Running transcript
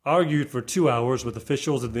Argued for 2 hours with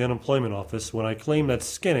officials at the unemployment office when I claimed that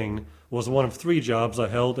skinning was one of 3 jobs I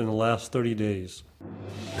held in the last 30 days.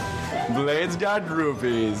 Blade's got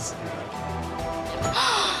rupees.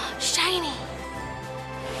 Shiny.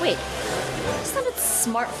 Wait, I sounded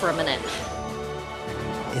smart for a minute.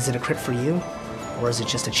 Is it a crit for you? Or is it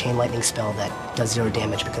just a chain lightning spell that does 0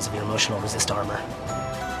 damage because of your emotional resist armor?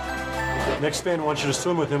 Next fan wants you to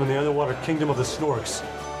swim with him in the underwater kingdom of the Snorks.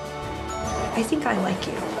 I think I like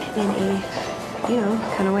you in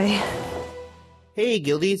a, kind of way. Hey,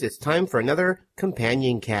 Guildies, it's time for another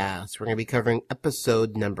companion cast. We're going to be covering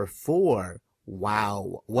episode number 4.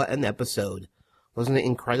 Wow, what an episode. Wasn't it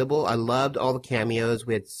incredible? I loved all the cameos.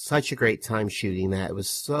 We had such a great time shooting that. It was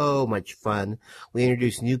so much fun. We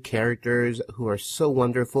introduced new characters who are so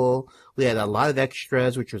wonderful. We had a lot of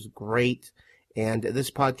extras, which was great. And this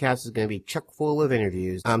podcast is going to be chock full of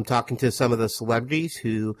interviews. I'm talking to some of the celebrities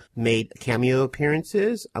who made cameo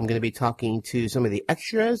appearances. I'm going to be talking to some of the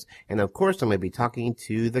extras. And of course, I'm going to be talking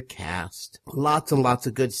to the cast. Lots and lots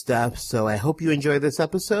of good stuff. So I hope you enjoy this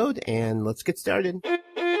episode, and let's get started.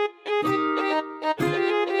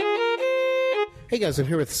 Hey guys, I'm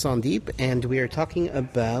here with Sandeep, and we are talking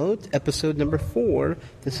about episode number 4.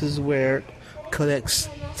 This is where Codex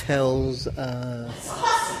tells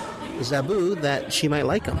Zabu that she might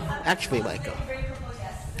like him, actually like him.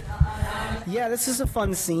 Yeah, this is a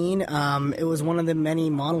fun scene. It was one of the many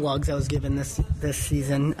monologues I was given this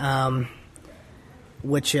season,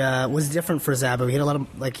 which was different for Zabu. He had a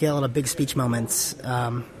lot of big speech moments,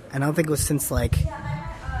 and I don't think it was since the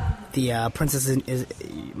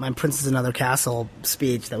My Princess in Another Castle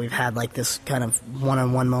speech that we've had this kind of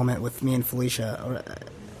one-on-one moment with me and Felicia. Or,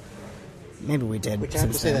 maybe we did. Which I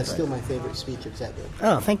have to say, that's still my favorite speech of Zabu.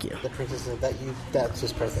 Oh, thank you. The Princess, that's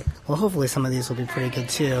just perfect. Well, hopefully some of these will be pretty good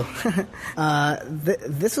too.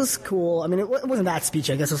 This was cool. I mean, it wasn't that speech.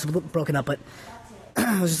 I guess it was broken up, but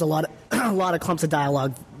it was just a lot of clumps of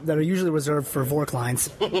dialogue that are usually reserved for Vork lines.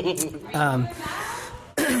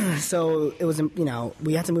 So it was,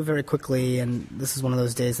 we had to move very quickly, and this is one of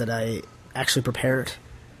those days that I actually prepared,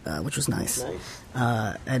 which was nice.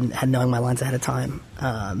 And had knowing my lines ahead of time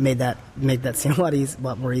made that scene a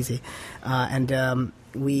lot more easy. It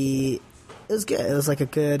was good. It was like a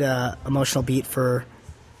good emotional beat for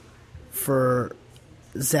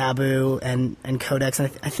Zabu and Codex,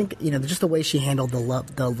 and I think just the way she handled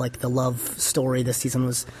the love story this season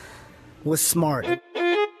was smart.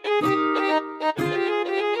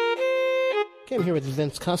 I'm here with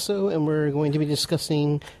Vince Casso, and we're going to be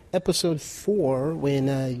discussing episode 4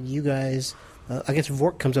 when you guys, I guess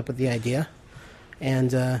Vork comes up with the idea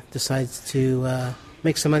and decides to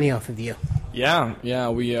make some money off of you. Yeah,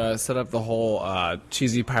 we set up the whole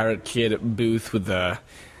cheesy pirate kid booth with the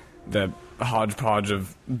hodgepodge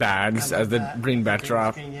of bags as the green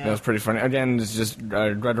backdrop. That was pretty funny. Again, it's just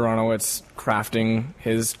Greg Aronowitz crafting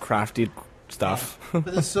his crafty stuff. Yeah.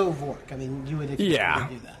 But it's so Vork. I mean, you would expect him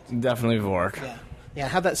to do that. Definitely Vork. Yeah.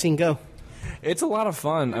 How'd that scene go? It's a lot of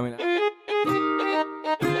fun. I mean,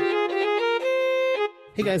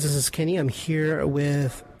 hey guys, this is Kenny. I'm here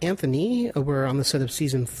with Anthony. We're on the set of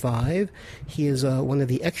season 5. He is one of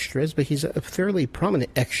the extras, but he's a fairly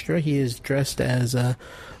prominent extra. He is dressed as, I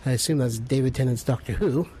assume that's David Tennant's Doctor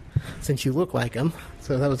Who, since you look like him.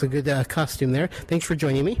 So that was a good costume there. Thanks for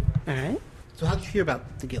joining me. All right. So how did you hear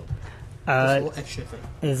about the Guild? This little extra thing.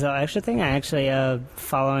 This little extra thing? I actually,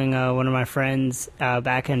 following one of my friends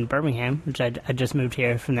back in Birmingham, which I just moved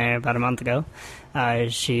here from there about a month ago,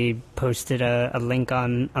 she posted a link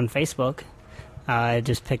on Facebook. I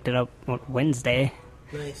just picked it up Wednesday.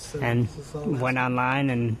 Nice. And went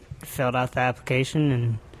online and filled out the application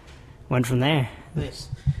and went from there. Nice.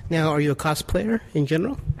 Now, are you a cosplayer in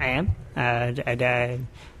general? I am. I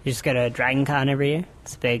just go to Dragon Con every year.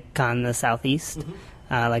 It's a big con in the southeast. Mm-hmm.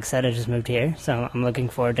 Like I said, I just moved here, so I'm looking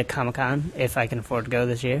forward to Comic-Con, if I can afford to go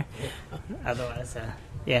this year. Otherwise,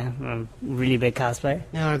 I'm a really big cosplayer.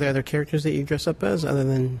 Now, are there other characters that you dress up as, other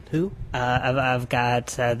than who? I've got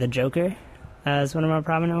the Joker as one of my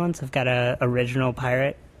prominent ones. I've got a original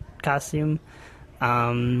pirate costume. There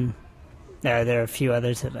are a few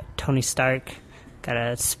others, like Tony Stark, got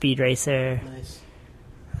a Speed Racer. Nice.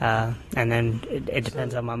 And then it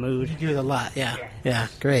depends on my mood. You do it a lot, yeah,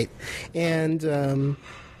 great. And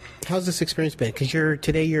how's this experience been? Because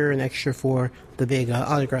today you're an extra for the big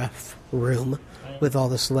autograph room with all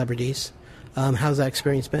the celebrities. How's that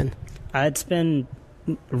experience been? It's been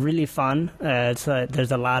really fun. There's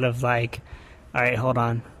a lot of all right, hold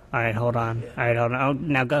on. Oh,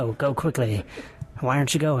 now go quickly. Why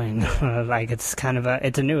aren't you going? It's kind of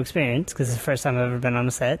it's a new experience because it's the first time I've ever been on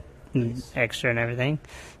a set, and extra and everything.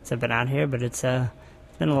 So I've been out here, but it's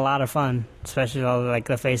been been a lot of fun, especially all like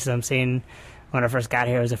the faces I'm seeing. When I first got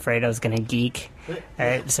here, I was afraid I was gonna geek,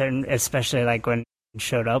 especially like when it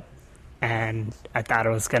showed up, and I thought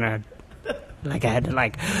it was gonna, like I had to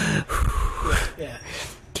like,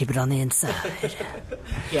 keep it on the inside.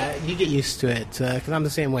 Yeah, you get used to it, because I'm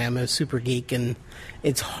the same way. I'm a super geek, and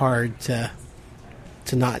it's hard to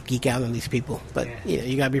not geek out on these people. But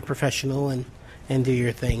you gotta be professional and do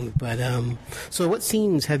your thing. But so what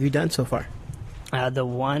scenes have you done so far? The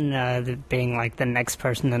one being like the next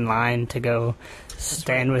person in line to go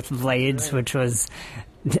stand with Blades, which was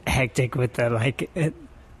hectic with the like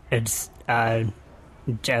it's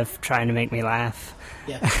Jeff trying to make me laugh.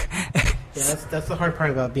 Yeah, that's the hard part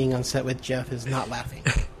about being on set with Jeff is not laughing.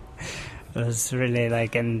 It was really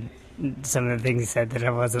like, and some of the things he said that I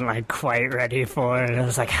wasn't like quite ready for, and I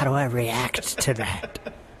was like, how do I react to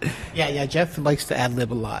that? Yeah, Jeff likes to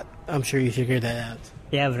ad-lib a lot. I'm sure you figured that out.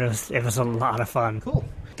 Yeah, but it was a lot of fun. Cool.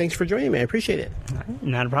 Thanks for joining me. I appreciate it.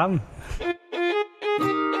 Not a problem.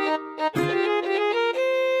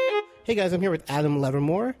 Hey guys, I'm here with Adam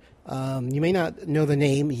Levermore. You may not know the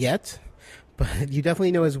name yet, but you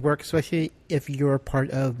definitely know his work, especially if you're part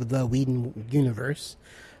of the Whedon universe.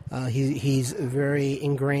 He's very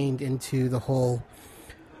ingrained into the whole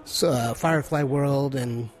Firefly world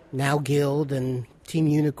and now Guild and Team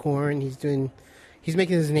Unicorn. He's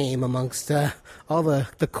making his name amongst all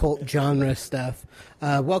the cult genre stuff.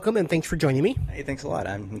 Welcome, and thanks for joining me. Hey, thanks a lot.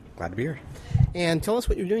 I'm glad to be here. And tell us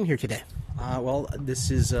what you're doing here today. Well,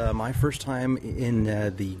 this is my first time in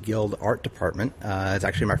the Guild art department. It's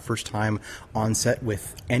actually my first time on set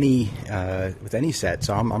with any set,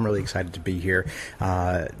 so I'm really excited to be here.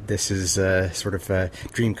 This is sort of a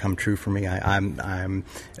dream come true for me. I'm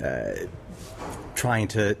trying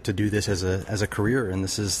to do this as a career, and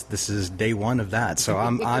this is day one of that. So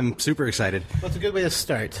I'm super excited. Well, it's a good way to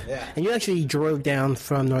start. Yeah. And you actually drove down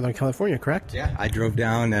from Northern California, correct? Yeah. I drove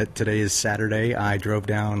down. Today is Saturday. I drove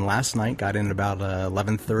down last night. Got in at about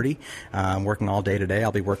 11:30. I'm working all day today.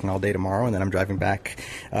 I'll be working all day tomorrow, and then I'm driving back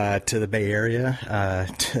to the Bay Area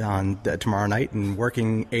on tomorrow night, and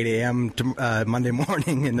working 8 a.m. to Monday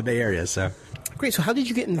morning in the Bay Area. So. Great. So how did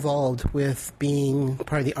you get involved with being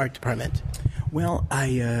part of the art department? Well,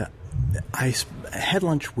 I had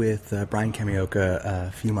lunch with Brian Kamioka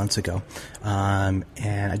a few months ago, and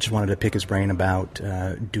I just wanted to pick his brain about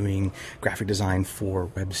doing graphic design for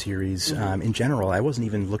web series in general. I wasn't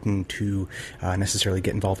even looking to necessarily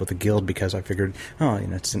get involved with the Guild because I figured,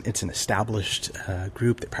 it's an established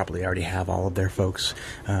group that probably already have all of their folks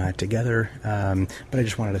together, but I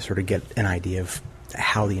just wanted to sort of get an idea of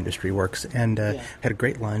how the industry works, and had a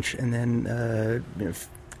great lunch, and then a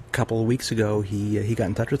couple of weeks ago he got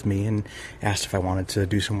in touch with me and asked if I wanted to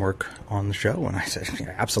do some work on the show, and I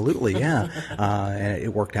said absolutely, yeah. And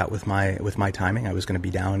it worked out with my timing. I was going to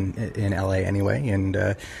be down in LA anyway,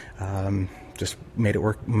 and just made it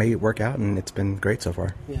work out, and it's been great so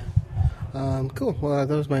far. Yeah. Cool. Well,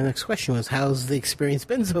 that was my next question, was how's the experience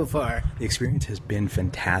been so far? The experience has been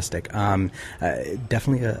fantastic.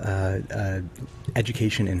 Definitely a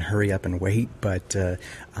education in hurry up and wait, but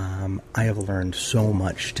I have learned so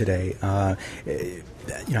much today.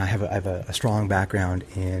 I have a strong background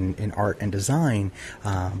in art and design,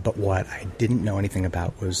 but what I didn't know anything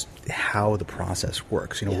about was how the process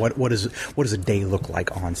works. What does a day look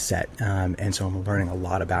like on set? And so I'm learning a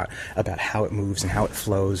lot about how it moves and how it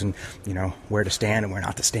flows, and where to stand and where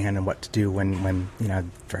not to stand, and what to do when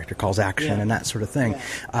director calls action and that sort of thing.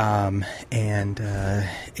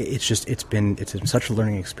 It's been such a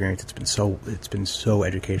learning experience. It's been so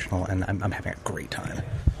educational, and I'm having a great time.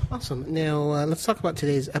 Awesome. Now, let's talk about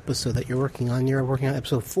today's episode that you're working on. You're working on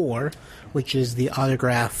episode 4, which is the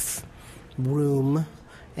autograph room,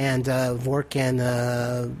 and Vork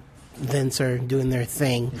and Vince are doing their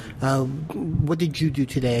thing. What did you do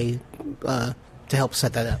today to help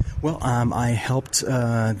set that up? Well, I helped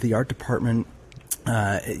the art department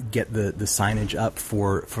get the signage up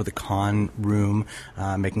for the con room,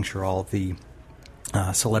 making sure all of the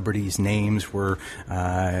celebrities' names were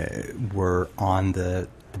on the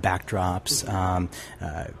backdrops,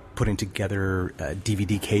 putting together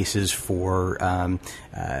DVD cases for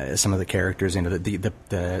some of the characters,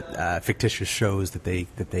 the fictitious shows that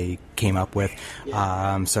they came up with.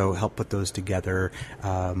 So helped put those together.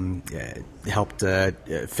 Helped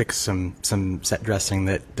fix some set dressing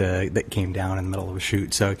that came down in the middle of a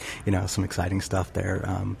shoot. So some exciting stuff there.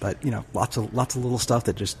 But lots of little stuff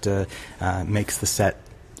that just makes the set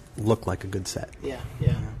look like a good set. Yeah.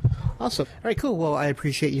 Awesome. All right, cool. Well, I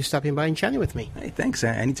appreciate you stopping by and chatting with me. Hey, thanks.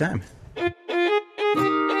 Anytime.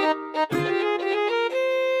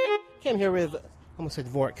 Okay, I'm here with, almost said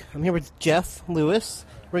Vork. I'm here with Jeff Lewis,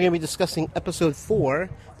 We're going to be discussing episode 4.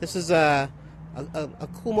 This is a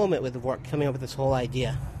cool moment with Vork coming up with this whole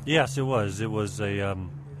idea. Yes, it was. It was a.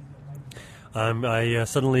 I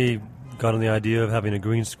suddenly got on the idea of having a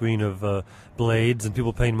green screen of blades and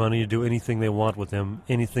people paying money to do anything they want with them,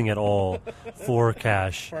 anything at all, for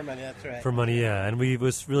cash. For money, that's right. For money, yeah. And it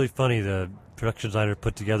was really funny. The production designer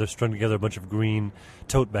strung together a bunch of green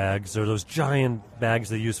tote bags. They're those giant bags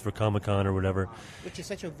they use for Comic-Con or whatever. Which is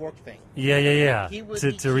such a Vork thing. Yeah. To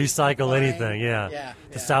recycle anything,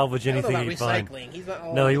 to salvage anything he'd find.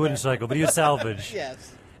 No, he wouldn't cycle, but he would salvage.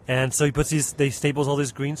 Yes. And so they staples all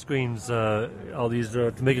these green screens, to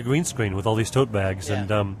make a green screen with all these tote bags. Yeah.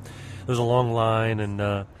 And there's a long line,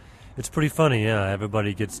 and it's pretty funny, yeah.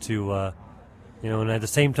 Everybody gets to, and at the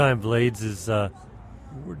same time, Blades is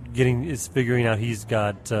figuring out he's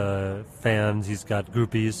got fans, he's got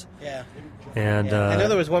groupies. Yeah. And I know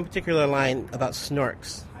there was one particular line about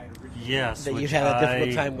Snorks. Yes. That you had a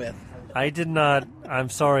difficult time with. I did not. I'm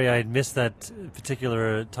sorry, I missed that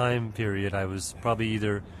particular time period. I was probably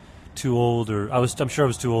either too old, or I'm sure I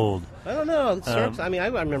was too old. I don't know. Snorks. I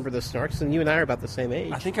remember the Snorks, and you and I are about the same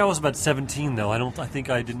age. I think I was about 17, though. I think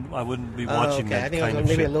I didn't. I wouldn't be watching that. I think kind I was of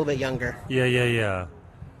maybe shit. a little bit younger. Yeah.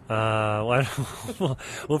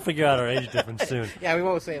 We'll figure out our age difference soon. Yeah, we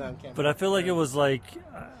won't say it on camera. But I feel like it was like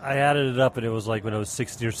I added it up, and it was like when I was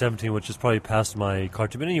 16 or 17, which is probably past my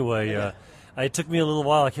cartoon. But anyway, it took me a little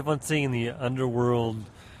while. I kept on seeing the underworld.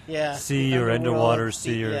 Sea or underwater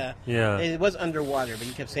sea or yeah. It was underwater, but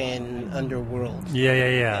you kept saying underworld.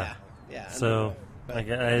 Yeah. So but I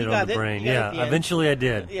had it on the brain. Yeah, eventually I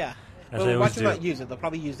did. Yeah. As I always watch them do. not use it. They'll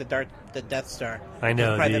probably use the Death Star. I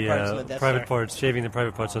know, private parts on the Death private Star. parts, shaving the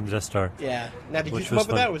private parts on the Death Star. Yeah. Now, did you Which come was up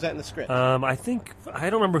with fun. that, or was that in the script? I think I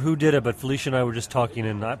don't remember who did it, but Felicia and I were just talking,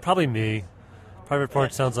 and probably me. Private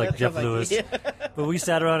Parts sounds like That Jeff sounds like Lewis. you. But we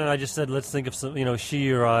sat around and I just said, let's think of some,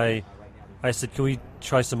 she or I said, can we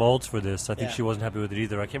try some alts for this? I think Yeah. she wasn't happy with it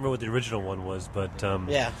either. I can't remember what the original one was, but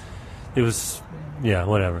Yeah. it was,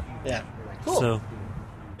 whatever. Yeah. Cool. So,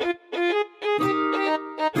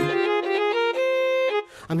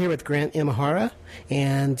 I'm here with Grant Imahara,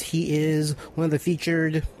 and he is one of the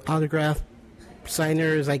featured autograph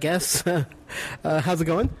signers, I guess. How's it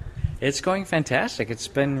going? It's going fantastic. It's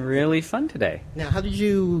been really fun today. Now, how did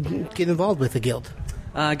you get involved with the Guild?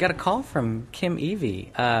 I got a call from Kim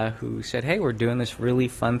Evie, who said, "Hey, we're doing this really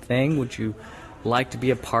fun thing. Would you like to be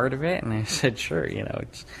a part of it?" And I said, "Sure."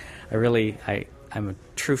 I'm a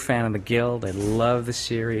true fan of the Guild. I love the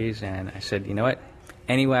series, and I said, "You know what?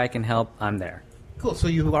 Any way I can help, I'm there." Cool. So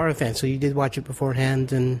you are a fan. So you did watch it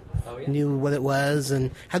beforehand and knew what it was.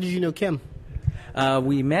 And how did you know Kim?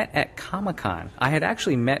 We met at Comic-Con. I had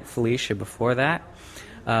actually met Felicia before that,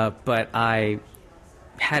 but I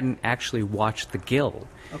hadn't actually watched the Guild.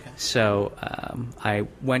 Okay. So I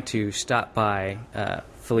went to stop by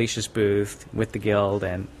Felicia's booth with the Guild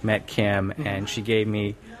and met Kim, and she gave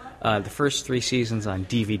me the first 3 seasons on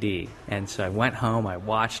DVD. And so I went home, I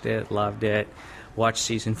watched it, loved it, watched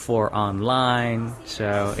season 4 online.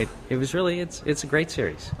 So it was really, it's a great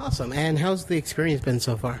series. Awesome. And how's the experience been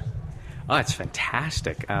so far? Oh, it's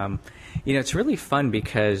fantastic. It's really fun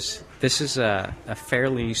because this is a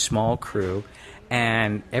fairly small crew,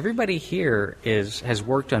 and everybody here has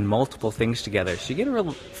worked on multiple things together. So you get a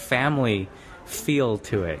real family feel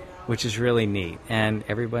to it, which is really neat. And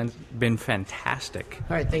everyone's been fantastic.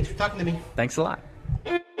 All right, thanks for talking to me. Thanks a lot.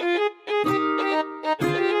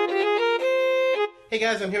 Hey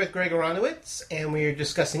guys, I'm here with Greg Aronowitz, and we're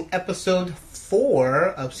discussing episode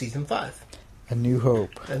 4 of season 5. A New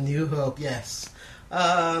Hope. A New Hope, yes.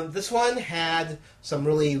 This one had some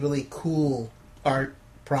really, really cool art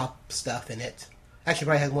prop stuff in it. Actually,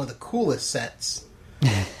 probably had one of the coolest sets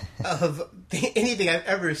of anything I've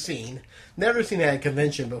ever seen. Never seen it at a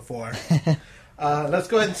convention before. Let's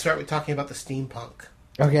go ahead and start with talking about the steampunk.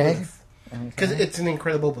 Okay. Because it's an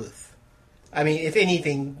incredible booth. I mean, if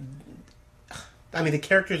anything, the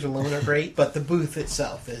characters alone are great, but the booth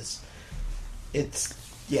itself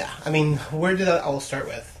yeah. I mean, where did it all start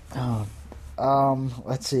with?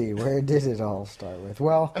 Let's see. Where did it all start with?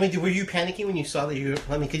 Well, were you panicking when you saw that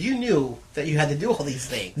because you knew that you had to do all these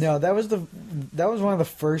things. No, that was one of the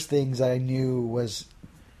first things I knew was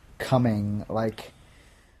coming. Like,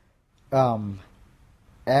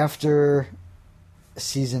 after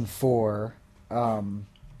season 4,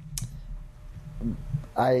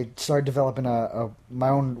 I started developing my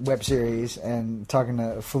own web series and talking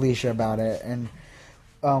to Felicia about it, and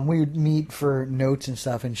we would meet for notes and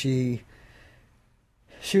stuff, and she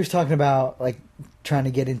was talking about like trying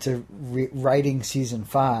to get into writing season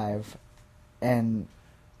 5, and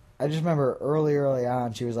I just remember early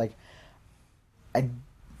on she was like, I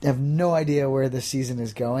have no idea where this season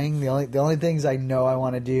is going. The only things I know I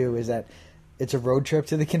want to do is that it's a road trip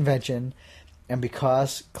to the convention, and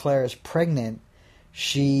because Claire is pregnant,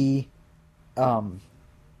 she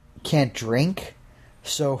can't drink,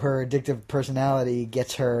 so her addictive personality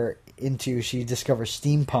gets her into. She discovers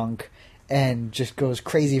steampunk and just goes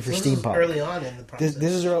crazy for steampunk. Early on in the process.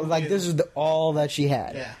 This is all that she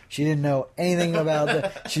had. Yeah. She didn't know anything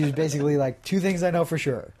about she was basically like, 2 things I know for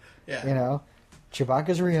sure. Yeah. You know,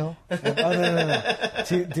 Chewbacca's real. No.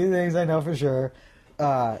 Two things I know for sure.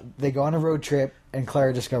 They go on a road trip, and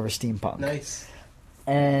Clara discovers steampunk. Nice.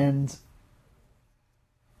 And,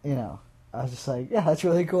 you know, I was just like, yeah, that's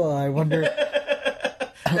really cool. I wonder.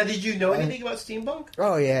 Now, did you know anything about steampunk?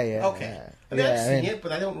 Oh, yeah. Okay. Yeah. I mean, Yeah, I've seen it,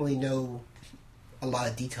 but I don't really know a lot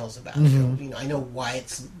of details about it. Mhm. You know, I know why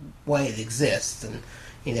it exists, and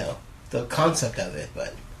you know the concept of it,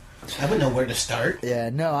 but I wouldn't know where to start. Yeah,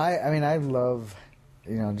 no, I mean, I love,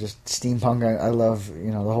 you know, just steampunk. I love,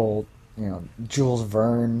 you know, the whole, you know, Jules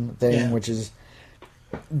Verne thing, which is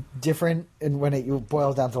different and when it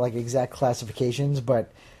boils down to like exact classifications,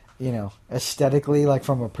 but you know, aesthetically, like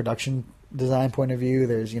from a production design point of view,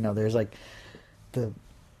 there's like the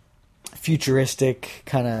futuristic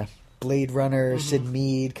kind of Blade Runner, Sid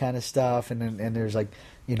Mead kind of stuff, and there's like,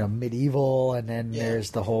 you know, medieval, and then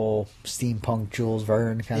there's the whole steampunk Jules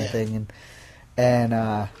Verne kind of thing, and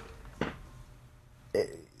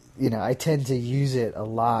you know, I tend to use it a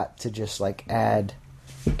lot to just like add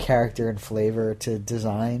character and flavor to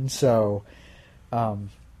design. So, you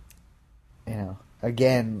know,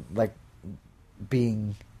 again, like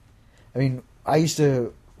I used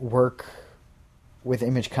to work with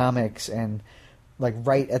Image Comics, and like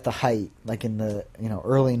right at the height, like in the, you know,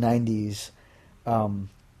 early 90s,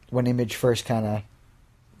 when Image first kind of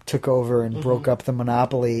took over and broke up the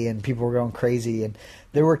monopoly, and people were going crazy, and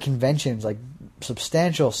there were conventions, like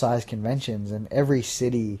substantial size conventions in every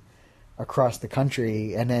city across the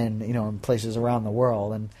country, and then, you know, in places around the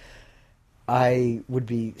world, and I would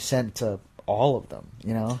be sent to all of them,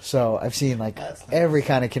 you know. So I've seen like every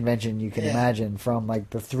kind of convention you can imagine, from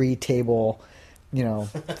like the 3-table, you know,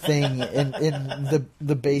 thing in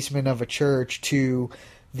the basement of a church to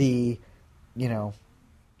the, you know,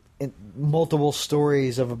 multiple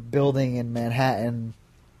stories of a building in Manhattan.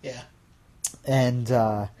 Yeah. And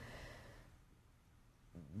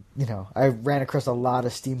you know, I ran across a lot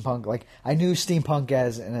of steampunk. Like, I knew steampunk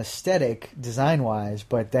as an aesthetic, design-wise,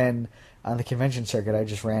 but then on the convention circuit, I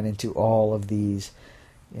just ran into all of these,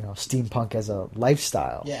 you know, steampunk as a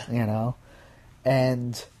lifestyle. Yeah. You know?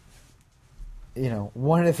 And, you know,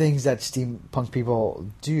 one of the things that steampunk people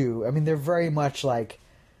do, I mean, they're very much like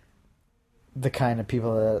the kind of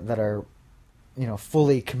people that are, you know,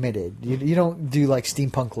 fully committed. You don't do like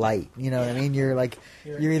steampunk light, you know what I mean? You're like,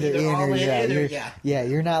 you're either in or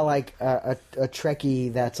you're not like a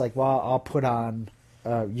Trekkie that's like, well, I'll put on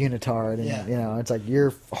unitard, and you know, it's like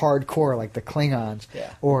you're hardcore like the Klingons,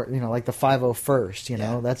 or, you know, like the 501st, you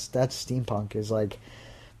know, that's steampunk, is like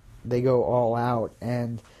they go all out.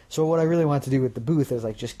 And so what I really want to do with the booth is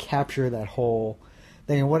like just capture that whole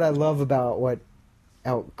thing. And what I love about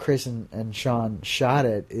how Chris and Sean shot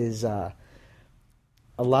it is a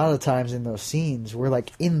lot of times in those scenes we're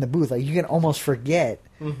like in the booth, like you can almost forget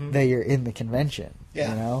that you're in the convention. You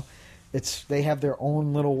know, they have their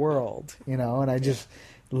own little world, you know, and I just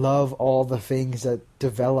love all the things that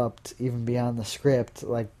developed even beyond the script,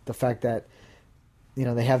 like the fact that, you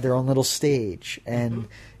know, they have their own little stage, and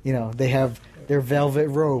you know, they have their velvet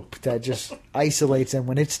rope that just isolates them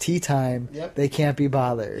when it's tea time. They can't be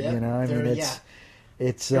bothered. You know, I mean,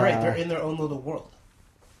 it's you're right, they're in their own little world.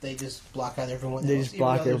 They just block out everyone. They just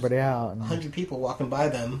block everybody out. 100 people walking by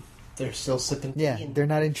them, they're still sipping tea. Yeah, they're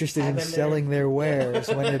not interested in selling their wares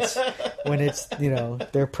when it's you know,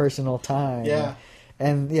 their personal time. Yeah,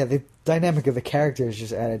 and yeah, the dynamic of the characters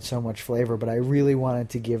just added so much flavor. But I really wanted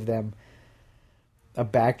to give them a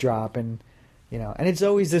backdrop, and you know, and it's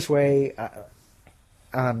always this way.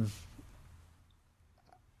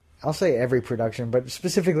 I'll say every production, but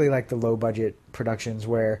specifically like the low budget productions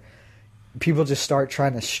where people just start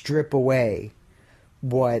trying to strip away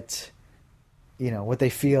what they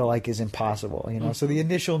feel like is impossible, you know. So the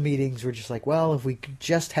initial meetings were just like, well, if we could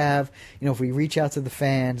just have, you know, if we reach out to the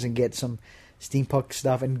fans and get some steampunk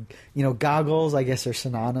stuff, and, you know, goggles, I guess, are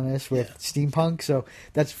synonymous with steampunk. So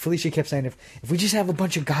that's, Felicia kept saying, if we just have a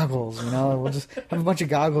bunch of goggles, you know, we'll just have a bunch of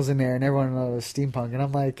goggles in there and everyone knows steampunk. And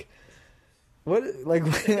I'm like, what? Like,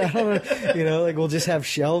 I don't know, you know, like we'll just have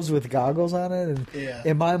shelves with goggles on it. And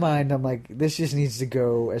in my mind, I'm like, this just needs to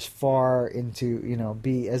go as far into, you know,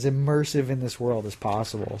 be as immersive in this world as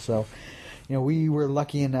possible. So, you know, we were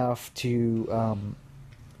lucky enough to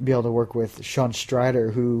be able to work with Sean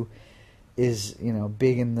Strider, who is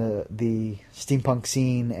big in the steampunk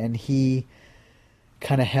scene, and he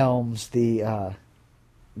kind of helms the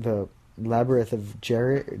Labyrinth of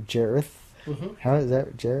Jareth. Mm-hmm. How is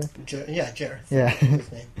that, Jareth? Jareth. Yeah.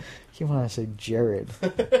 His name. I keep wanting to say Jared.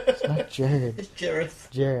 It's not Jared. It's Jareth.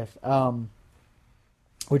 Jareth.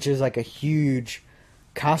 Which is like a huge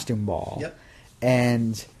costume ball. Yep.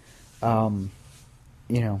 And,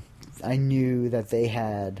 I knew that they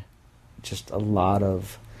had just a lot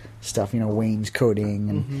of stuff,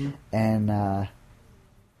 wainscoting and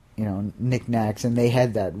knickknacks, and they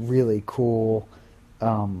had that really cool,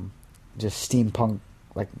 just steampunk,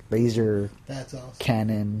 like, laser That's awesome.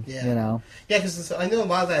 cannon, Yeah, because I know a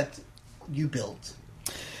lot of that you built.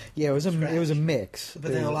 Yeah, it was a mix.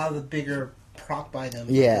 But then a lot of the bigger prop items,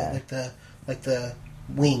 like the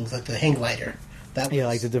wings, like the hang glider. That was,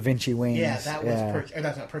 like the Da Vinci wings. Yeah, that was purchased. Or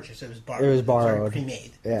that's not purchased. It was borrowed. It was borrowed.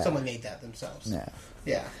 Pre-made. Yeah. Someone made that themselves. Yeah.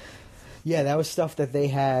 Yeah. Yeah, that was stuff that they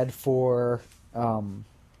had for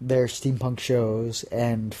their steampunk shows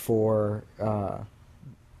and for the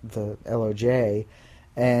LOJ,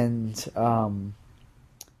 and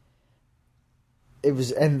it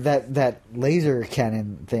was, and that laser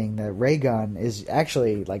cannon thing, that ray gun, is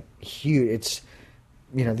actually like huge. It's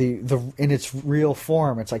the in its real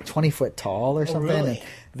form, it's like 20 foot tall or something. Really? And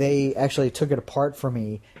they actually took it apart for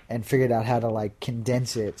me and figured out how to like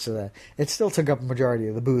condense it so that it still took up a majority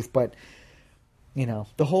of the booth. But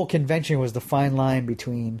the whole convention was the fine line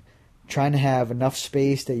between trying to have enough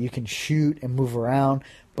space that you can shoot and move around,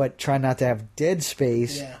 but try not to have dead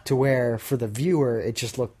space to where for the viewer it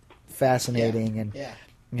just looked fascinating.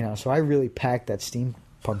 And so I really packed that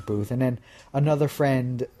steampunk booth. And then another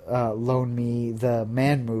friend loaned me the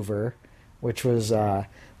Man Mover, which was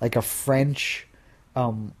like a French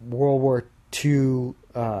World War II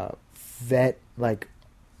vet, like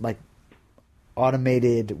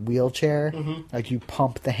automated wheelchair. Like you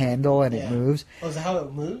pump the handle and it moves. Oh, is that how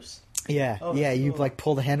it moves? Yeah, oh, yeah. Cool. You like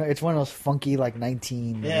pull the handle. It's one of those funky like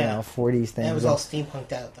 1940s things. And it was all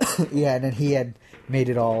steampunked out, though. Yeah, and then he had made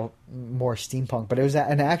it all more steampunk, but it was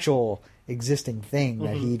an actual existing thing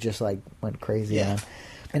that he just like went crazy on.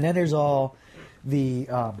 And then there's all the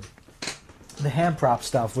hand prop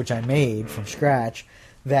stuff, which I made from scratch.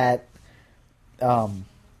 That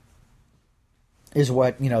is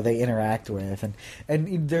what they interact with,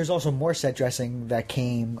 and there's also more set dressing that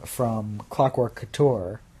came from Clockwork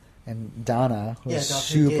Couture, and Donna was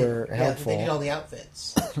super helpful. They did all the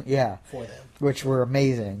outfits. For them, which were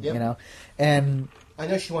amazing. And I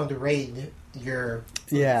know she wanted to raid your.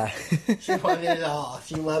 Yeah, she wanted it all.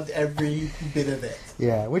 She loved every bit of it.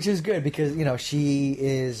 Yeah, which is good because she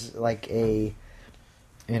is like a,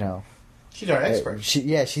 she's our expert.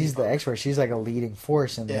 She's the expert. She's like a leading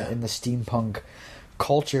force in the steampunk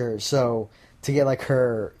culture. So to get like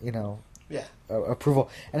her, approval,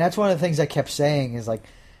 and that's one of the things I kept saying is like,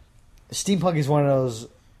 steampunk is one of those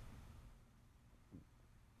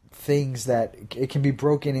things that it can be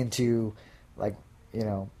broken into like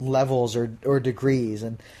levels or degrees,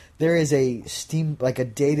 and there is a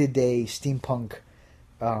day-to-day steampunk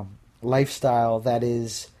lifestyle that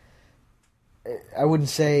is, I wouldn't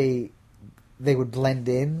say they would blend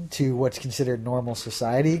in to what's considered normal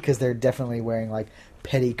society, because they're definitely wearing like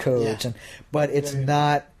petticoats, but it's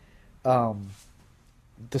not the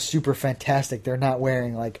super fantastic. They're not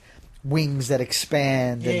wearing like wings that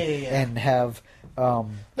expand and have no,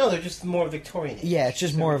 they're just more Victorian. Yeah, it's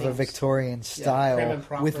just more of a Victorian style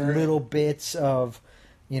with little bits of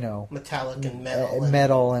metallic and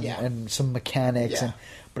metal and some mechanics.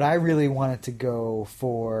 But I really wanted to go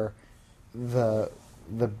for the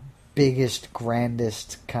biggest,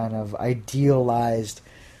 grandest kind of idealized,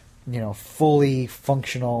 fully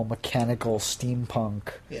functional mechanical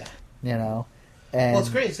steampunk. And it's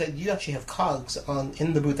great is that you actually have cogs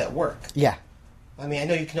in the booth at work. Yeah. I mean, I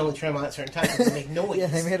know you can only turn them on at certain times because they make noise. Yeah,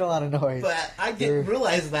 they made a lot of noise. But I didn't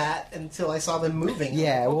realize that until I saw them moving.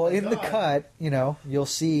 Yeah, the cut, you'll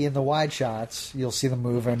see in the wide shots, you'll see them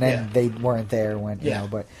move, and then they weren't there when,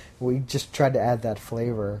 but we just tried to add that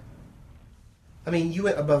flavor. I mean, you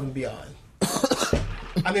went above and beyond.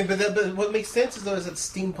 I mean, but what makes sense is that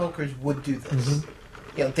steampunkers would do this.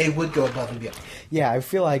 They would go above and beyond. Yeah, I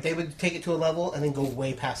feel like they would take it to a level and then go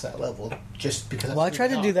way past that level just because. Well, I try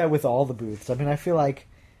to do that with all the booths. I mean, I feel like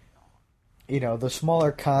the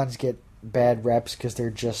smaller cons get bad reps because they're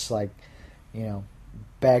just like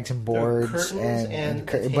bags and boards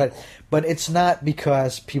but it's not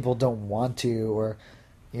because people don't want to, or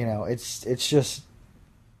it's just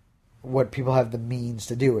what people have the means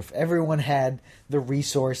to do. If everyone had the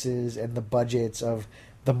resources and the budgets of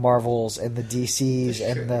the Marvels and the DCs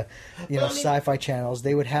and the sci-fi channels,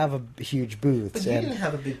 they would have a huge booth. But you didn't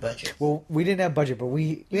have a big budget. Well, we didn't have budget, but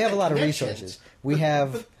we have a lot of resources.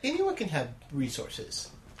 But anyone can have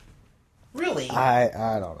resources. Really?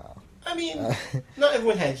 I don't know. I mean, not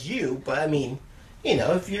everyone has you, but I mean,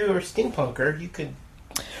 if you're a steampunker, you could.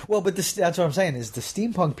 Well, but that's what I'm saying is the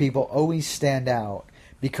steampunk people always stand out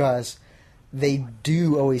because they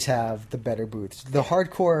do always have the better booths. The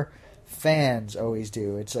hardcore fans always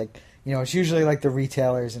do. It's like, it's usually like the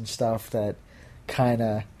retailers and stuff that kind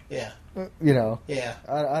of, yeah. Yeah.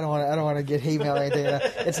 I don't want to get hate mail or anything.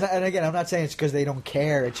 It's not, and again, I'm not saying it's because they don't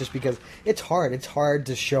care. It's just because it's hard. It's hard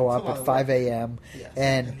to show up at 5 a.m. Yes.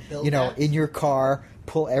 and in your car,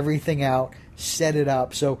 pull everything out, set it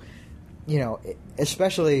up. So,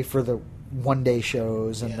 especially for the one-day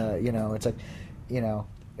shows and it's like, and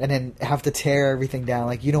then have to tear everything down.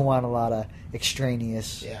 Like, you don't want a lot of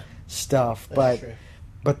extraneous stuff, That's but. True.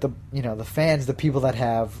 But the the fans, the people that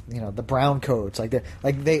have the brown coats,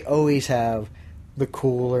 they always have the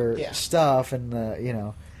cooler stuff and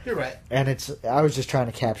the You're right. And I was just trying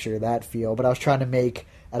to capture that feel, but I was trying to make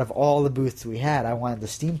out of all the booths we had, I wanted the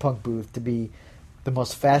steampunk booth to be the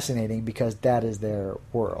most fascinating because that is their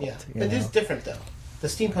world. Yeah, but it is different though. The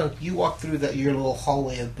steampunk, you walk through your little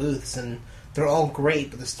hallway of booths, and they're all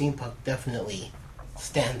great, but the steampunk definitely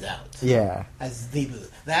stands out. Yeah. As the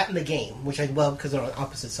booth. That and the game, which I love because they're on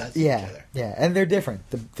opposite sides of each other. Yeah, and they're different.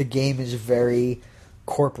 The game is very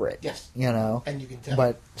corporate. Yes. And you can tell.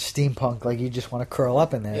 But steampunk, like, you just want to curl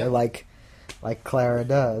up in there, like Clara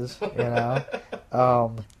does, and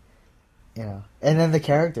then the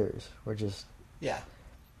characters were just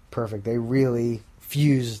perfect. They really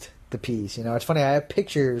fused the piece. It's funny, I have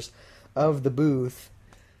pictures of the booth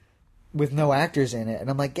with no actors in it, and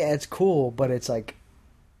I'm like, yeah, it's cool, but it's like,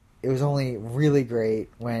 it was only really great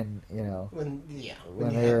when when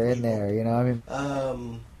they were in there. I mean,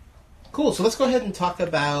 cool. So let's go ahead and talk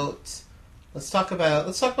about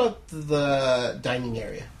the dining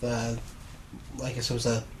area. I guess it was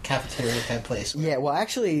a cafeteria type place. Yeah. Well,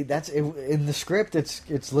 actually, that's in the script.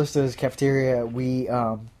 It's listed as cafeteria. We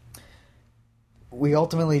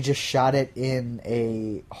ultimately just shot it in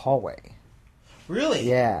a hallway. Really?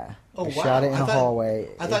 Yeah. Oh, we wow. shot it in a hallway.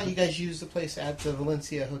 I thought you guys used the place at the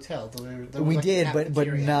Valencia Hotel. We did, but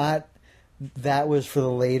not. That was for the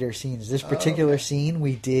later scenes. This particular scene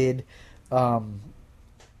we did in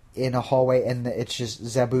a hallway, and it's just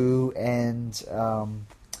Zabu and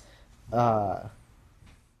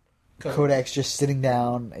Kodak's just sitting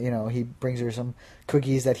down. He brings her some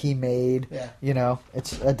cookies that he made. Yeah.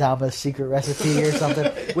 It's Adama's secret recipe or something.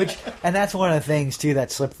 And that's one of the things too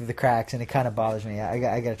that slipped through the cracks, and it kind of bothers me. I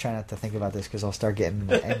got to try not to think about this because I'll start getting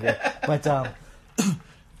angry. But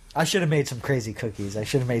I should have made some crazy cookies. I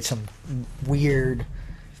should have made some weird.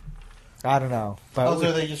 I don't know. But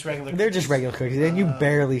are they just regular cookies? They're just regular cookies, and you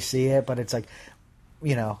barely see it, but it's like.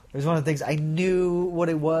 It was one of the things I knew what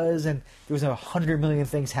it was, and there was 100 million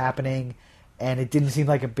things happening, and it didn't seem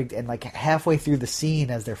like a big. And like halfway through the scene,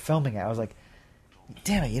 as they're filming it, I was like,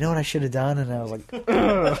 "Damn it! You know what I should have done?" And I was like,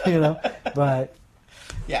 but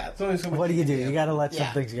yeah, it's only so much what do you do? You got to let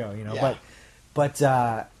some things go, But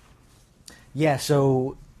yeah.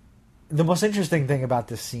 So the most interesting thing about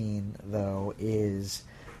this scene, though, is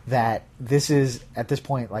that this is, at this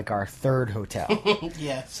point, like our third hotel.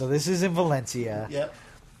 Yeah. So this is in Valencia. Yep.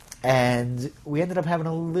 And we ended up having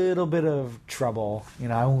a little bit of trouble.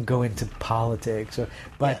 I won't go into politics.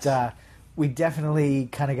 But we definitely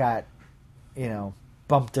kind of got,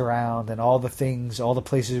 bumped around. And all the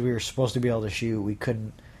places we were supposed to be able to shoot, we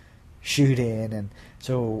couldn't shoot in. And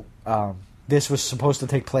so this was supposed to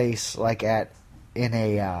take place like in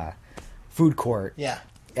a food court. Yeah.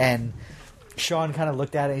 And Sean kind of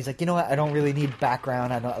looked at it. And he's like, you know what? I don't really need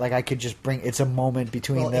background. I could just bring. It's a moment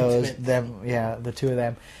between them. Yeah, the two of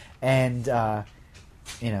them, and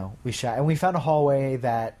we shot and we found a hallway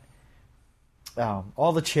that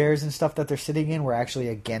all the chairs and stuff that they're sitting in were actually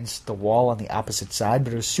against the wall on the opposite side,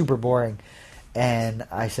 but it was super boring. And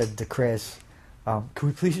I said to Chris, "Could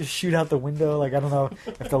we please just shoot out the window? I don't know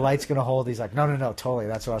if the light's gonna hold." He's like, "No, totally.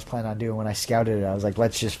 That's what I was planning on doing when I scouted it. I was like,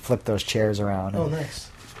 let's just flip those chairs around." Oh,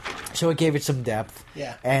 nice. So it gave it some depth.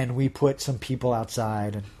 Yeah. And we put some people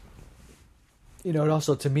outside. And, it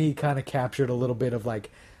also, to me, kind of captured a little bit of,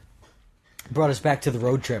 brought us back to the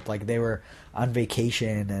road trip. They were on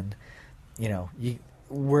vacation and, you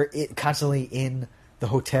were constantly in the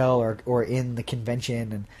hotel or in the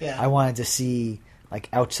convention. And I wanted to see,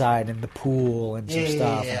 outside in the pool and some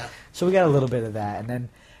stuff. Yeah. So we got a little bit of that. And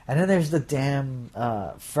then there's the damn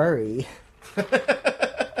furry.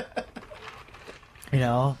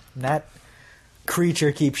 That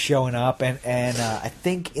creature keeps showing up, and I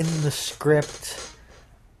think in the script,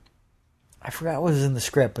 I forgot what was in the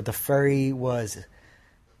script, but the furry was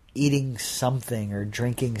eating something or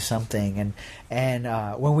drinking something, and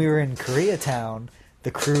when we were in Koreatown,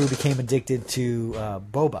 the crew became addicted to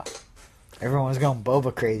boba. Everyone was going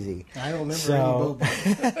boba crazy. I don't remember any boba.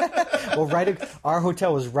 Well, our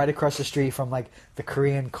hotel was right across the street from like the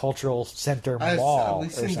Korean Cultural Center Mall.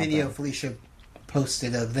 We've seen video Felicia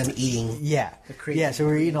posted of them eating. Yeah, so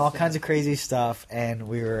we were eating all kinds of crazy stuff, and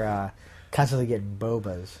we were constantly getting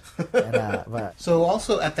bobas. So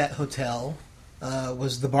also at that hotel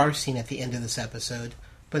was the bar scene at the end of this episode,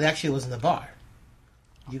 but actually it wasn't a bar.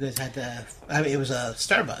 You guys had to. I mean, it was a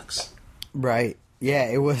Starbucks. Right. Yeah,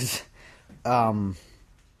 it was.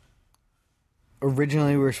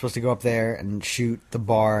 Originally, we were supposed to go up there and shoot the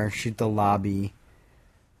bar, shoot the lobby,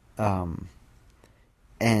 and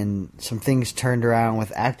some things turned around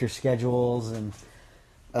with actor schedules, and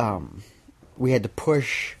we had to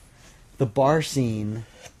push the bar scene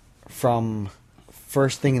from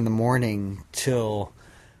first thing in the morning till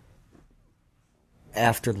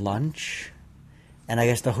after lunch, and I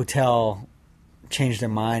guess the hotel changed their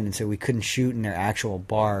mind and said we couldn't shoot in their actual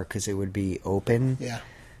bar because it would be open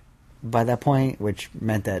by that point, which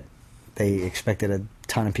meant that they expected a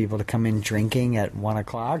ton of people to come in drinking at 1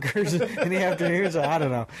 o'clock or in the afternoon. So I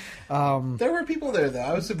don't know. There were people there, though.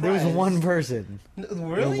 I was surprised. There was one person.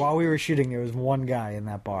 Really? While we were shooting, there was one guy in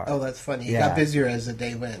that bar. Oh, that's funny. It got busier as the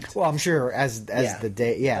day went. Well, I'm sure as the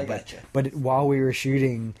day, but while we were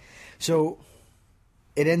shooting, so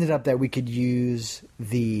it ended up that we could use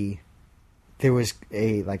there was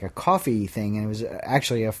a coffee thing, and it was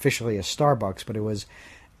actually officially a Starbucks, but it was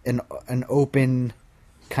an open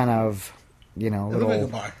kind of, little like a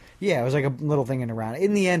bar. Yeah, it was like a little thing in around.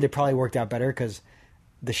 In the end, it probably worked out better because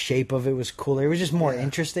the shape of it was cooler. It was just more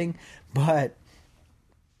interesting, but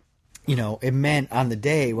it meant on the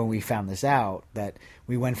day when we found this out that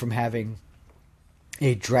we went from having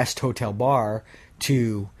a dressed hotel bar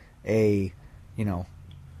to a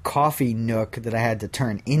coffee nook that I had to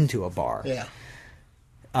turn into a bar. Yeah.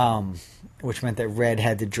 Which meant that Red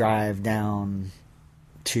had to drive down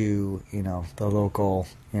to, the local,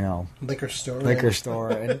 liquor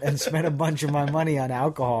store and spend a bunch of my money on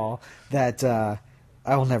alcohol that I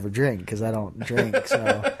will never drink because I don't drink.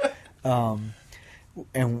 So,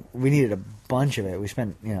 and we needed a bunch of it. We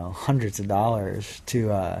spent, hundreds of dollars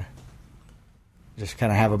to just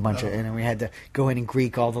kind of have a bunch of, and then we had to go in and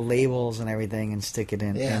Greek all the labels and everything and stick it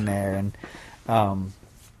in there, and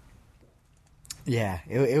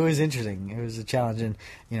it was interesting. It was a challenge, and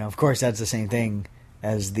of course that's the same thing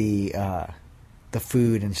as the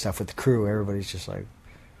food and stuff with the crew. Everybody's just like,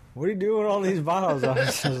 "What are you doing with all these bottles?" I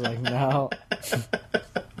was just like, "No,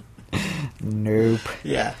 nope."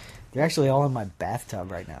 Yeah. They're actually all in my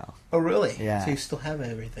bathtub right now. Oh, really? Yeah. So you still have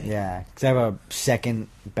everything? Yeah, because I have a second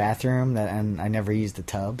bathroom and I never use the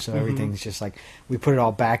tub, so everything's just like we put it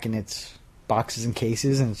all back in its boxes and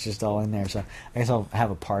cases, and it's just all in there. So I guess I'll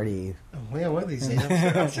have a party. Oh, yeah, one of these days.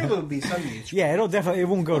 I'm sure there'll be some use. Yeah, it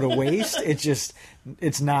won't go to waste.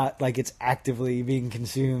 It's not like it's actively being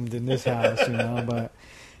consumed in this house, But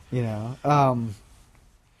So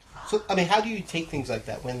I mean, how do you take things like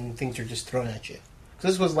that when things are just thrown at you?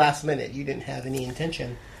 This was last minute. You didn't have any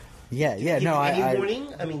intention. Any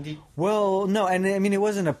warning? I mean, well, no, and I mean, it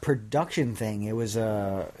wasn't a production thing. It was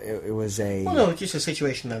a. Well, no, it's just a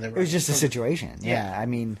situation that. It was just a situation. Yeah, I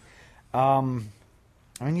mean,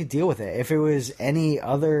 you deal with it. If it was any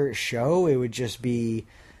other show, it would just be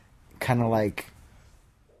kind of like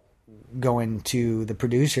going to the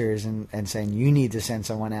producers and saying, you need to send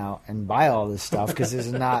someone out and buy all this stuff because this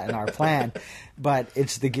is not in our plan. But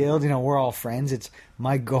it's the guild, we're all friends.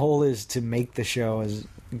 My goal is to make the show as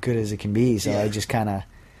good as it can be, so I just kind of...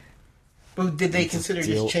 But did they consider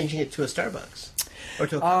just changing it to a Starbucks? Or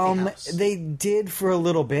to a coffee house? They did for a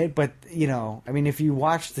little bit, but, if you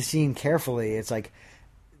watch the scene carefully, it's like...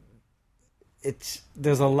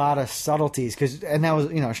 there's a lot of subtleties and that was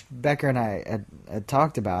Becker and I had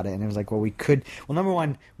talked about it, and it was like, well, number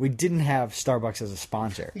one, we didn't have Starbucks as a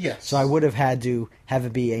sponsor, so I would have had to have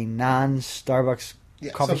it be a non-Starbucks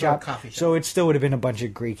coffee shop, so it still would have been a bunch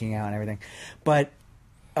of Greeking out and everything, but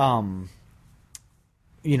the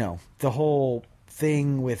whole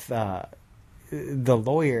thing with the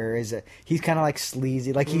lawyer is that he's kind of like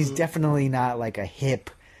sleazy, like he's definitely not like a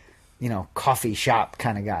hip coffee shop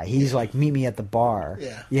kind of guy. He's like, meet me at the bar,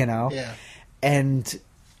 Yeah. And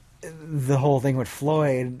the whole thing with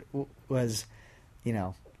Floyd was,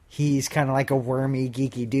 he's kind of like a wormy,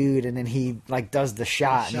 geeky dude, and then he like does the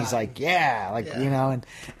shot, and he's like,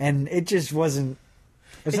 and it just wasn't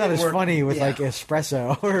It's not as funny with like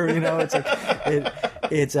espresso, or it's like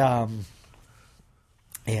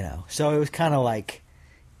So it was kind of like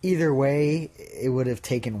either way, it would have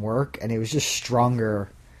taken work, and it was just stronger.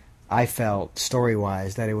 I felt story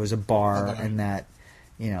wise that it was a bar, and that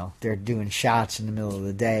they're doing shots in the middle of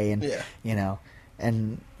the day, and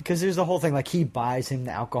and because there's the whole thing like he buys him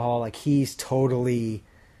the alcohol, like he's totally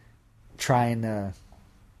trying to.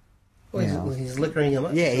 He's liquoring him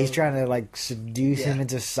up. Yeah, he's trying to like seduce him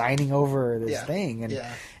into signing over this thing,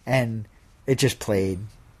 and it just played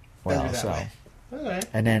well. So, okay.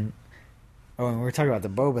 And then, when we were talking about the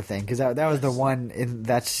boba thing, because that was the one in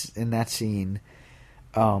that scene.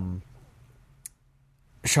 Sean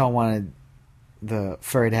wanted the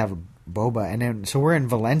furry to have a boba, and then so we're in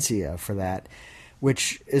Valencia for that,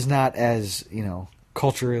 which is not as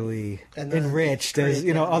culturally enriched as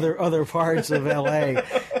other parts of LA.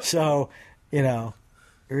 So we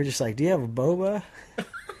were just like, do you have a boba?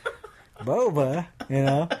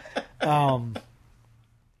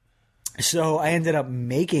 So I ended up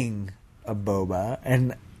making a boba,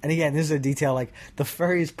 and again, this is a detail, like the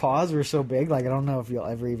furry's paws were so big, like I don't know if you'll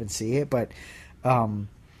ever even see it, but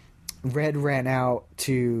Red ran out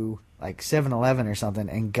to like 7-Eleven or something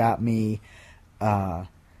and got me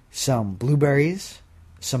some blueberries,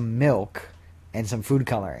 some milk, and some food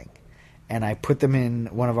coloring. And I put them in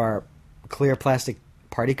one of our clear plastic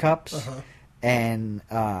party cups, and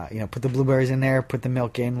put the blueberries in there, put the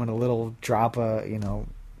milk in with a little drop of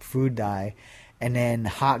food dye, and then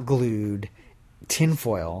hot glued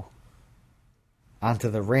tinfoil onto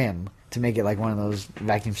the rim to make it like one of those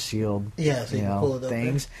vacuum sealed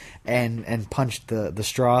things, and punched the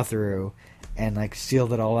straw through and like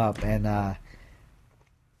sealed it all up, and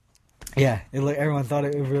everyone thought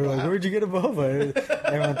we were like, where'd you get a boba?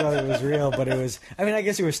 Everyone thought it was real, but it was, I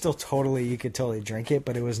guess it was still you could totally drink it,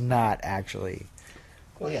 but it was not actually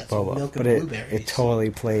boba. Milk but and blueberries. It totally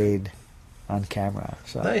played on camera.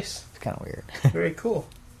 So nice. It's kind of weird. Very cool.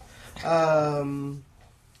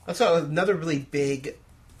 I saw another really big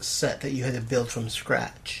set that you had to build from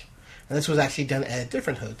scratch. And this was actually done at a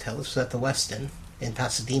different hotel. This was at the Westin in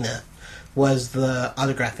Pasadena, was the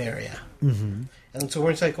autograph area. Mm-hmm. And so we're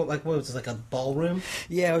inside, like, what was it, like a ballroom?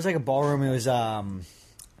 Yeah, it was like a ballroom. It was, I'm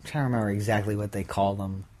trying to remember exactly what they called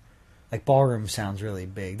them. Like, ballroom sounds really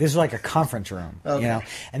big. This was like a conference room,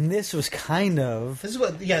 And this was kind of... This is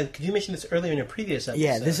what, could you mention this earlier in a previous episode?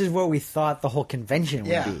 Yeah, this is what we thought the whole convention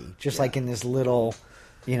would be. Just like in this little,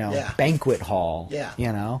 banquet hall. Yeah.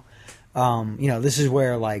 This is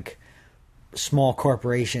where, like, small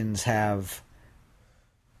corporations have...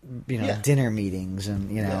 dinner meetings,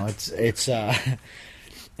 and it's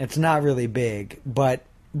it's not really big, but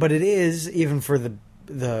it is, even for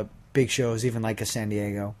the big shows, even like a San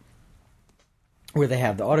Diego, where they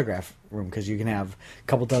have the autograph room, because you can have a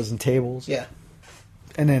couple dozen tables,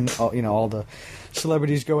 and then all the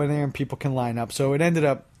celebrities go in there and people can line up. So it ended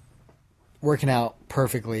up working out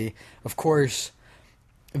perfectly. Of course,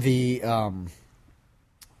 the and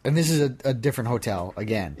this is a different hotel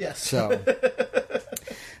again. Yes. So.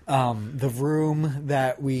 The room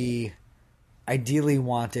that we ideally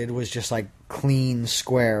wanted was just like clean,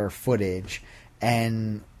 square footage,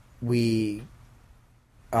 and we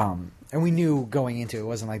knew going into it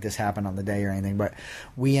wasn't like this happened on the day or anything, but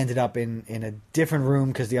we ended up in a different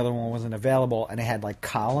room because the other one wasn't available, and it had like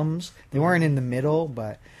columns. They weren't in the middle,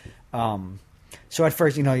 but so at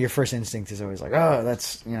first, your first instinct is always like, oh,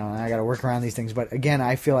 that's I got to work around these things. But again,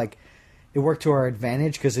 I feel like it worked to our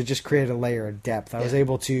advantage because it just created a layer of depth. I was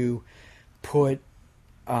able to put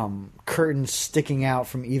curtains sticking out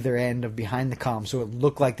from either end of behind the column, so it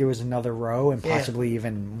looked like there was another row and possibly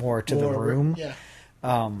even more to the room.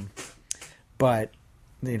 But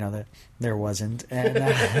there wasn't, and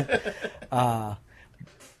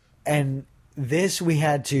and this we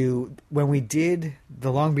had to, when we did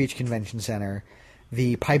the Long Beach Convention Center,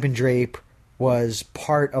 the Pipe and Drape was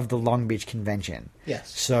part of the Long Beach Convention.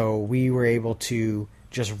 Yes. So we were able to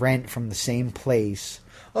just rent from the same place.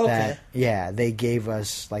 Okay. They gave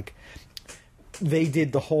us, like, they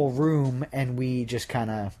did the whole room, and we just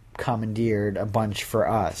kind of commandeered a bunch for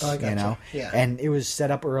us, Yeah. And it was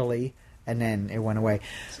set up early, and then it went away.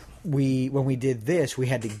 When we did this, we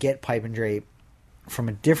had to get Pipe and Drape from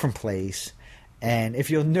a different place, and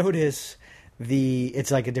if you'll notice,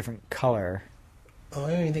 it's like a different color. Oh,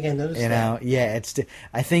 I don't even think I noticed that. Yeah,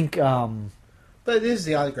 I think... but it is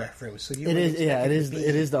the autograph room, so it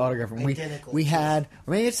is the autograph room. We had...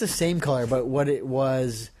 it's the same color, but what it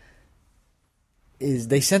was is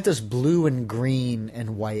they sent us blue and green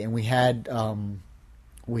and white, and we had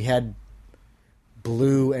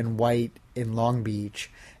blue and white in Long Beach,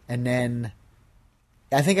 and then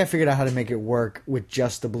I think I figured out how to make it work with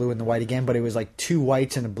just the blue and the white again, but it was like 2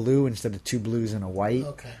 whites and a blue instead of 2 blues and a white.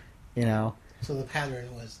 Okay. You know? So the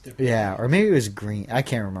pattern was different. Yeah, or maybe it was green. I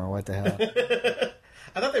can't remember what the hell.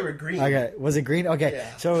 I thought they were green. Okay, was it green? Okay,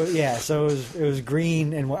 yeah. so it was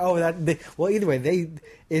green and either way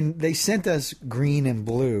they sent us green and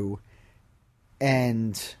blue,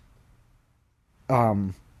 and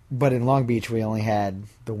but in Long Beach we only had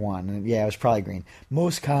the one, and yeah, it was probably green.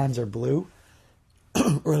 Most cons are blue,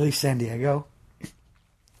 or at least San Diego.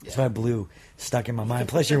 Yeah. So I have blue stuck in my mind.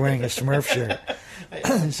 Plus, you're wearing a Smurf shirt,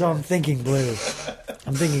 so I'm thinking blue.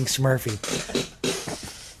 I'm thinking Smurfy.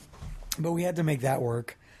 But we had to make that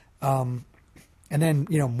work. And then,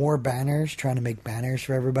 more banners, trying to make banners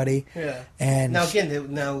for everybody. Yeah. And now, again,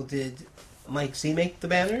 did Mike Z make the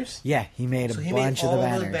banners? Yeah, he made bunch of the banners. So he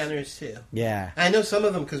made all those banners, too. Yeah. I know some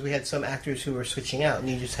of them because we had some actors who were switching out, and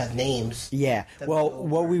you just had names. Yeah. Well,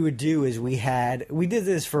 what we would do is we did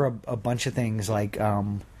this for a bunch of things, like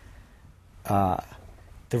the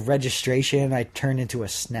registration I turned into a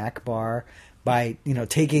snack bar by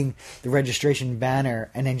taking the registration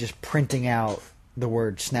banner and then just printing out the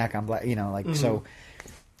word snack on black, so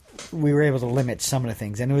we were able to limit some of the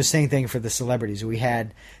things. And it was the same thing for the celebrities. We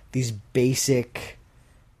had these basic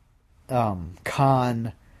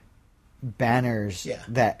con banners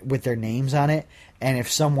that with their names on it, and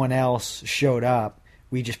if someone else showed up,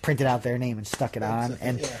 we just printed out their name and stuck it on.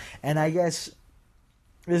 And I guess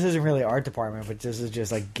this isn't really art department, but this is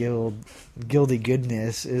just like guildy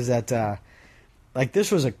goodness, is that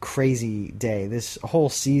this was a crazy day. This whole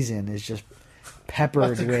season is just peppered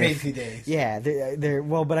with crazy days. Yeah, they're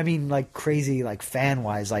but I mean, like, crazy, like, fan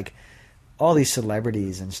wise, like all these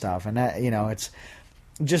celebrities and stuff, and that it's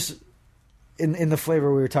just in the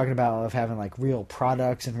flavor we were talking about of having like real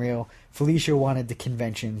products and real. Felicia wanted the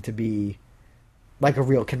convention to be like a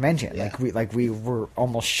real convention, like we were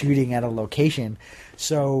almost shooting at a location,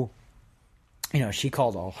 so. She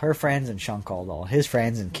called all her friends, and Sean called all his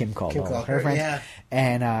friends, and Kim called all her friends. Yeah.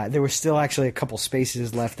 And there was still actually a couple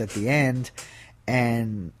spaces left at the end.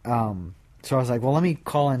 And so I was like, well, let me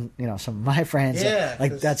call in, some of my friends. Yeah.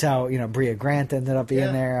 That's how, Bria Grant ended up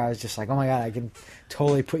being there. I was just like, oh my God, I can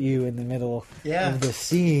totally put you in the middle of the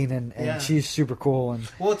scene. And she's super cool. And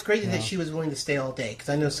well, it's great that she was willing to stay all day, because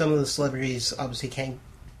I know some of the celebrities obviously can't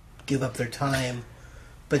give up their time.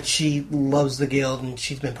 But she loves the guild, and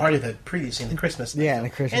she's been part of it previously in the Christmas thing. Yeah, in the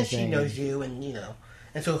Christmas and she knows you, and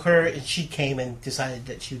and so she came and decided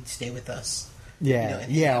that she would stay with us.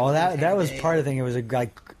 Yeah, well, that was part of the thing. It was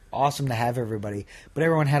like awesome to have everybody, but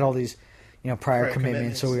everyone had all these prior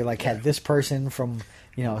commitments. So we had this person from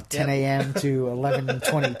 10 a.m. to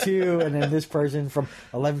 11:22, and then this person from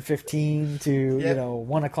 11:15 to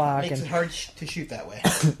 1 o'clock. Makes it hard to shoot that way.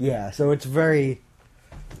 Yeah, so it's very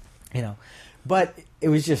but it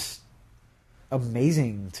was just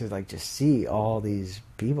amazing to just see all these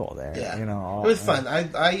people there. Yeah, it was fun.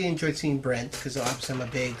 I enjoyed seeing Brent, because obviously I'm a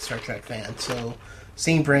big Star Trek fan. So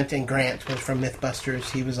seeing Brent and Grant was from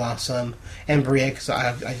MythBusters, he was awesome, and Bria, because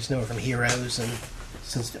I just know her from Heroes, and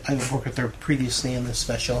since I worked with her previously in this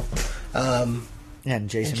special. And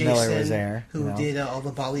Jason Miller was there, who did all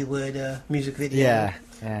the Bollywood music videos. Yeah.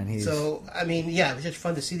 And so, I mean, it was just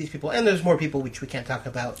fun to see these people. And there's more people which we can't talk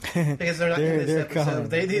about because they're not in this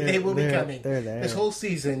episode. They will be coming. They're there. This whole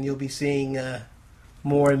season, you'll be seeing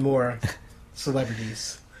more and more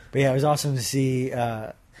celebrities. But yeah, it was awesome to see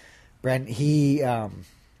Brent. He,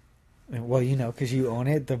 because you own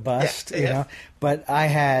it, the bust, But I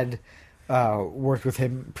had worked with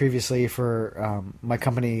him previously for my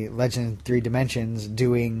company, Legend 3 Dimensions,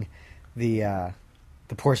 doing the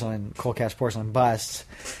porcelain, cold cast porcelain busts.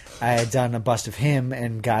 I had done a bust of him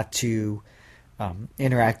and got to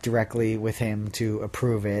interact directly with him to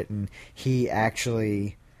approve it. And he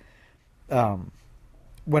actually,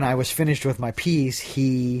 when I was finished with my piece,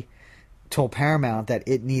 he told Paramount that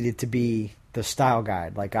it needed to be the style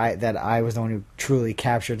guide, that I was the one who truly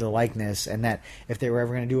captured the likeness, and that if they were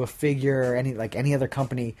ever going to do a figure or any other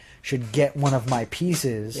company should get one of my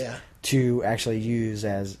pieces to actually use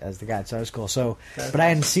as the guide. So that was cool. So, but I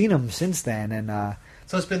hadn't seen him since then, and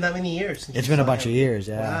so it's been that many years. It's been a bunch of years,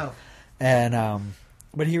 yeah. Wow. And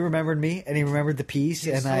but he remembered me, and he remembered the piece,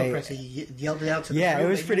 and he yelled it out to the it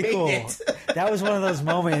was pretty cool. It. That was one of those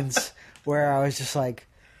moments where I was just like,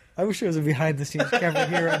 I wish there was a behind-the-scenes camera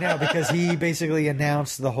here right now, because he basically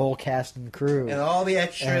announced the whole cast and crew. And all the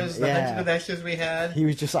extras, the hundreds of extras we had. He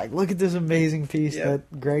was just like, look at this amazing piece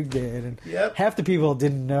that Greg did. And half the people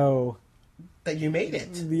didn't know that you made it.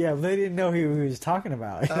 Yeah, they didn't know who he was talking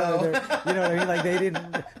about. Oh. You know what I mean? Like, they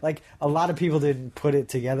didn't, a lot of people didn't put it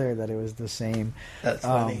together that it was the same. That's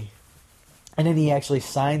funny. And then he actually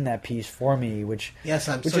signed that piece for me, which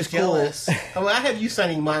I'm which so is jealous. cool. I have you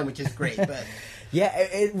signing mine, which is great, but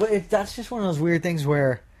yeah, that's just one of those weird things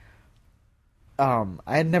where I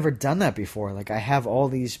had never done that before. Like I have all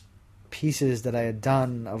these pieces that I had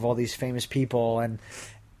done of all these famous people, and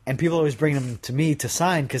people always bring them to me to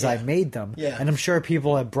sign because I made them. Yeah. And I'm sure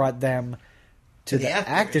people have brought them to the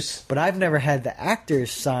actors, but I've never had the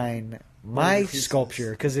actors sign my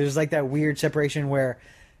sculpture because there's like that weird separation where,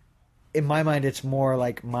 in my mind, it's more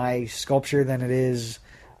like my sculpture than it is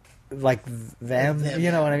like them.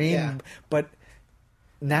 You know what I mean? Yeah. But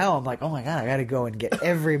now I'm like, oh my god, I got to go and get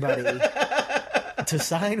everybody to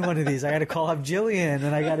sign one of these. I got to call up Jillian,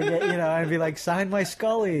 and I got to get I'd be like, sign my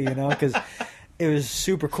Scully, because it was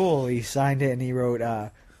super cool. He signed it and he wrote,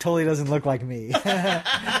 "Totally doesn't look like me."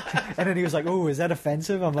 And then he was like, "Oh, is that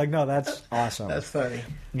offensive?" I'm like, "No, that's awesome." That's funny.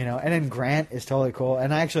 And then Grant is totally cool.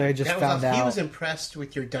 And I just found out he was impressed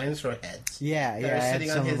with your dinosaur heads. Yeah, that were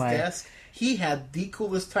sitting on his desk. He had the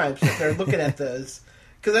coolest time sitting there looking at those.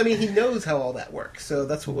 Because he knows how all that works. So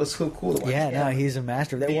that's what was so cool to watch. Yeah, no, he's a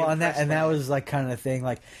master of that. Well, and that was like kind of the thing.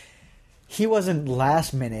 Like, he wasn't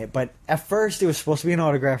last minute, but at first it was supposed to be an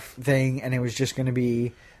autograph thing, and it was just going to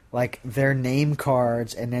be like their name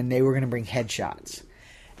cards, and then they were going to bring headshots.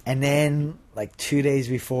 And then, like 2 days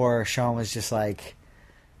before, Sean was just like,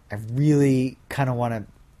 I really kind of want to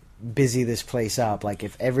busy this place up. Like,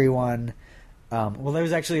 if everyone... there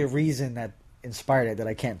was actually a reason that inspired it that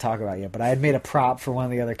I can't talk about yet, but I had made a prop for one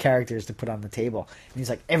of the other characters to put on the table. And he's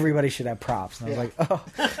like, everybody should have props. And I was like,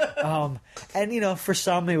 oh. And, for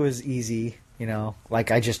some it was easy,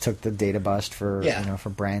 like I just took the data bust for, for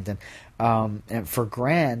Brandon. And for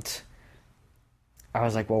Grant, I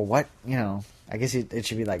was like, well, what, I guess it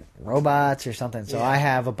should be like robots or something. So I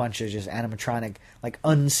have a bunch of just animatronic, like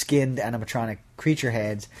unskinned animatronic creature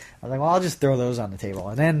heads. I was like, well, I'll just throw those on the table.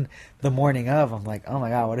 And then the morning of, I'm like, oh my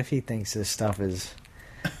god, what if he thinks this stuff is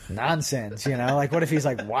nonsense? Like what if he's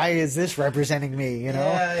like, why is this representing me?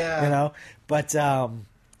 But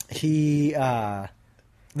he.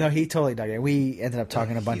 No, he totally dug it. We ended up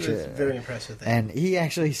talking a bunch of... He was very impressed with that. And he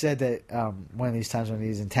actually said that one of these times when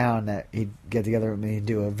he's in town that he'd get together with me and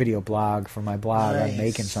do a video blog for my blog on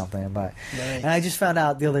making something. And I just found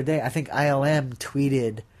out the other day, I think ILM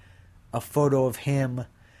tweeted a photo of him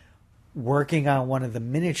working on one of the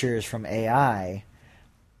miniatures from AI,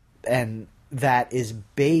 and that is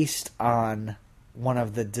based on one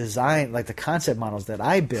of the design, like the concept models that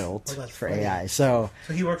I built for funny. AI. So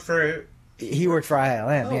he worked for... He worked for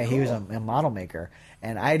ILM. Oh, yeah, cool. He was a model maker,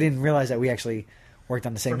 and I didn't realize that we actually worked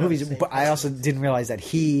on the same movies. But I also didn't realize that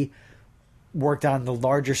he worked on the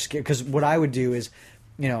larger scale. Because what I would do is,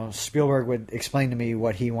 Spielberg would explain to me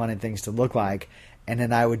what he wanted things to look like, and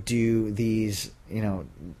then I would do these,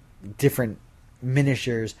 different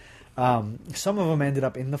miniatures. Some of them ended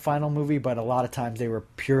up in the final movie, but a lot of times they were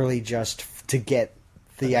purely just to get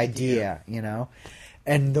the idea.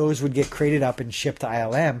 And those would get crated up and shipped to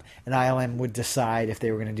ILM, and ILM would decide if they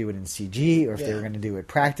were going to do it in CG or if they were going to do it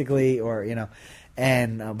practically, or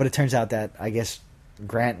And but it turns out that I guess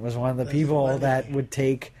Grant was one of the people that would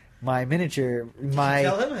take my miniature, my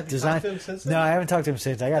design. Have you talked to him since then? No, I haven't talked to him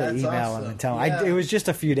since. I got to email him and tell him. Yeah. It was just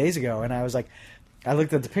a few days ago, and I was like, I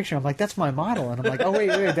looked at the picture. I'm like, that's my model, and I'm like, oh wait,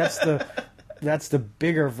 that's the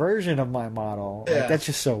bigger version of my model. Yeah. Like, that's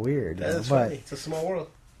just so weird. That's funny. It's a small world.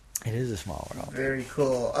 It is a small world. Very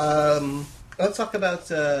cool. Let's talk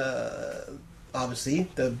about, obviously,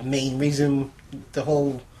 the main reason, the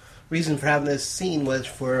whole reason for having this scene was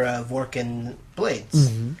for Vork and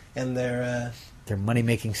Blades. Mm-hmm. And their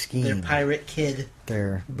money-making scheme. Their pirate kid.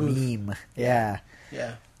 Their booth. meme. Yeah.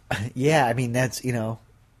 Yeah. Yeah, I mean, that's,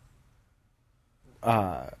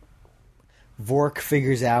 Vork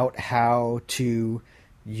figures out how to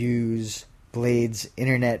use Blade's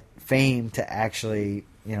internet fame to actually...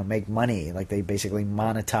 make money. Like, they basically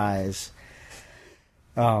monetize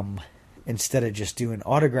instead of just doing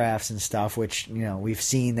autographs and stuff, which, we've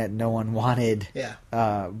seen that no one wanted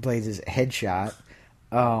Blade's headshot.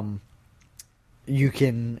 You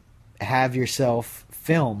can have yourself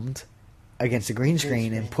filmed against a green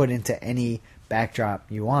screen and put into any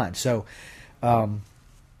backdrop you want. So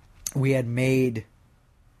we had made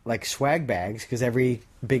like swag bags, because every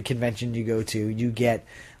big convention you go to, you get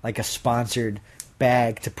like a sponsored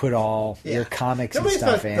bag to put all your comics and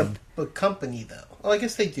stuff in. The company, though. Well, I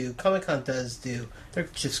guess they do. Comic-Con does do. They're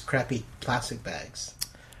just crappy plastic bags.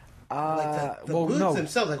 Like the booths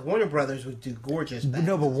themselves, like Warner Brothers would do gorgeous bags.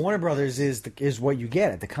 No, but Warner Brothers is what you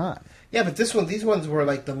get at the con. Yeah, but these ones were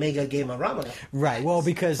like the Mega Game-O-Rama. Right. Well,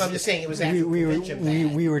 because so I'm just saying it was actually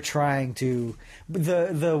we were trying to.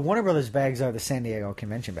 The Warner Brothers bags are the San Diego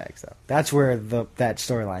convention bags, though. That's where that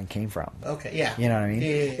storyline came from. Okay. Yeah. You know what I mean? Yeah.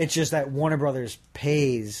 It's just that Warner Brothers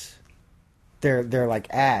pays their like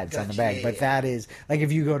ads on the bag, but that is like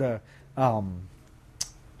if you go to.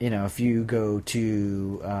 If you go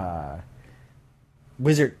to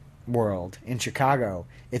Wizard World in Chicago,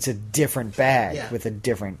 it's a different bag with a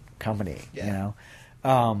different company,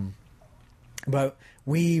 But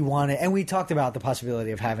we wanted, and we talked about the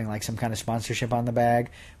possibility of having like some kind of sponsorship on the bag,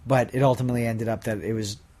 but it ultimately ended up that it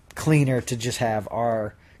was cleaner to just have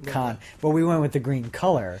our con. But we went with the green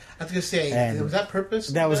color. I was going to say, was that purpose?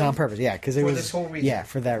 That was on purpose, yeah, because it was this whole reason. Yeah,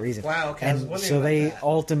 for that reason. Wow, okay. And so they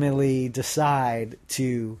ultimately decide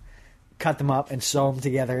to cut them up and sew them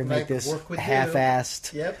together and make this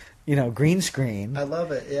half-assed, green screen. I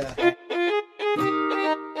love it. Yeah.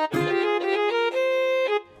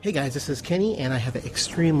 Hey guys, this is Kenny, and I have a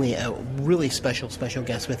really special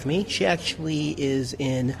guest with me. She actually is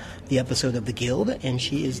in the episode of The Guild, and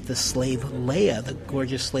she is the slave Leia, the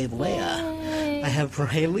gorgeous slave Leia. Hi. I have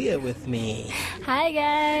Rylea with me. Hi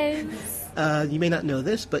guys. You may not know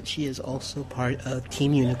this, but she is also part of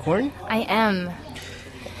Team Unicorn. I am.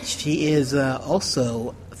 She is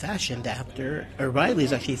also fashioned after, or Riley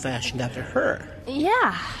is actually fashioned after her.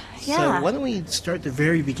 Yeah. So why don't we start at the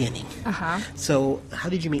very beginning? So how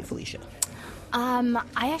did you meet Felicia?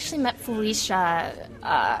 I actually met Felicia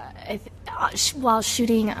while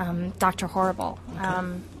shooting Dr. Horrible.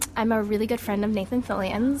 Okay. I'm a really good friend of Nathan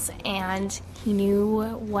Fillion's, and he knew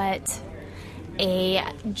what a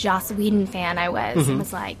Joss Whedon fan I was, and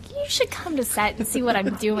was like, you should come to set and see what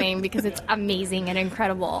I'm doing because it's amazing and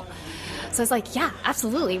incredible. So I was like, yeah,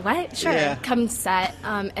 absolutely. What? Sure. Yeah. Come set.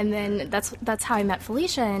 And then that's how I met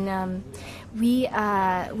Felicia. And we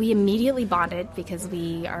immediately bonded because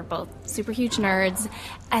we are both super huge nerds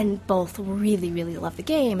and both really, really love the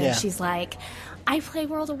game. And she's like, I play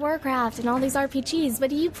World of Warcraft and all these RPGs. What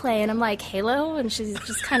do you play? And I'm like, Halo. And she's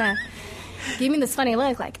just kind of gave me this funny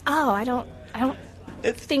look like, oh, I don't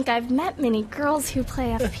think I've met many girls who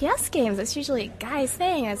play FPS games. It's usually a guy's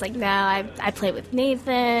thing. I was like, no, I play with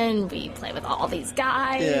Nathan. We play with all these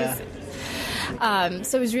guys. Yeah.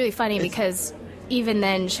 So it was really funny because even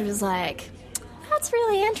then she was like, that's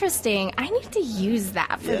really interesting. I need to use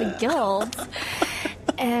that for the guild.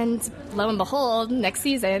 And lo and behold, next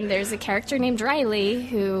season, there's a character named Riley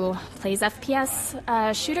who plays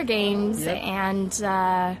FPS shooter games and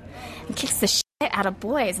kicks the shit out of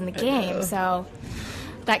boys in the game. So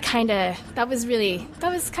it's kind of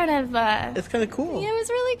it's kind of cool. Yeah, it was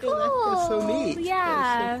really cool. That's so neat.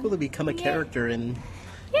 Yeah, it's so cool to become a character in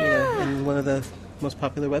one of the most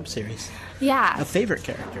popular web series. Yeah, a favorite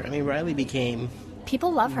character. I mean, Riley became.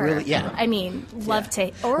 People love her. Really, yeah. I mean, love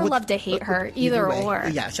to hate her. Either or.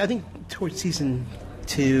 Yeah, I think towards season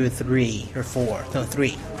 2, 3, or 4. No,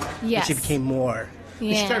 3. Yes. She became more.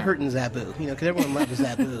 Yeah. She started hurting Zabu, because everyone loved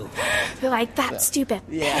Zabu. They're like, that stupid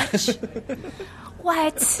bitch.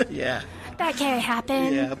 What? Yeah. That can't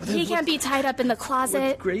happen. Yeah, he can't be tied up in the closet.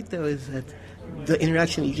 What's great, though, is that the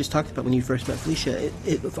interaction that you just talked about when you first met Felicia,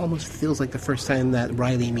 it almost feels like the first time that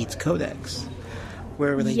Riley meets Codex.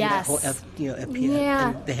 Where they do that whole FPS,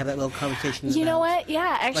 and they have that little conversation. You know what?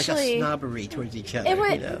 Yeah, actually, like a snobbery towards each other.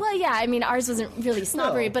 Well, yeah. I mean, ours wasn't really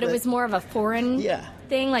snobbery, but it was more of a foreign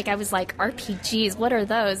thing. Like I was like, RPGs, what are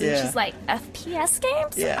those? And she's like, FPS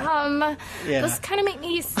games. Those kind of make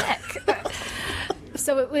me sick.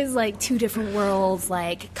 So it was like two different worlds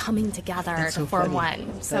like coming together to form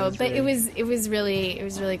one. So, but it was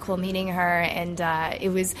really cool meeting her, and it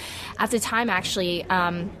was at the time actually.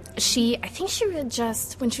 I think she had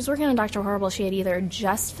just, when she was working on Dr. Horrible, she had either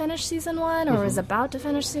just finished season 1 or was about to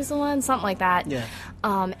finish season 1, something like that. Yeah.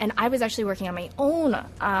 And I was actually working on my own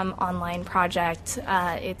online project.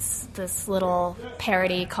 It's this little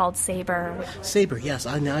parody called Saber. Saber, yes.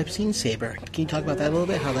 I've seen Saber. Can you talk about that a little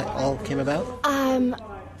bit, how that all came about?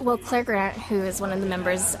 Well, Claire Grant, who is one of the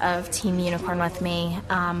members of Team Unicorn with me,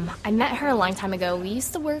 I met her a long time ago. We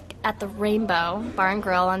used to work at the Rainbow Bar and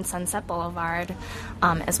Grill on Sunset Boulevard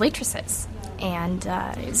as waitresses. And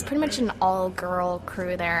it was pretty much an all-girl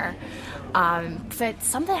crew there. But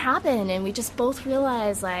something happened, and we just both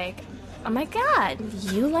realized, like, oh my God,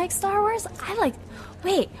 you like Star Wars?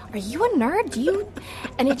 Wait, are you a nerd? Do you?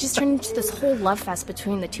 And it just turned into this whole love fest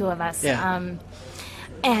between the two of us. Yeah.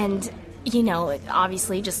 And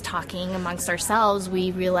obviously just talking amongst ourselves,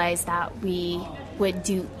 we realized that we would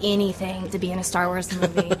do anything to be in a Star Wars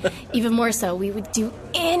movie. Even more so, we would do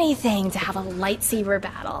anything to have a lightsaber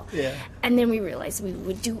battle. Yeah. And then we realized we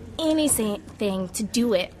would do anything to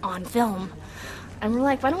do it on film. And we're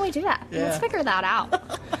like, why don't we do that? Yeah. Let's figure that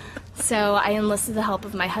out. So I enlisted the help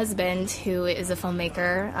of my husband, who is a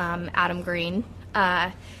filmmaker, Adam Green.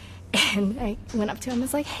 And I went up to him and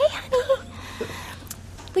was like, hey, honey,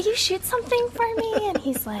 will you shoot something for me? And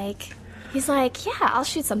he's like, yeah, I'll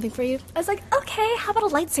shoot something for you. I was like, okay, how about a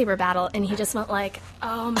lightsaber battle? And he just went like,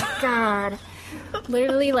 oh my God.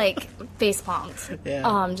 Literally like face palmed.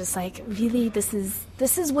 Yeah. Just like, really, this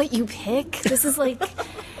is what you pick? This is like,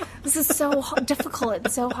 this is so difficult.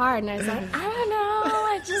 It's so hard. And I was like, I don't know.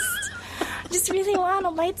 I just really want a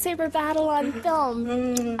lightsaber battle on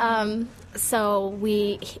film. So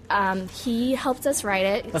he helped us write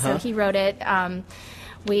it. So he wrote it.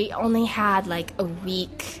 We only had like a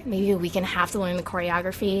week, maybe a week and a half to learn the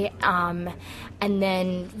choreography. And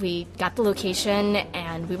then we got the location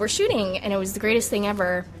and we were shooting, and it was the greatest thing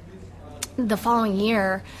ever. The following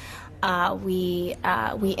year, we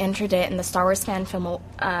entered it in the Star Wars Fan Film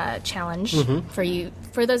Challenge.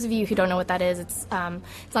 For those of you who don't know what that is, it's on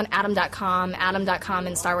Adam.com. Adam.com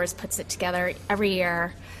and Star Wars puts it together every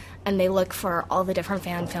year, and they look for all the different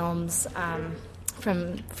fan films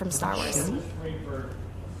from Star Wars.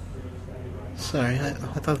 Sorry, I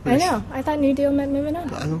thought I know. I thought New Deal meant moving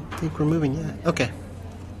on. I don't think we're moving yet. Okay.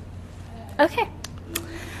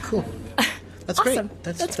 Cool. That's awesome. Great.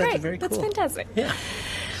 That's Very great. cool. That's fantastic. Yeah.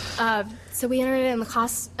 So we entered in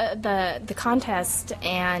the contest,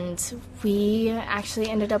 and we actually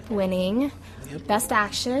ended up winning Best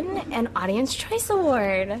Action and Audience Choice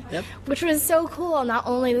Award, which was so cool. Not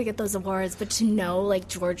only to get those awards, but to know like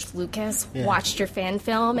George Lucas watched your fan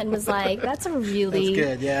film and was like, "That's a really,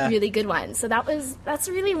 really good one." So that's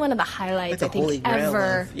really one of the highlights I think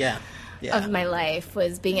ever. Of my life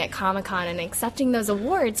was being at Comic-Con and accepting those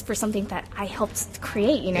awards for something that I helped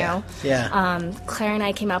create, you know. Claire and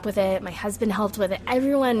I came up with it. My husband helped with it.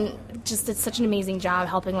 Everyone just did such an amazing job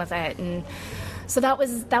helping with it. And so that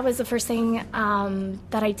was the first thing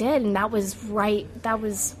that I did, and that was right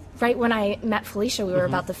when I met Felicia. We were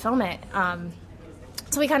about to film it.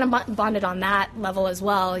 So we kind of bonded on that level as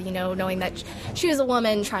well, you know, knowing that she was a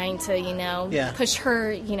woman trying to, you know, push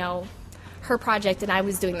her, you know, her project, and I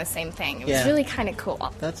was doing the same thing. It was really kind of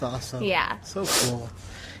cool. That's awesome. Yeah. So cool.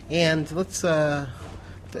 And let's, I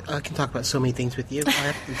can talk about so many things with you.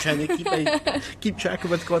 I'm trying to keep track of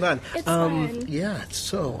what's going on. It's fun. Yeah, it's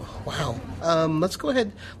so, wow. Let's go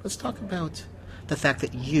ahead, let's talk about the fact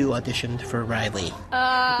that you auditioned for Riley.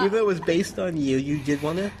 Even though it was based on you, you did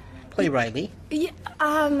want to play Riley.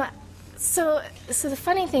 Yeah, so the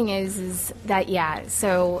funny thing is that,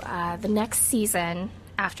 the next season,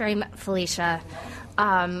 after I met Felicia,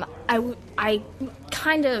 I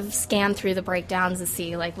kind of scanned through the breakdowns to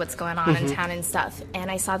see like what's going on in town and stuff,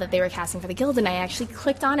 and I saw that they were casting for the Guild, and I actually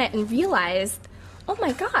clicked on it and realized, oh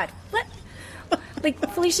my God, what? Like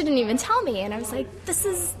Felicia didn't even tell me, and I was like, this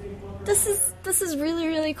is really,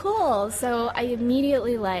 really cool. So I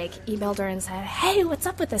immediately like emailed her and said, hey, what's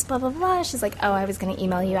up with this, blah blah blah. She's like, oh, I was going to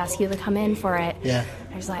email you, ask you to come in for it.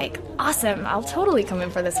 I was like, awesome, I'll totally come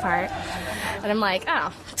in for this part. And I'm like,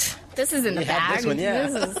 oh, this is in the bag. This one,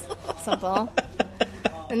 This is simple.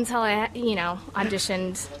 Until I, you know,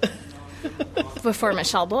 auditioned before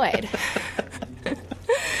Michelle Boyd.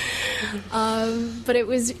 But it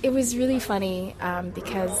was really funny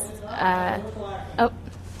because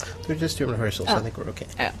we're just doing rehearsals. So I think we're okay.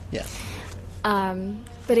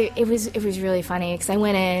 But it was really funny because I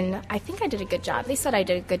went in. I think I did a good job. They said I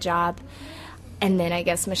did a good job, and then I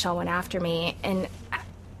guess Michelle went after me. And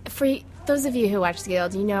for those of you who watch The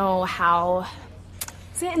Guild, you know how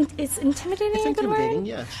it's intimidating. It's a good intimidating. word?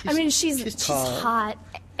 Yeah. I mean, she's hot,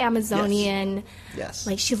 Amazonian. Yes.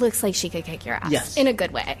 Like she looks like she could kick your ass. Yes. In a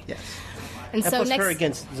good way. Yes. And so plus next her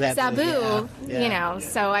against Zabu, yeah. You know,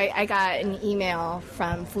 so I got an email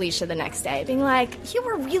from Felicia the next day being like, you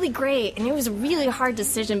were really great, and it was a really hard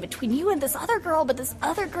decision between you and this other girl, but this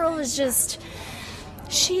other girl is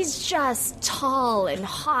she's just tall and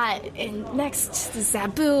hot and next to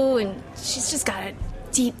Zabu, and she's just got a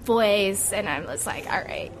deep voice, and I was like, all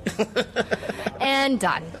right. And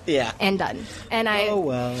done. Yeah. And done. And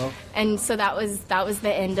and so that was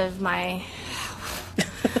the end of my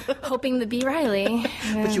hoping to be Riley.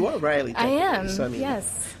 But you are Riley. I am. So, I mean,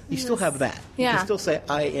 yes. You still have that. Yeah. You can still say,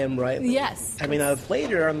 I am Riley. Yes. I mean, I've played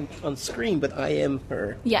her on screen, but I am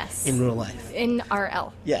her. Yes. In real life. In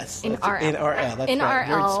RL. Yes. In RL. In RL. That's in right.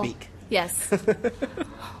 RL. Word speak. Yes.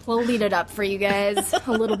 We'll lead it up for you guys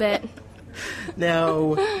a little bit.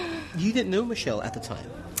 Now, you didn't know Michelle at the time.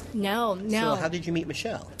 No. So how did you meet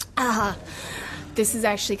Michelle? This is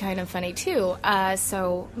actually kind of funny too.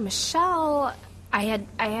 So Michelle, I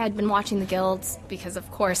had been watching the Guilds because of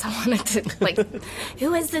course I wanted to, like,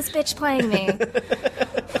 who is this bitch playing me?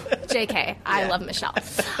 JK. I love Michelle.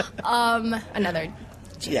 Another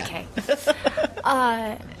JK.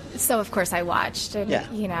 Yeah. So of course I watched, and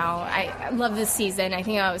you know, I love this season. I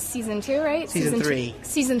think it was season 2, right? Season 3.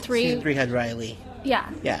 Season 3. Season 3 had Riley. Yeah.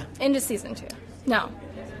 Into season 2. No.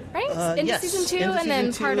 Right? Into season 2, and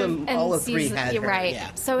then part of all of 3 had her. Right.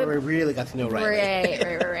 Yeah. So we really got to know Riley.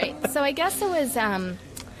 Right. So I guess it was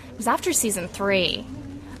after season 3.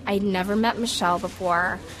 I'd never met Michelle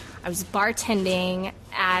before. I was bartending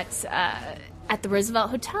at the Roosevelt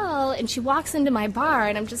Hotel, and she walks into my bar,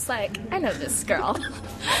 and I'm just like, I know this girl.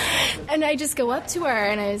 And I just go up to her,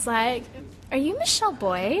 and I was like, are you Michelle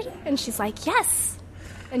Boyd? And she's like, yes.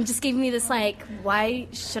 And just gave me this, like, why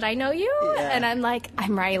should I know you? Yeah. And I'm like,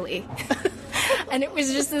 I'm Riley. And it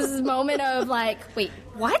was just this moment of, like, wait,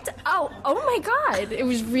 what? Oh my God. It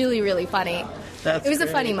was really, really funny. It was a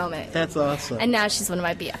funny moment. That's awesome. And now she's one of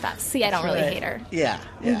my BFFs. See, I don't really hate her. Yeah.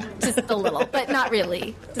 Just a little, but not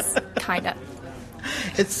really. Just kind of.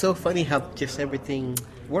 It's so funny how just everything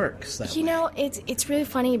works. You know, it's really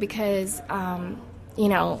funny because, you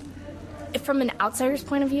know, from an outsider's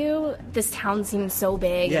point of view, this town seems so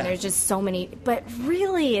big and there's just so many. But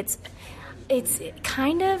really, it's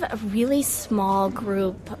kind of a really small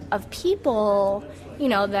group of people, you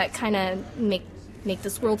know, that kind of make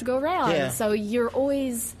this world go round. Yeah. So you're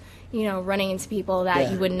always, you know, running into people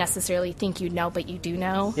that you wouldn't necessarily think you'd know, but you do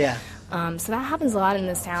know. Yeah. So that happens a lot in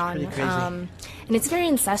this town. It's pretty crazy. And it's very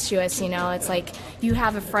incestuous, you know. It's like you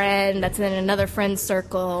have a friend that's in another friend's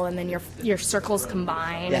circle, and then your circles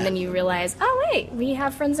combine, and then you realize, oh, wait, we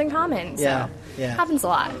have friends in common. So happens a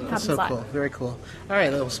lot. That's so cool. Very cool. All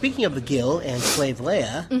right, well, speaking of the Guild and Slave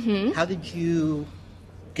Leia, how did you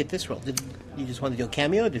get this role? Did you just want to do a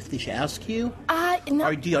cameo? Did Felicia ask you? No.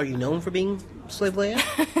 Are you known for being Slave Leia?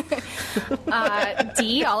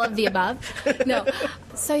 D, all of the above. No.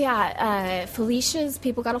 So Felicia's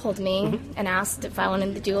people got a hold of me and asked if I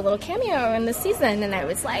wanted to do a little cameo in the season, and I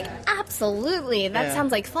was like, absolutely, that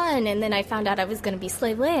sounds like fun. And then I found out I was going to be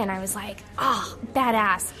Slave Leia, and I was like, oh,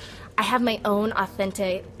 badass. I have my own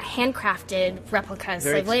authentic, handcrafted replica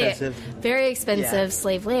Slave Leia. Very expensive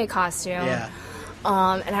Slave Leia costume. Yeah.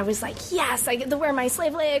 And I was like, yes, I get to wear my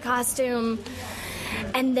Slave Leia costume.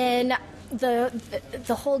 And then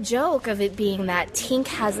the whole joke of it being that Tink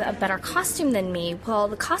has a better costume than me. Well,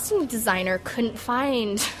 the costume designer couldn't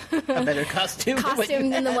find a better costume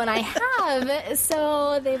than the one I have.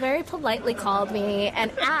 So they very politely called me and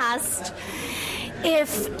asked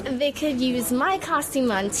if they could use my costume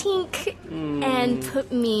on Tink and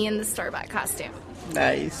put me in the store-bought costume.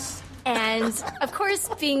 Nice. And, of course,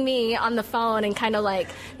 being me on the phone and kind of like,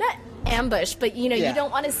 not ambush, but, you know, you don't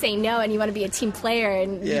want to say no and you want to be a team player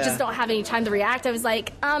and you just don't have any time to react. I was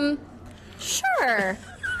like, sure.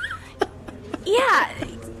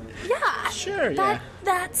 Sure,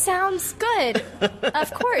 That sounds good.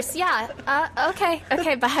 Of course,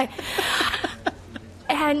 okay, bye.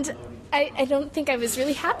 And I don't think I was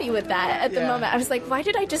really happy with that at the moment. I was like, why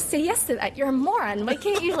did I just say yes to that? You're a moron. Why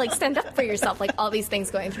can't you, like, stand up for yourself? Like, all these things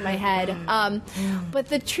going through my head. But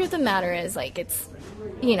the truth of the matter is, like, it's,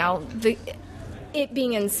 you know, it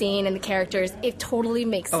being unseen and the characters, it totally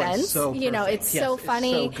makes sense. It's so you know, it's so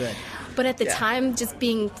funny. It's so good. But at the time, just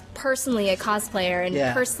being personally a cosplayer and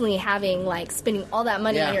personally having, like, spending all that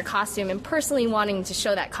money on your costume and personally wanting to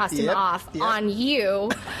show that costume off on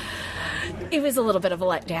you... It was a little bit of a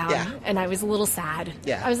letdown, and I was a little sad.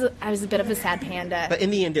 Yeah, I was a bit of a sad panda. But in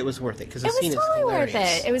the end, it was worth it because the scene is totally hilarious.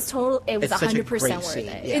 worth it. It was 100% worth it.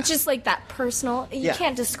 Yeah. It's just like that personal. You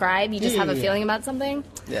can't describe. You just have a feeling about something.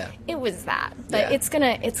 Yeah, it was that. But it's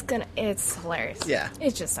hilarious. Yeah,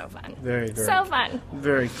 it's just so fun. Very so fun.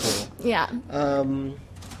 Very cool. Yeah.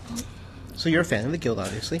 So you're a fan of the Guild,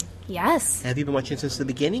 obviously. Yes. Have you been watching since the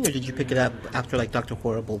beginning, or did you pick it up after, like, Dr.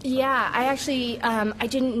 Horrible? Yeah, I actually, I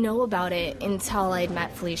didn't know about it until I'd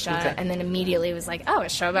met Felicia, and then immediately was like, oh, a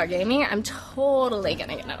show about gaming? I'm totally going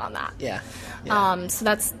to get in on that. Yeah. So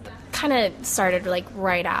that's kind of started, like,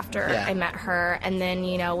 right after I met her, and then,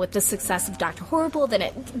 you know, with the success of Dr. Horrible, then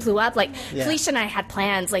it blew up. Like, Felicia and I had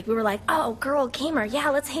plans. Like, we were like, oh, girl, gamer,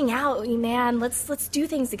 let's hang out, man. Let's do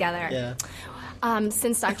things together. Yeah.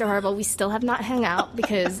 Since Dr. Horrible, we still have not hung out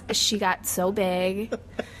because she got so big.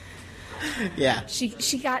 Yeah.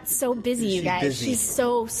 She got so busy, you guys. Busy. She's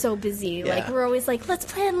so busy. Yeah. Like, we're always like,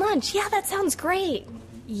 let's plan lunch. Yeah, that sounds great.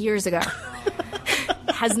 Years ago.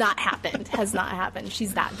 has not happened. Has not happened.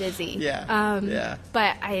 She's that busy. Yeah.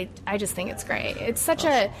 But I just think it's great. It's such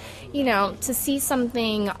a, to see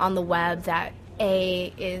something on the web that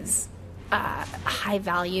is high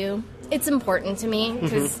value. It's important to me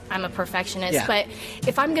because I'm a perfectionist. Yeah. But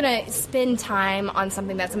if I'm going to spend time on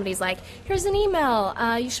something that somebody's like, here's an email,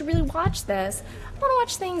 you should really watch this. I want to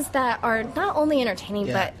watch things that are not only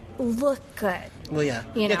entertaining but look good. Well, yeah.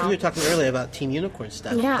 Because we were talking earlier about Team Unicorn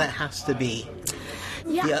stuff. Yeah. That has to be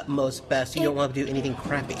the utmost best. You don't want to do anything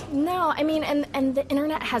crappy. No, I mean, and the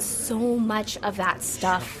internet has so much of that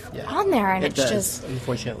stuff on there, and it does, just,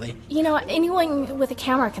 unfortunately. Anyone with a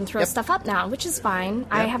camera can throw stuff up now, which is fine. Yep.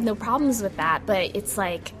 I have no problems with that, but it's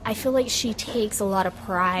like, I feel like she takes a lot of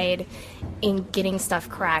pride in getting stuff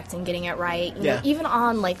correct and getting it right. You know, even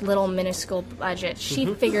on, like, little minuscule budgets,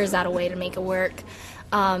 she figures out a way to make it work.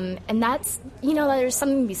 And that's, there's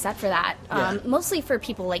something to be said for that. Mostly for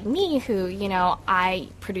people like me who, I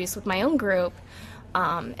produce with my own group,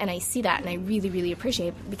 and I see that and I really, really appreciate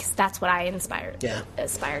it because that's what I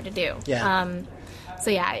aspire to do. Yeah. So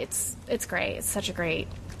yeah, it's great. It's such a great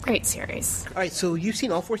series. All right, so you've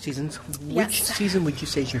seen all 4 seasons. Which season would you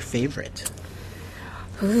say is your favorite?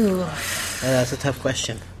 Ooh. That's a tough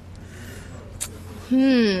question.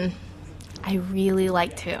 I really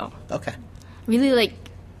like 2. Okay. Really like,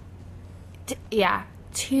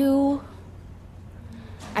 2.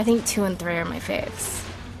 I think 2 and 3 are my faves.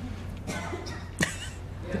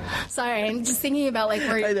 Sorry, I'm just thinking about like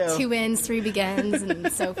where 2 ends, 3 begins,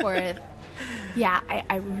 and so forth. Yeah,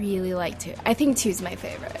 I really like 2. I think 2's my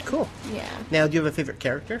favorite. Cool. Yeah. Now, do you have a favorite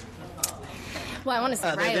character? Well, I want to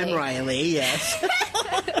say Riley. Other than Riley, yes.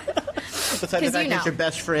 Besides the fact that your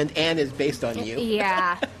best friend Anne is based on you.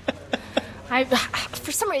 Yeah.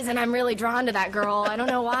 For some reason, I'm really drawn to that girl. I don't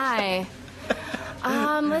know why.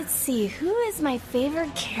 Let's see. Who is my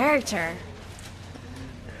favorite character?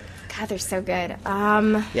 God, they're so good.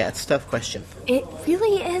 Yeah, it's a tough question. It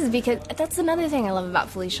really is, because that's another thing I love about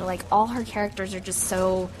Felicia. Like, all her characters are just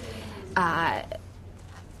so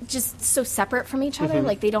separate from each other.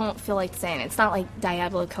 Like, they don't feel like the same. It's not like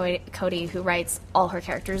Diablo Cody, who writes all her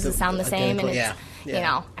characters that sound the same. And it's,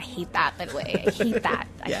 I hate that, by the way. I hate that.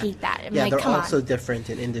 I hate that. I'm like, they're come all on. so different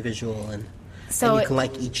and individual, and so you can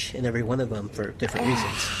like each and every one of them for different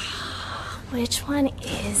reasons. Which one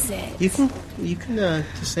is it? You can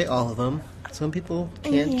just say all of them. Some people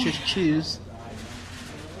can't just choose.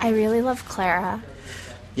 I really love Clara.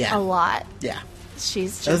 Yeah. A lot. Yeah.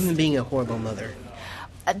 She's just... Other than being a horrible mother.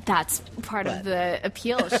 That's part of the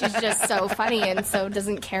appeal. She's just so funny and so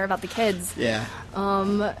doesn't care about the kids. Yeah.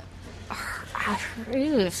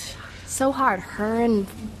 So hard.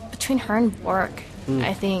 Between her and Bork,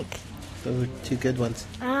 I think. Those are 2 good ones.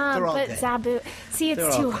 They're all but good. Zabu, see,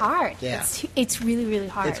 it's too hard. Yeah. It's really, really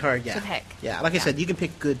hard. It's hard, to pick. Yeah, like I said, you can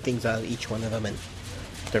pick good things out of each one of them, and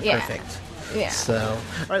they're perfect. Yeah. So,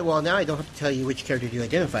 all right. Well, now I don't have to tell you which character you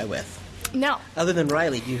identify with. No. Other than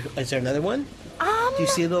Riley, is there another one? Do you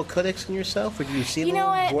see a little codex in yourself, or do you see a little? You know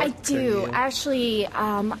what? Bork, I do actually.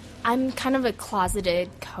 I'm kind of a closeted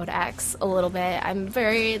codex a little bit. I'm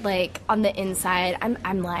very like on the inside.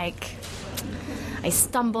 I'm like, I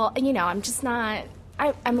stumble. I'm just not.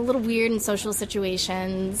 I'm a little weird in social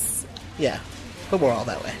situations. Yeah, but we're all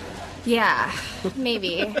that way. Yeah,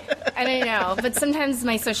 maybe. I don't know. But sometimes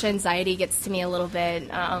my social anxiety gets to me a little bit.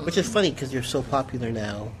 Which is funny because you're so popular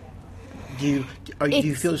now. Do you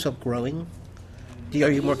feel yourself growing? Are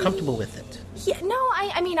you more comfortable with it? Yeah, no,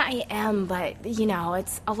 I mean, I am, but,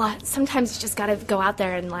 it's a lot. Sometimes you just got to go out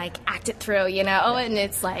there and, like, act it through, and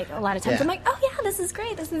it's like, a lot of times I'm like, oh, yeah, this is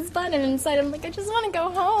great, this is fun, and inside I'm like, I just want to go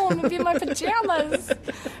home and be in my pajamas.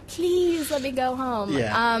 Please let me go home.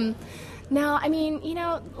 Yeah. Now, I mean,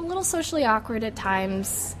 a little socially awkward at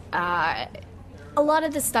times. A lot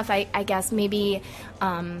of this stuff, I guess, maybe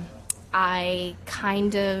I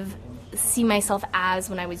kind of see myself as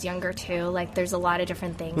when I was younger too. Like, there's a lot of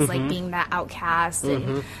different things, like being that outcast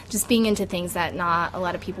and just being into things that not a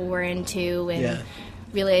lot of people were into, and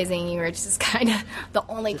realizing you were just kind of the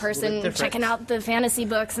only person checking out the fantasy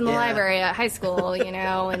books in the library at high school,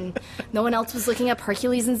 and no one else was looking up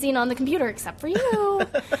Hercules and Xena on the computer except for you.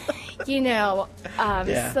 So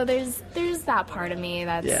there's that part of me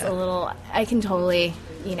that's a little, I can totally,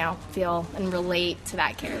 feel and relate to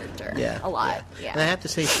that character a lot. Yeah. And I have to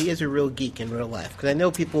say, she is a real geek in real life, because I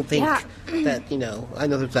know people think that, I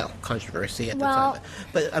know there's that controversy at the time,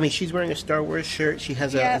 but I mean, she's wearing a Star Wars shirt. She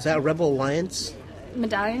has is that a Rebel Alliance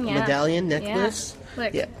medallion necklace? Yeah.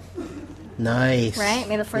 Look. Yeah. Nice. Right?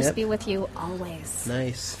 May the Force be with you always.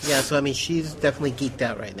 Nice. Yeah, so I mean, she's definitely geeked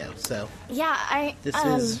out right now. So yeah,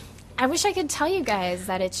 I wish I could tell you guys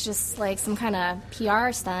that it's just like some kind of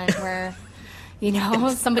PR stunt where, you know,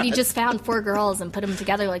 somebody just found 4 girls and put them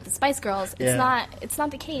together like the Spice Girls. It's not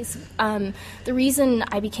the case. The reason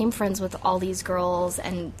I became friends with all these girls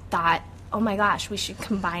and thought, oh my gosh, we should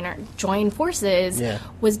join forces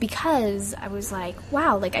was because I was like,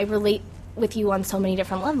 wow, like I relate with you on so many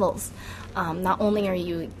different levels. Not only are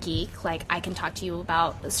you a geek, like I can talk to you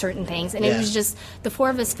about certain things, and it was just the 4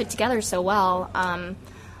 of us fit together so well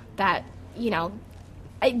that, you know,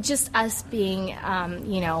 just us being,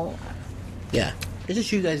 you know. Yeah, it's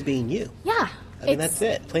just you guys being you. Yeah. I mean, that's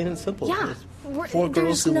it, plain and simple. Yeah. 4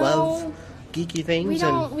 girls who love geeky things. We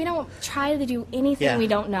don't try to do anything we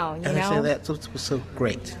don't know, you know? And that's what's so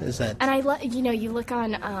great, is that... And you know, you look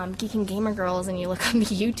on Geek and Gamer Girls and you look on the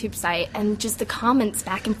YouTube site and just the comments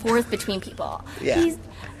back and forth between people. Yeah.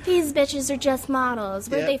 These bitches are just models.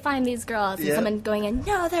 Where'd they find these girls? And someone going in,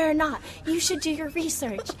 no, they're not. You should do your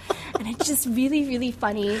research. And it's just really, really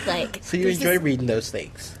funny. Like, so you enjoy reading those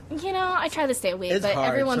things? You know, I try to stay awake, it's but hard.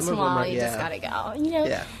 every once Some in a while you just gotta go. You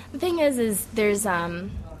know, the thing is there's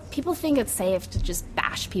people think it's safe to just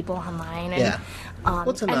bash people online. And, well,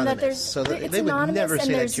 it's anonymous, and that so they would never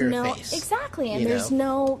say that to your face. Exactly, and there's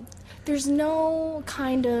no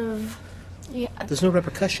kind of... There's no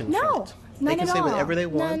repercussion. No. They can say whatever they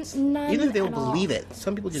want, none even if they don't all. Believe it.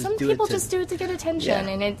 Some people just do it to get attention,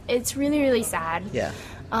 and it's really, really sad. Yeah.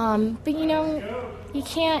 But you know, you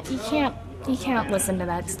can't listen to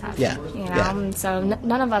that stuff. Yeah. You know, so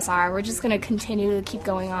none of us are. We're just going to continue to keep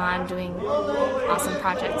going on doing awesome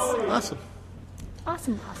projects.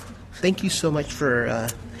 Awesome. Thank you so much for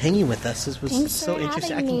hanging with us. This was Thanks so for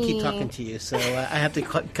interesting. I having can keep me. talking to you, so I have to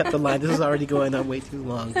cut the line. This is already going on way too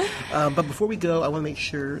long. But before we go, I want to make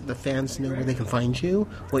sure the fans know where they can find you,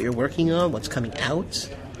 what you're working on, what's coming out.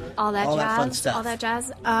 All that fun stuff. All that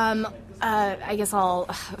jazz. I guess I'll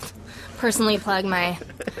personally plug my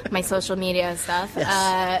social media stuff.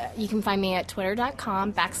 Yes. You can find me at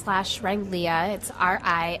twitter.com/Rileah. It's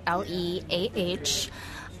RILEAH.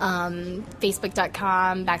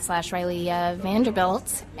 Facebook.com/Rileah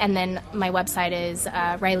Vanderbilt. And then my website is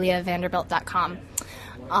RileahVanderbilt.com.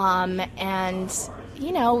 And,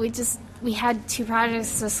 you know, we had 2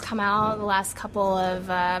 projects just come out the last couple of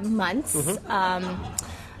months.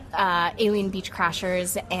 Alien Beach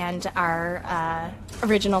Crashers and our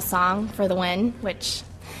original song, For the Win, which,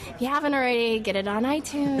 if you haven't already, get it on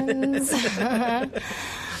iTunes.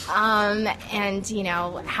 And, you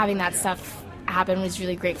know, having that stuff happen was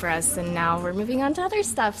really great for us, and now we're moving on to other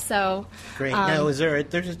stuff. So great. Now, there's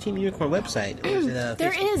a Team Unicorn website? Or is it a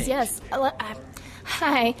there Facebook is, page? yes.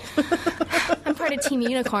 Hi, I'm part of Team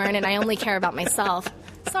Unicorn, and I only care about myself.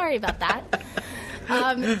 Sorry about that.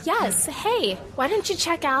 Yes. Hey, why don't you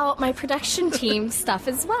check out my production team stuff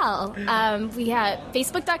as well? We have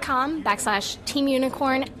Facebook.com/Team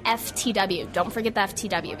Unicorn FTW. Don't forget the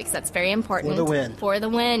FTW because that's very important. For the win. For the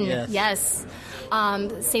win. Yes.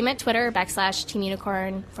 Same at Twitter /Team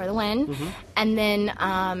Unicorn for the win. And then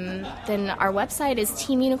our website is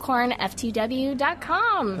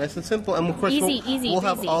teamunicornftw.com. Nice and simple. And of course, we'll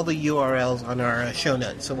have easy. all the URLs on our show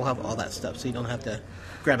notes, so we'll have all that stuff, so you don't have to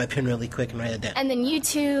grab a pen really quick and write it down. And then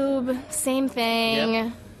YouTube, same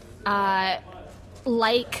thing. Yep.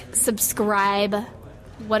 Like, subscribe,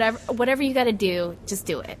 whatever you got to do, just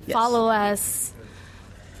do it. Yes. Follow us,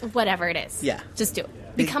 whatever it is. Yeah. Just do it.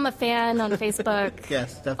 Become a fan on Facebook.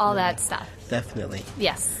 Yes, definitely. All that stuff. Definitely.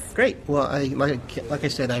 Yes. Great. Well, like I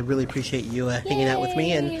said, I really appreciate you hanging out with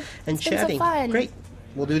me and It's been chatting. so fun. Great.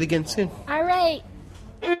 We'll do it again soon. All right.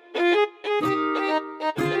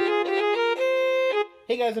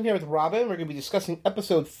 Hey guys, I'm here with Robin. We're going to be discussing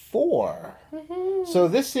episode 4. So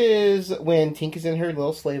this is when Tink is in her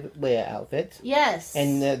little slave Leia outfit. Yes.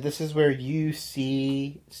 And this is where you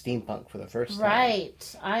see steampunk for the first time.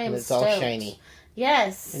 Right. I am and it's stoked. all shiny.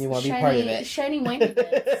 Yes. And you want to be part of it. Shiny wing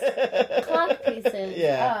bits. Clock pieces.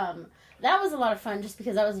 Yeah. That was a lot of fun just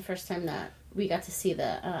because that was the first time that we got to see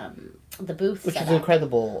the booth Which set is up.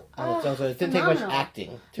 incredible. It didn't take much phenomenal.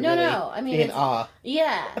 acting to No, really no. I mean, be in awe.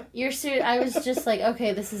 Yeah. I was just like,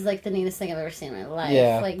 okay, this is like the neatest thing I've ever seen in my life.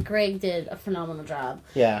 Yeah. Like, Greg did a phenomenal job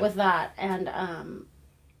Yeah. with that. And,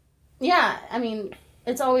 yeah, I mean,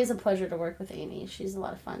 it's always a pleasure to work with Amy. She's a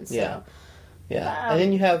lot of fun. So. Yeah. Yeah. And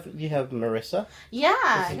then you have Marissa. Yeah.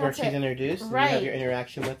 This is where she's introduced. And you have your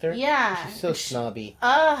interaction with her. Yeah. She's so snobby.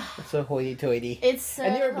 So hoity-toity. It's so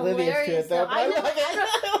and you're oblivious to it, though. I love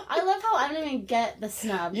how I don't even get the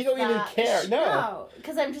snub. You don't even care. No.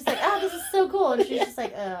 Because I'm just like, oh, this is so cool. And she's just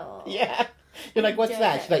like, oh. Yeah. You're like, what's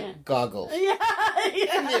that? She's like, goggles. Yeah.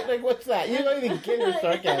 You're like, what's that? You don't even get her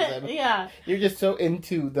sarcasm. Yeah. You're just so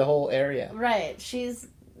into the whole area. Right.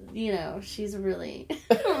 she's really,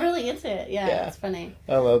 really into it. Yeah, it's funny.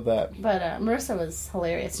 I love that. But Marissa was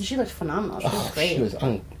hilarious, and she looked phenomenal. She was great. She was,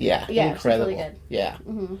 incredible. She was really good. Yeah,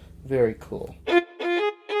 very cool.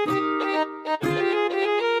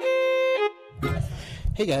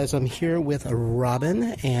 Hey guys, I'm here with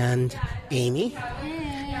Robin and Amy.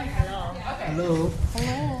 Hello.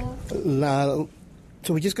 Hello.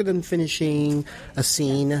 So we just got done finishing a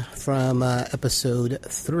scene from episode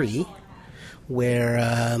 3, where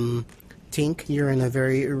Tink, you're in a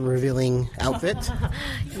very revealing outfit.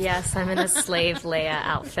 Yes, I'm in a slave Leia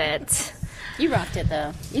outfit. You rocked it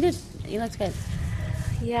though. You did. You looked good.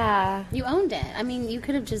 Yeah. You owned it. I mean, it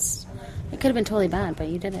could have been totally bad, but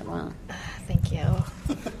you did it well. Thank you.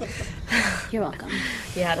 You're welcome.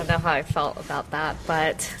 Yeah, I don't know how I felt about that,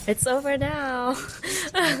 but it's over now.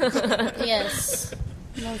 Yes.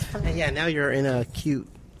 That was fun. And yeah, now you're in a cute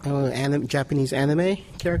Japanese anime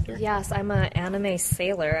character. Yes, I'm an anime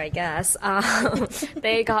sailor, I guess.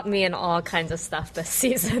 They got me in all kinds of stuff this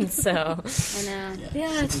season, so... I know.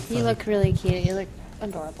 Yeah. You look really cute. You look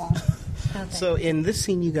adorable. So in this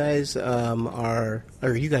scene, you guys approach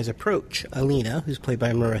Alina, who's played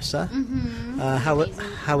by Marissa. Mm-hmm.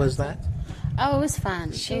 How was that? Oh, it was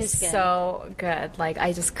fun. She's so good. Like,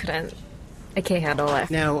 I can't handle it.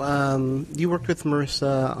 Now, you worked with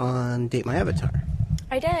Marissa on Date My Avatar.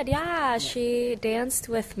 I did, yeah. She danced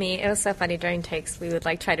with me. It was so funny during takes. We would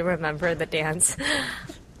try to remember the dance.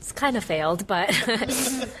 It's kind of failed, but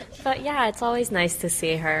but yeah, it's always nice to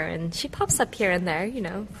see her. And she pops up here and there,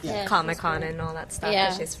 Comic-Con and all that stuff.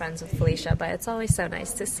 Yeah. She's friends with Felicia, but it's always so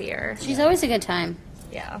nice to see her. She's always a good time.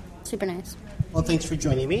 Yeah. Super nice. Well, thanks for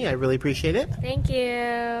joining me. I really appreciate it. Thank you.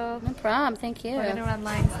 No problem. Thank you. We're going to run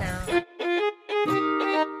lines now.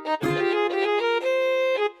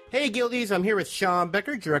 Hey, Guildies. I'm here with Sean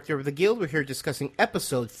Becker, director of the Guild. We're here discussing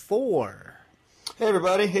episode 4. Hey,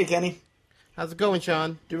 everybody. Hey, Kenny. How's it going,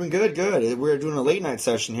 Sean? Doing good, good. We're doing a late night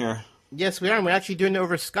session here. Yes, we are. And we're actually doing it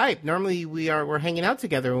over Skype. Normally, we're hanging out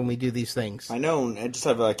together when we do these things. I know. And I just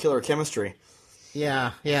have a killer chemistry.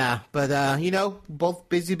 Yeah. But, both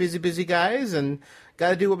busy guys, and got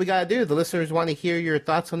to do what we got to do. The listeners want to hear your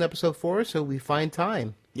thoughts on episode 4, so we find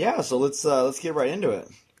time. Yeah, so let's get right into it.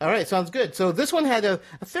 All right, sounds good. So this one had a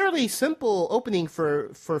fairly simple opening for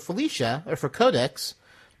Felicia, or for Codex.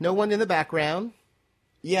 No one in the background.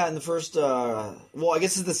 Yeah, in the first, I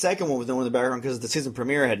guess it's the second one with no one in the background because the season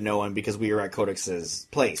premiere had no one because we were at Codex's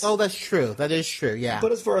place. Oh, that's true. That is true, yeah.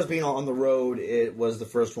 But as far as being on the road, it was the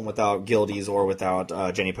first one without Guildies or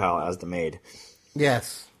without Jenny Powell as the maid.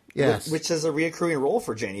 Yes. Which is a reoccurring role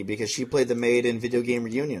for Jenny because she played the maid in Video Game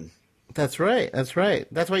Reunion. That's right. That's why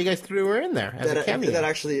you guys threw her in there as a cameo. That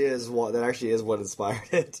actually is what inspired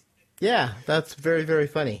it. Yeah, that's very, very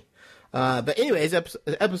funny. But anyways,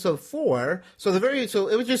 episode 4. So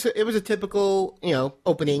it was a typical,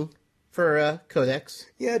 opening for Codex.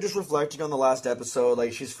 Yeah, just reflecting on the last episode.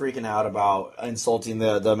 Like, she's freaking out about insulting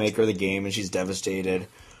the maker of the game, and she's devastated.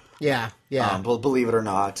 Yeah. Believe it or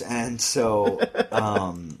not. And so,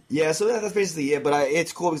 so that's basically it. But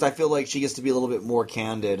it's cool because I feel like she gets to be a little bit more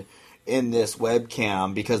candid in this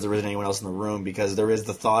webcam because there isn't anyone else in the room, because there is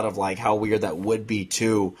the thought of like how weird that would be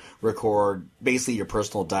to record basically your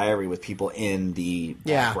personal diary with people in the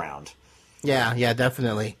background. Yeah,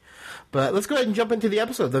 definitely. But let's go ahead and jump into the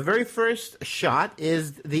episode. The very first shot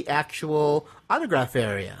is the actual autograph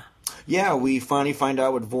area. Yeah, we finally find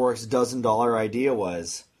out what Vorik's $1,000 idea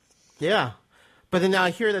was. Yeah. But then now I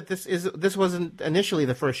hear that this wasn't initially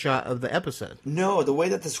the first shot of the episode. No, the way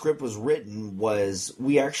that the script was written was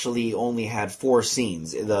we actually only had 4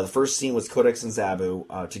 scenes. The first scene was Codex and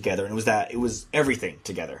Zabu together, and it was everything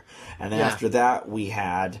together. And then after that, we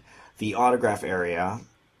had the autograph area,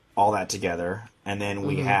 all that together, and then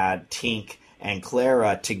we had Tink and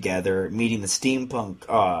Clara together meeting the steampunk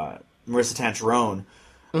Marissa Tancherone.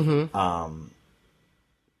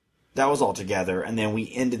 That was all together, and then we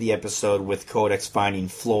ended the episode with Codex finding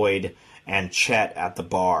Floyd and Chet at the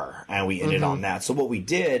bar, and we ended on that. So what we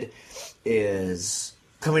did is,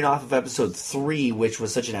 coming off of episode 3, which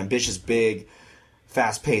was such an ambitious, big,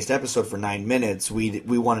 fast-paced episode for 9 minutes, we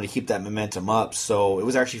wanted to keep that momentum up. So it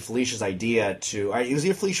was actually Felicia's idea to... It was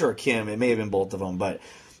either Felicia or Kim, it may have been both of them, but...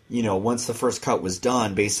 once the first cut was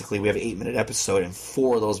done, basically we have an 8-minute episode, and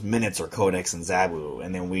 4 of those minutes are Codex and Zabu,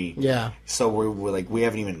 and then we... Yeah. So we're like, we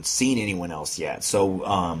haven't even seen anyone else yet.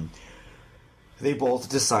 So, they both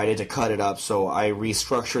decided to cut it up, so I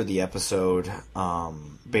restructured the episode,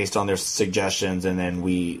 based on their suggestions, and then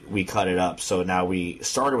we cut it up. So now we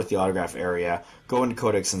started with the autograph area, go into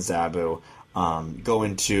Codex and Zabu, go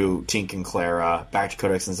into Tink and Clara, back to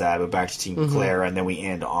Codex and Zabu, back to Tink and Clara, and then we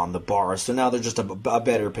end on the bar. So now they're just a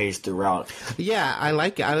better pace throughout. Yeah, I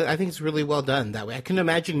like it. I think it's really well done that way. I can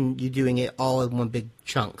imagine you doing it all in one big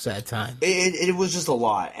chunks at a time. It was just a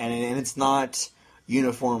lot, and it's not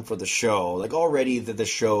uniform for the show. Like, already the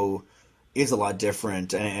show is a lot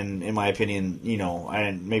different, and in my opinion,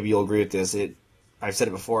 and maybe you'll agree with this, I've said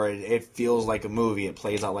it before, it feels like a movie. It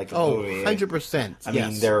plays out like a movie. 100%. I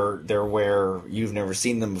mean, they're where you've never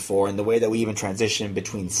seen them before, and the way that we even transition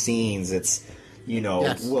between scenes, it's,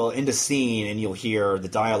 we'll end a scene, and you'll hear the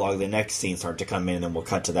dialogue of the next scene start to come in, and then we'll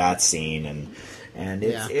cut to that scene, and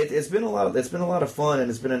it's been a lot. It's been a lot of fun, and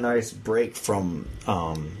it's been a nice break from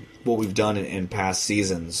what we've done in past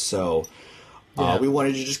seasons. So. We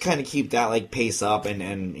wanted to just kind of keep that pace up,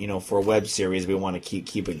 and for a web series, we want to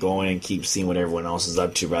keep it going and keep seeing what everyone else is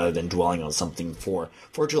up to, rather than dwelling on something for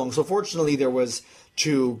too long. So fortunately, there was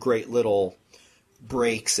 2 great little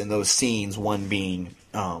breaks in those scenes. One being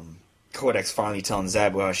Codex finally telling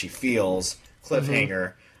Zabu how she feels,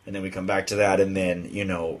 cliffhanger, and then we come back to that, and then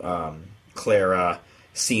Clara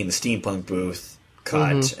seeing the steampunk booth.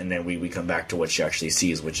 Cut, and then we come back to what she actually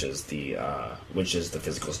sees, which is the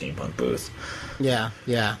physical steampunk booth. Yeah.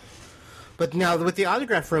 But now with the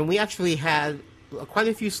autograph room, we actually had quite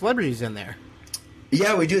a few celebrities in there.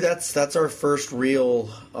 Yeah, we do. That's our first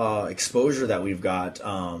real exposure that we've got.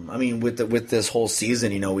 I mean, with this whole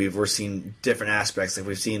season, we're seeing different aspects. Like,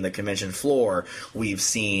 we've seen the convention floor, we've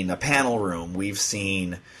seen a panel room, we've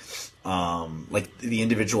seen. The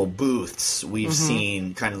individual booths, we've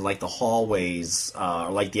seen kind of the hallways,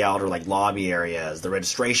 the outer lobby areas, the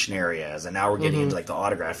registration areas, and now we're getting into the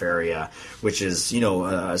autograph area, which is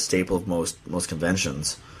a staple of most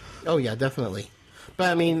conventions. Oh yeah, definitely. But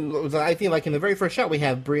I mean, I think in the very first shot we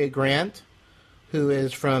have Bria Grant, who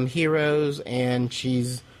is from Heroes, and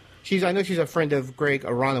she's I know she's a friend of Greg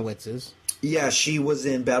Aronowitz's. Yeah, she was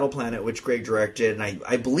in Battle Planet, which Greg directed, and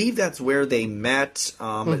I believe that's where they met.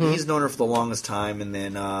 But he's known her for the longest time, and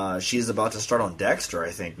then she's about to start on Dexter, I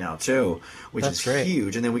think, now, too, which is great.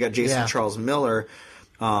 Huge. And then we got Jason Charles Miller,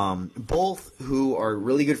 both who are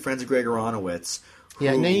really good friends of Greg Aronowitz.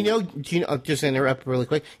 Yeah, now just to interrupt really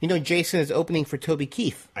quick, Jason is opening for Toby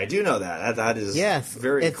Keith. I do know that. That is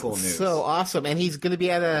very cool news. So awesome. And he's going to be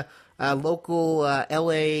at a local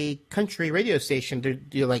LA country radio station. They're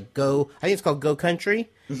I think it's called Go Country,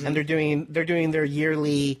 and they're doing their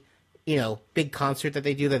yearly, big concert that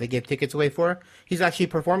they do that they give tickets away for. He's actually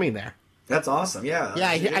performing there. That's awesome. Yeah. Yeah,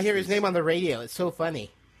 I hear his name on the radio. It's so funny.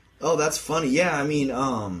 Oh, that's funny. Yeah, I mean,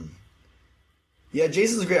 yeah,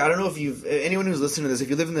 Jason's great. I don't know if anyone who's listening to this, if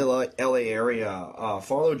you live in the LA area,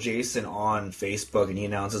 follow Jason on Facebook, and he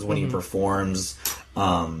announces when he performs.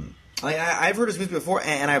 I've heard his music before,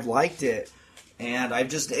 and I've liked it, and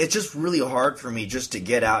it's just really hard for me just to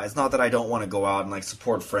get out. It's not that I don't want to go out and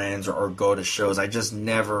support friends or go to shows. I just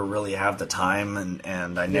never really have the time,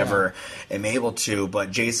 and I never am able to.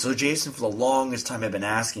 But Jason, for the longest time, had been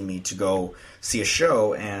asking me to go see a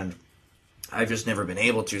show, and I've just never been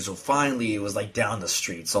able to. So finally, it was down the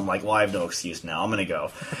street. So I'm like, well, I have no excuse now. I'm going to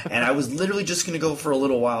go. And I was literally just going to go for a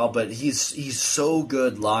little while, but he's so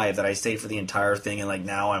good live that I stayed for the entire thing. And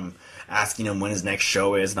now I'm asking him when his next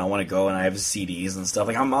show is, and I want to go, and I have his CDs and stuff.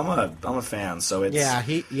 I'm a fan. So it's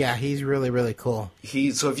he's really, really cool.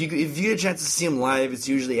 So if you get a chance to see him live, it's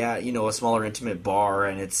usually at a smaller intimate bar,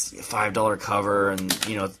 and it's $5 cover, and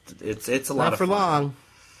it's a lot Not of for fun. Long.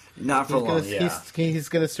 Not for long, He's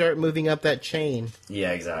going to start moving up that chain.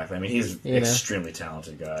 Yeah, exactly. I mean, he's an extremely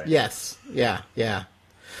talented guy. Yes. Yeah.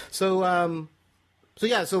 So, I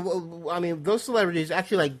mean, those celebrities,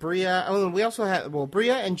 actually, Bria, we also had,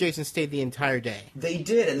 Bria and Jason stayed the entire day. They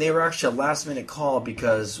did, and they were actually a last-minute call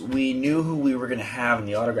because we knew who we were going to have in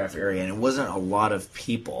the autograph area, and it wasn't a lot of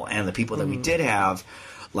people. And the people that we did have,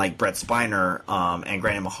 like Brett Spiner and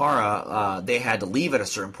Grant Imahara, they had to leave at a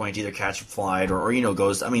certain point to either catch a flight or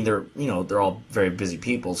goes. I mean, they're all very busy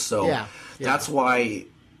people, so that's why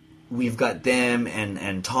we've got them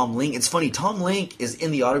and Tom Link. It's funny, Tom Link is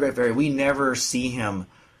in the autograph area. We never see him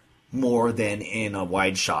more than in a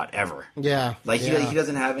wide shot ever. Yeah, he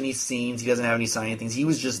doesn't have any scenes. He doesn't have any signing things. He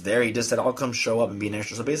was just there. He just said, "I'll come show up and be an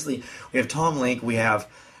extra." So basically, we have Tom Link. We have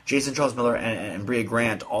Jason Charles Miller and Bria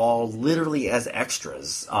Grant all literally as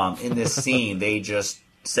extras in this scene. They just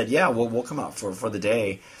said, yeah, we'll come out for the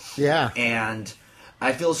day. Yeah. And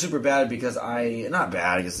I feel super bad because not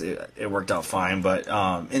bad because it worked out fine, but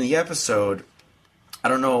in the episode, I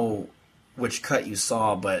don't know which cut you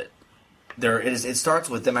saw, but it starts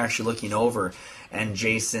with them actually looking over, and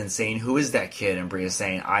Jason saying, "Who is that kid?" and Bria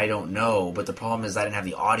saying, "I don't know." But the problem is I didn't have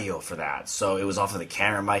the audio for that, so it was off of the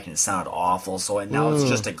camera mic and it sounded awful. So now it's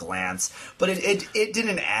just a glance, but it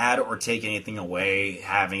didn't add or take anything away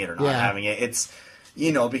having it or not having it. It's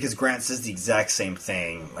because Grant says the exact same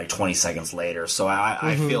thing like 20 seconds later. So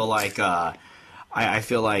I feel like I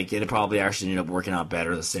feel like it probably actually ended up working out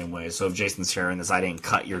better the same way. So if Jason's hearing this, I didn't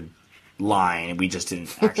cut your line, we just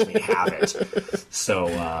didn't actually have it. So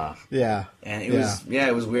and it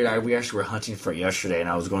was weird. We actually were hunting for it yesterday, and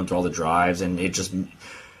I was going through all the drives, and it just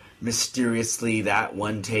mysteriously that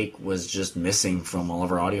one take was just missing from all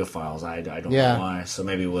of our audio files. I don't know why. So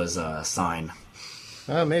maybe it was a sign.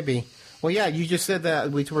 Oh, maybe. Well, yeah, you just said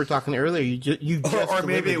that we were talking earlier. You just or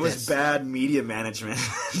maybe it was bad media management.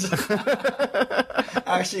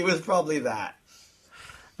 Actually, it was probably that.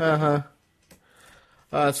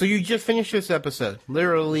 So you just finished this episode,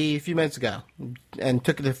 literally a few minutes ago, and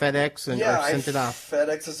took it to FedEx and sent it off.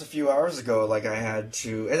 FedEx this a few hours ago. Like I had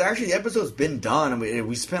to. Actually, the episode's been done.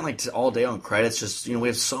 We spent like all day on credits. Just we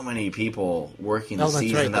have so many people working the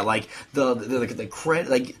season that like the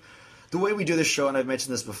credit like. The way we do this show, and I've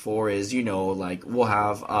mentioned this before, is, like, we'll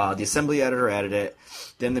have the assembly editor edit it,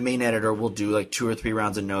 then the main editor will do, like, 2 or 3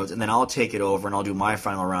 rounds of notes, and then I'll take it over and I'll do my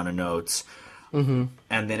final round of notes. Mm-hmm.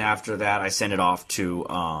 And then after that, I send it off to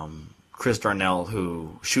Chris Darnell,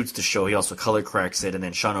 who shoots the show. He also color corrects it, and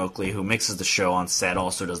then Sean Oakley, who mixes the show on set,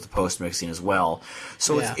 also does the post-mixing as well.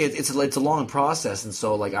 So it's a long process, and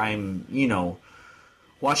so, like, I'm,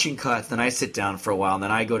 watching cuts, then I sit down for a while, and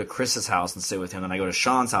then I go to Chris's house and sit with him, and I go to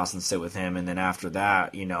Sean's house and sit with him, and then after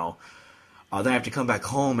that, then I have to come back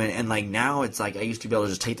home, and like now it's like I used to be able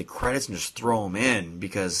to just take the credits and just throw them in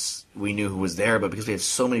because we knew who was there, but because we have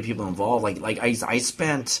so many people involved, I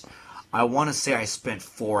spent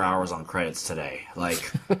 4 hours on credits today. Like,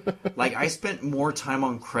 I spent more time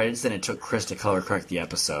on credits than it took Chris to color correct the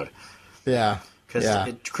episode. Yeah.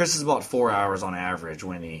 Because Chris is about 4 hours on average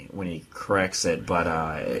when he corrects it, but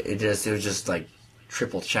it was just like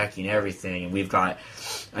triple checking everything, and we've got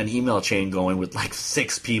an email chain going with like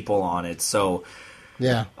 6 people on it. So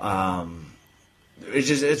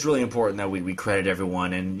it's really important that we credit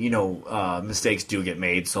everyone, and mistakes do get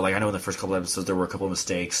made. So like I know in the first couple episodes there were a couple of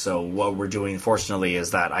mistakes. So what we're doing, fortunately,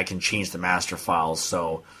 is that I can change the master files.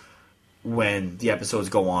 So when the episodes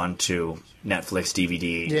go on to Netflix,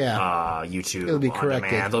 DVD, YouTube, it'll be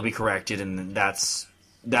corrected. Demand, they'll be corrected, and that's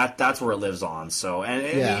where it lives on. So, and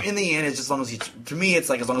in the end, it's just as long as to me, it's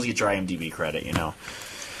like as long as you get your IMDb credit,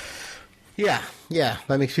 Yeah,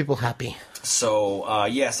 that makes people happy. So,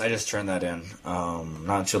 yes, I just turned that in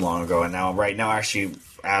not too long ago, and right now, actually,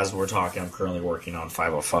 as we're talking, I'm currently working on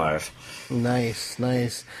 505. Nice.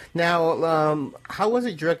 Now, how was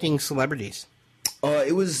it directing celebrities?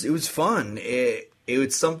 It was fun. It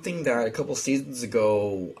was something that a couple seasons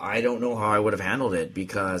ago I don't know how I would have handled it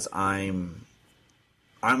because I'm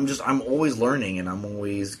always learning, and I'm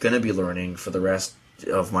always gonna be learning for the rest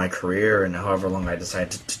of my career, and however long I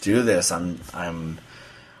decide to do this,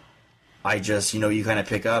 I just you kind of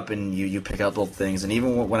pick up and you pick up little things, and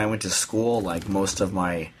even when I went to school, like most of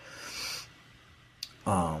my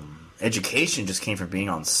education just came from being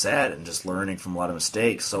on set and just learning from a lot of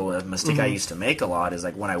mistakes. So a mistake I used to make a lot is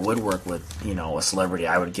like when I would work with, a celebrity,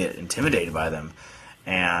 I would get intimidated by them.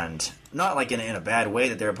 And not like in a bad way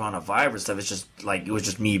that they're upon a vibe or stuff. It's just like, it was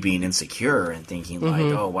just me being insecure and thinking like,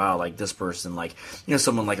 oh wow, like this person, like,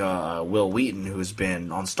 someone like a Will Wheaton who's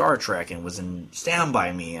been on Star Trek and was in Stand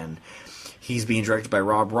By Me, and he's being directed by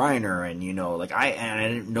Rob Reiner, and I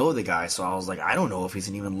didn't know the guy, so I was like, I don't know if he's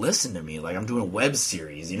gonna even listen to me. Like, I'm doing a web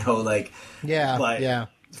series, But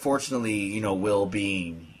fortunately, Will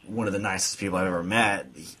being one of the nicest people I've ever met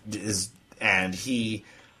and he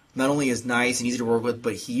not only is nice and easy to work with,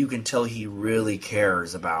 but you can tell he really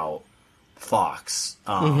cares about Fox.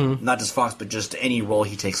 Not just Fox, but just any role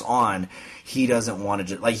he takes on. He doesn't want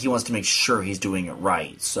to he wants to make sure he's doing it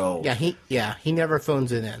right. So he never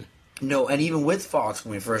phones it in. No, and even with Fox,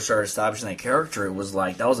 when we first started establishing that character, it was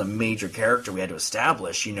like, that was a major character we had to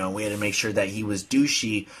establish, We had to make sure that he was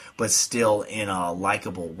douchey, but still in a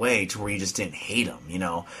likable way to where you just didn't hate him,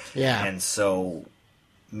 Yeah. And so,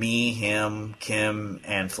 me, him, Kim,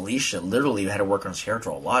 and Felicia literally had to work on his character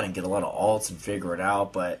a lot and get a lot of alts and figure it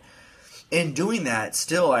out, but in doing that,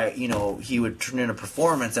 still, he would turn in a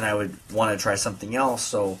performance and I would want to try something else,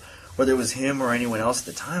 so whether it was him or anyone else at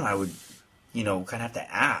the time, I would kind of have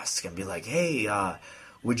to ask and be like, hey,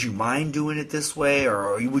 would you mind doing it this way?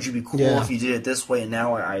 Or would you be cool if you did it this way? And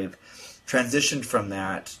now I've transitioned from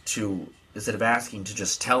that to, instead of asking, to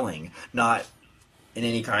just telling, not in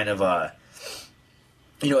any kind of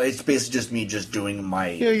it's basically just me just doing my...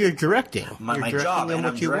 You're directing. My job, and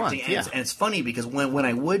I'm directing. And it's funny because when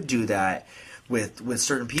I would do that with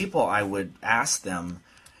certain people, I would ask them,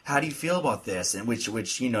 how do you feel about this? And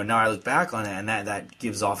which now I look back on it, and that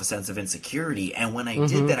gives off a sense of insecurity. And when I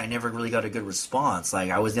did that, I never really got a good response.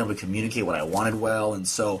 Like, I wasn't able to communicate what I wanted well, and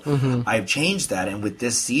so I've changed that. And with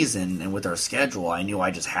this season and with our schedule, I knew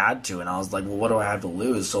I just had to. And I was like, well, what do I have to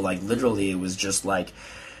lose? So, like, literally it was just like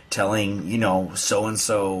telling,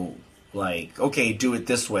 so-and-so, like, okay, do it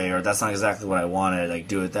this way, or that's not exactly what I wanted, like,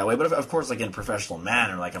 do it that way. But of course, like, in a professional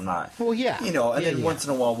manner, like, I'm not... Well, yeah. And then once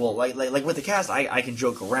in a while, like with the cast, I can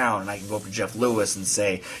joke around, and I can go up to Jeff Lewis and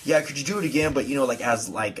say, yeah, could you do it again? But, like, as,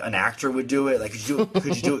 like, an actor would do it, like, could you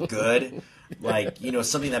do it good? Like,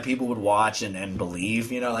 something that people would watch and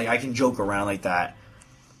believe, like, I can joke around like that.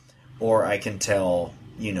 Or I can tell...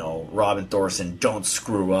 Robin Thorson, don't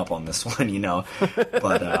screw up on this one,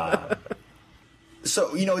 But,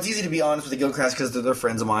 so, it's easy to be honest with the Guildcast because they're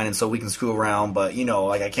friends of mine, and so we can screw around, but,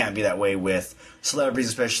 like, I can't be that way with celebrities,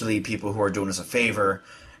 especially people who are doing us a favor.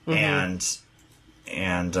 And so,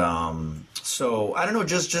 I don't know,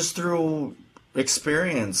 just through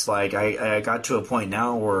experience, like, I got to a point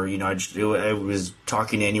now where, I was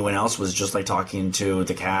talking to anyone else was just like talking to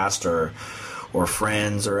the cast or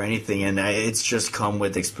friends or anything, and it's just come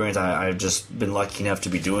with experience. I've just been lucky enough to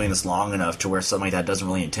be doing this long enough to where something like that doesn't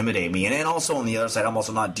really intimidate me. And also on the other side, I'm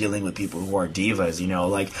also not dealing with people who are divas,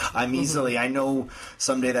 like I'm easily, I know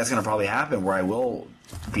someday that's going to probably happen where I will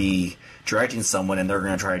be directing someone and they're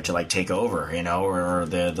going to try to like take over, or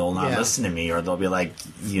they'll not listen to me, or they'll be like,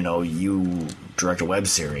 you direct a web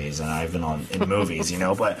series and I've been in movies,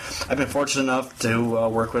 but I've been fortunate enough to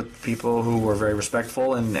work with people who were very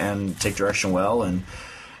respectful and take direction well, and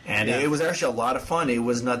it was actually a lot of fun. It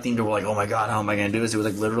was nothing to like, oh my god, how am I going to do this? It was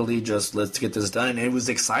like literally just let's get this done, and it was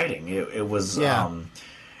exciting. It was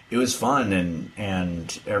it was fun,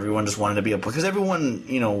 and everyone just wanted to be because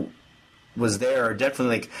everyone was there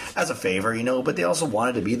definitely like as a favor, but they also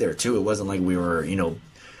wanted to be there too. It wasn't like we were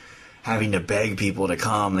having to beg people to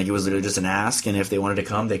come. Like, it was literally just an ask, and if they wanted to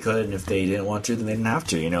come, they could, and if they didn't want to, then they didn't have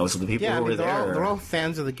to, So the people who were there... they're all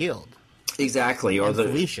fans of the Guild. Exactly. Or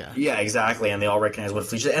Felicia. Yeah, exactly, and they all recognize what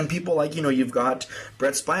Felicia... And people like, you've got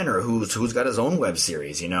Brett Spiner, who's got his own web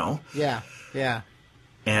series, Yeah, yeah.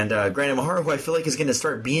 And Grant Imahara, who I feel like is going to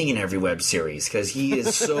start being in every web series, because he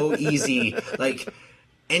is so easy, like...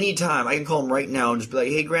 Anytime, I can call him right now and just be like,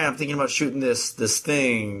 hey, Grant, I'm thinking about shooting this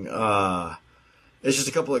thing, it's just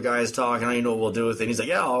a couple of guys talking. I don't know what we'll do with it. And he's like,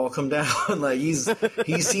 yeah, I'll come down. Like, he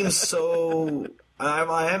seems so...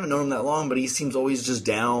 I haven't known him that long, but he seems always just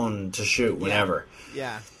down to shoot whenever.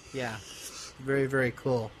 Yeah. Very, very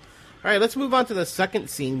cool. All right, let's move on to the second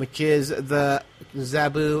scene, which is the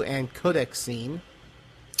Zabu and Codex scene.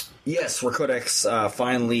 Yes, where Codex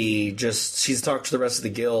finally she's talked to the rest of the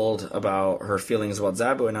guild about her feelings about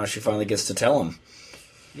Zabu, and now she finally gets to tell him.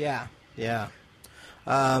 Yeah.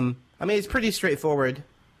 I mean, it's pretty straightforward,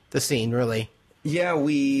 the scene, really. Yeah,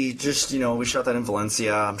 we just, we shot that in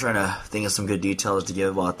Valencia. I'm trying to think of some good details to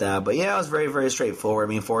give about that. But yeah, it was very, very straightforward. I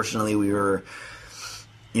mean, fortunately, we were,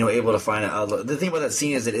 able to find it. The thing about that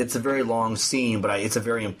scene is that it's a very long scene, but it's a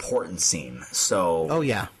very important scene. So... Oh,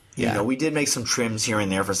 yeah. We did make some trims here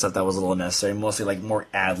and there for stuff that was a little necessary, mostly like more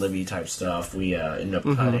ad-libby type stuff we ended up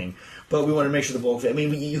cutting. But we wanted to make sure the bulk... I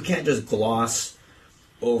mean, you can't just gloss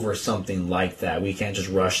over something like that. We can't just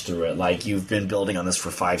rush through it. Like, you've been building on this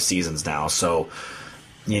for 5 seasons now, so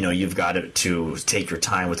you've got to take your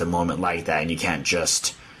time with a moment like that, and you can't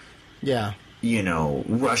just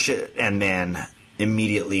rush it and then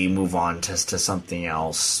immediately move on to something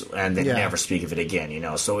else and then never speak of it again,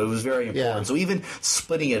 so it was very important. So even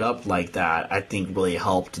splitting it up like that, I think really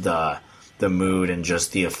helped the mood and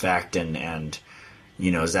just the effect and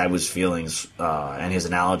Zabu's feelings and his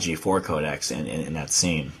analogy for Codex in that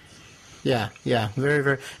scene. Yeah, very,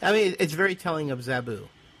 very... I mean, it's very telling of Zabu.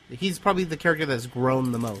 He's probably the character that's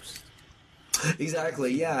grown the most.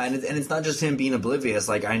 Exactly, yeah, and it's not just him being oblivious.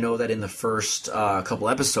 Like, I know that in the first couple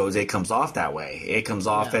episodes, it comes off that way. It comes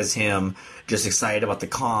off as him just excited about the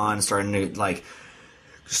con, starting to, like,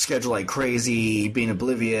 schedule like crazy, being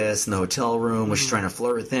oblivious in the hotel room, was trying to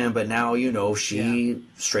flirt with him, but now, she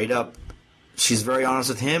straight up... She's very honest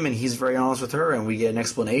with him, and he's very honest with her, and we get an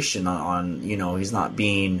explanation on he's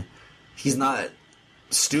not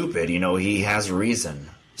stupid. He has a reason.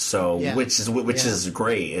 So which is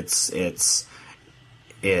great.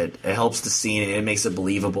 It helps the scene. It makes it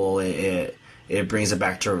believable. It brings it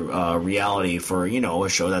back to reality for a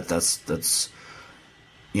show that's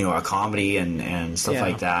a comedy and stuff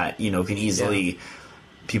like that. Can easily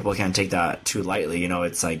people can't take that too lightly.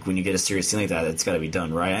 It's like when you get a serious scene like that, it's got to be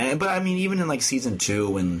done right. But I mean, even in like season 2,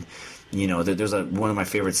 when there's one of my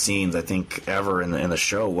favorite scenes I think ever in the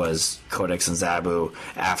show was Codex and Zabu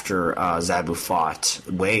after Zabu fought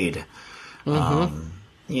Wade. And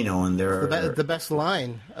they're the best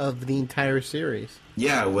line of the entire series.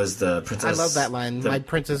 Yeah, it was the princess. I love that line. My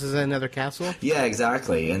princess is in another castle. Yeah,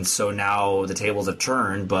 exactly. And so now the tables have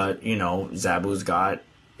turned, but Zabu's got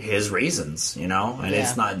his reasons, and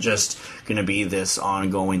it's not just going to be this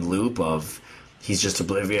ongoing loop of he's just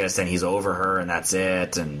oblivious and he's over her and that's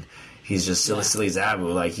it, and he's just silly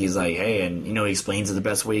Zabu. Like, he's like, hey, and he explains it the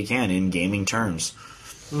best way he can in gaming terms.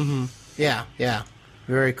 Yeah,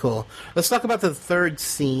 very cool. Let's talk about the third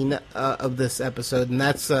scene of this episode, and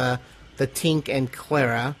that's the Tink and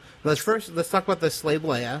Clara. Let's talk about the Slave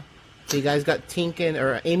Leia. So you guys got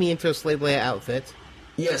Amy into a Slave Leia outfit.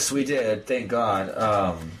 Yes, we did. Thank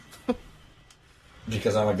God.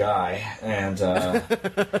 Because I'm a guy, and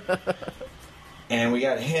and we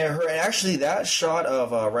got her. Actually, that shot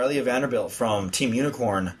of Riley Vanderbilt from Team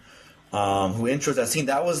Unicorn, who introed that scene,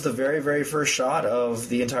 that was the very, very first shot of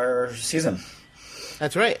the entire season.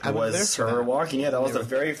 That's right. I was there her walking. Yeah, that was the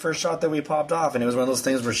very first shot that we popped off, and it was one of those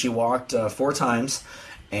things where she walked 4 times,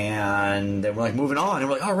 and then we're like moving on, and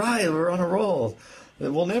we're like, all right, we're on a roll.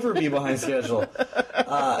 We'll never be behind schedule.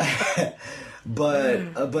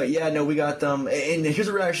 But yeah, no, we got them. And here's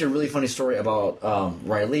actually a really funny story about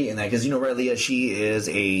Riley and that, because Riley, she is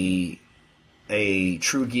a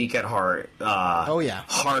true geek at heart.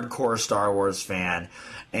 Hardcore Star Wars fan.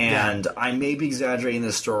 And I may be exaggerating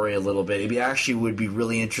this story a little bit. It actually would be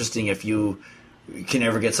really interesting if you can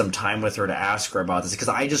ever get some time with her to ask her about this, because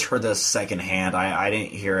I just heard this secondhand. I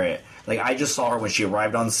didn't hear it. Like, I just saw her when she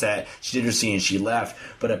arrived on set. She did her scene and she left.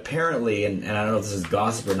 But apparently, and I don't know if this is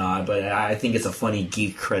gossip or not, but I think it's a funny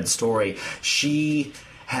geek cred story. She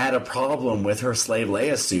had a problem with her Slave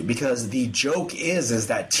Leia suit, because the joke is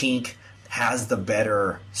that Tink has the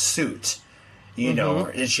better suit.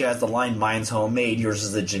 And she has the line, mine's homemade, yours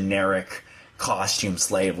is a generic costume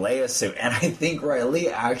Slave Leia suit. And I think Riley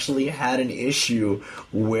actually had an issue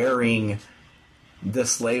wearing the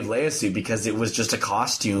Slave Leia suit, because it was just a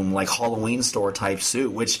costume, like Halloween store type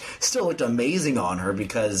suit, which still looked amazing on her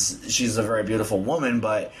because she's a very beautiful woman,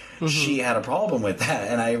 but she had a problem with that.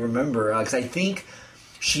 And I remember, because I think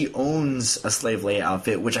she owns a Slave Leia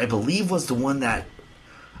outfit, which I believe was the one that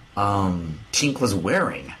Tink was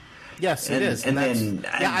wearing. Yes, it is. And then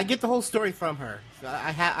I get the whole story from her.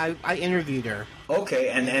 I interviewed her. Okay,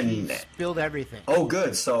 and she spilled everything. Oh,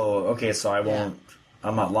 good. So I won't.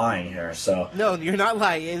 I'm not lying here. So no, you're not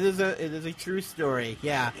lying. It is a true story.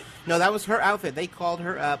 Yeah. No, that was her outfit. They called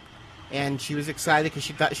her up, and she was excited because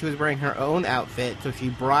she thought she was wearing her own outfit, so she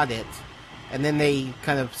brought it. And then they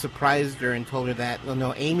kind of surprised her and told her that, well,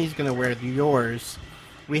 no, Amy's going to wear yours.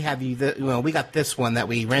 We have you. We got this one that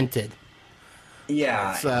we rented.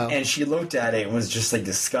 Yeah, and she looked at it and was just like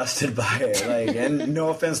disgusted by it. Like, and no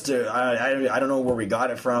offense to, I don't know where we got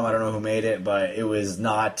it from. I don't know who made it, but it was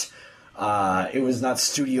not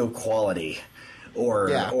studio quality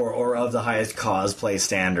or of the highest cosplay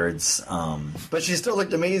standards. But she still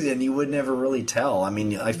looked amazing. You would never really tell. I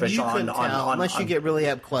mean, especially on unless you get really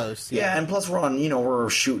up close. Yeah, and plus we're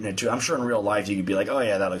shooting it too. I'm sure in real life you could be like, oh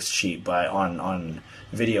yeah, that looks cheap, but on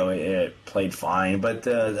video it played fine. But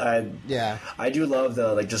I do love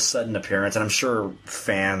the just sudden appearance, and I'm sure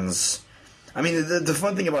fans. I mean, the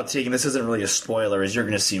fun thing about Tink, and this isn't really a spoiler, is you're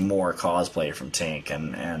going to see more cosplay from Tink,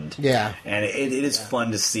 and it is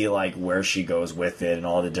fun to see like where she goes with it and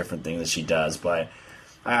all the different things that she does. But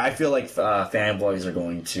I feel like fanboys are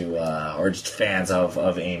going to, or just fans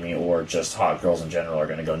of Amy, or just hot girls in general, are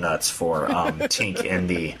going to go nuts for Tink in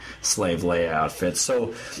the Slave Leia outfit.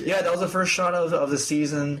 So yeah, that was the first shot of the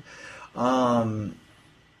season.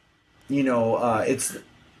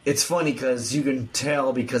 It's funny because you can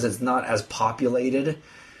tell because it's not as populated.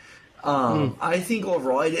 I think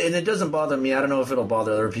overall, and it doesn't bother me. I don't know if it'll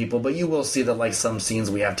bother other people, but you will see that like some scenes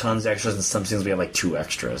we have tons of extras, and some scenes we have like 2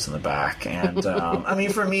 extras in the back. And I mean,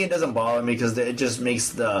 for me, it doesn't bother me because it just makes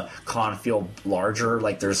the con feel larger.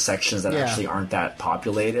 Like there's sections that actually aren't that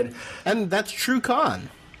populated, and that's true con.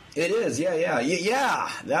 It is, yeah.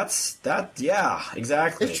 That's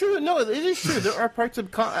exactly. It's true. No, it is true. There are parts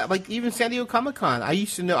of like even San Diego Comic-Con. I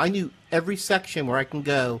knew every section where I can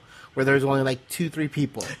go where there's only like 2-3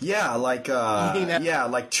 people. Yeah, like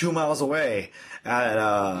like 2 miles away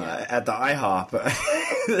at the IHOP.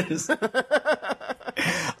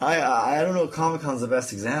 I don't know if Comic-Con's the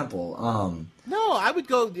best example. No, I would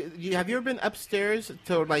go. Have you ever been upstairs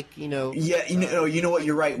to Yeah, you know what?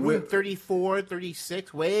 You're right. Room 34,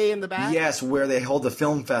 36, way in the back. Yes, where they hold the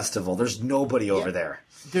film festival. There's nobody over there.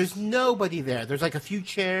 There's nobody there. There's like a few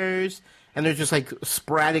chairs, and there's just like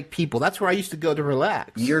sporadic people. That's where I used to go to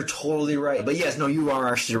relax. You're totally right. But yes, no, you are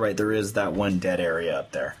actually right. There is that one dead area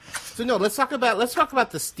up there. So no, let's talk about the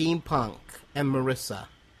steampunk and Marissa.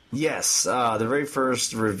 Yes, the very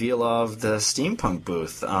first reveal of the steampunk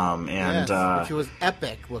booth, which was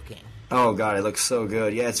epic looking. Oh god, it looks so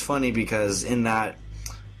good. Yeah, it's funny because in that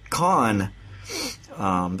con,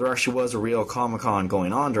 there actually was a real Comic-Con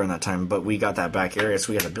going on during that time, but we got that back area,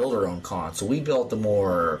 so we had to build our own con. So we built the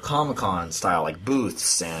more Comic-Con style, like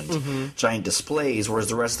booths and giant displays, whereas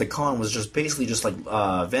the rest of the con was just basically just like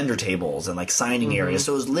vendor tables and like signing areas.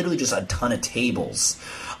 So it was literally just a ton of tables.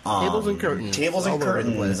 Tables and curtains.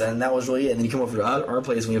 And that was really it. And then you come over to our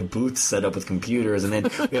place and we have booths set up with computers, and then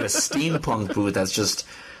we have a steampunk booth that's just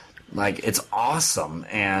like, it's awesome.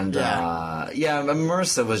 And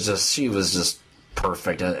Marissa was just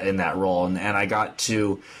perfect in that role, and I got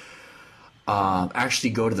to actually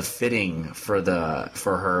go to the fitting for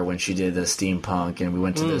her when she did the steampunk, and we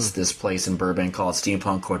went to this place in Burbank called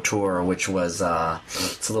Steampunk Couture, which was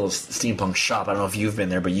it's a little steampunk shop. I don't know if you've been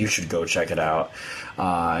there, but you should go check it out.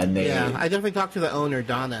 I definitely talked to the owner,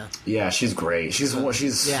 Donna. Yeah, she's great. She's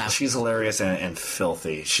hilarious and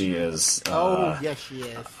filthy. She is. Yes, she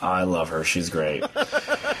is. I love her. She's great.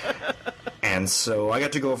 And so I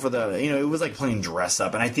got to go for it was like playing dress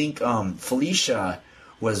up, and I think Felicia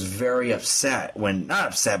was very upset when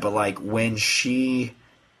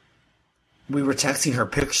we were texting her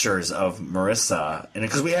pictures of Marissa, and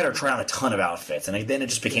because we had her try on a ton of outfits, and then it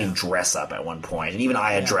just became dress up at one point, and even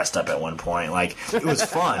I had dressed up at one point. Like, it was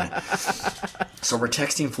fun. So we're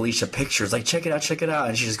texting Felicia pictures, like, check it out,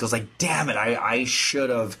 and she just goes like, damn it, I should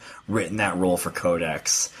have written that role for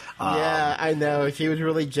Codex. Yeah, I know. She was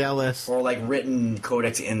really jealous. Or like written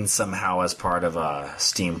Codex in somehow as part of a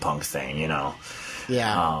steampunk thing,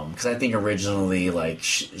 Yeah, because I think originally, like,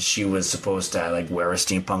 she was supposed to like wear a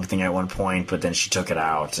steampunk thing at one point, but then she took it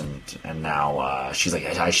out, and now she's like,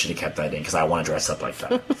 I should have kept that in because I want to dress up like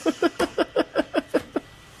that.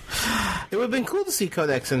 It would have been cool to see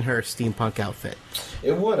Codex in her steampunk outfit.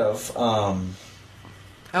 It would have.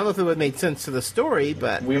 I don't know if it would have made sense to the story,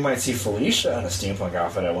 but we might see Felicia in a steampunk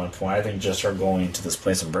outfit at one point. I think just her going to this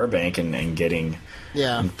place in Burbank and getting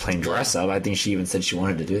plain dress up. I think she even said she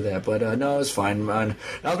wanted to do that, but no, it was fine. That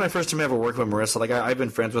was my first time ever working with Marissa. Like, I've been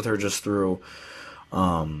friends with her just through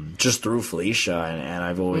Felicia, and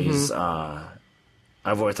I've always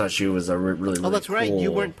thought she was a really Oh, that's cool. right.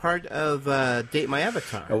 You weren't part of Date My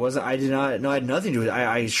Avatar. I wasn't. I did not. No, I had nothing to do with it.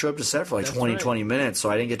 I showed up to set for like 20 minutes, so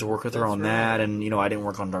I didn't get to work with her on that. And I didn't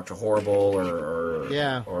work on Dr. Horrible or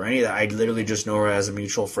any of that. I literally just know her as a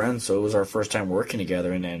mutual friend. So it was our first time working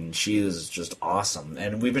together, and she is just awesome.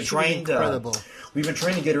 And we've been trying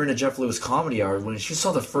to get her into Jeff Lewis Comedy Hour. When she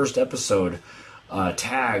saw the first episode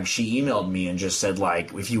tag, she emailed me and just said,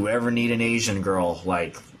 like, if you ever need an Asian girl,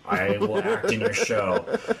 like, I will act in your show.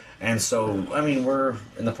 And so, I mean, we're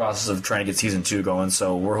in the process of trying to get season 2 going,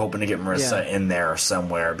 so we're hoping to get Marissa in there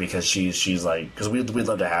somewhere, because she's like, because we'd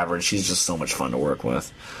love to have her, and she's just so much fun to work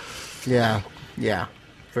with. Yeah.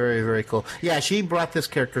 Very, very cool. Yeah, she brought this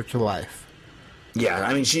character to life. Yeah,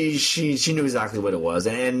 I mean, she knew exactly what it was,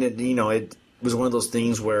 and it was one of those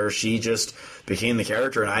things where she just became the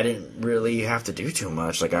character, and I didn't really have to do too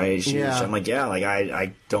much. Like, I'm like,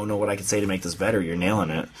 I don't know what I can say to make this better. You're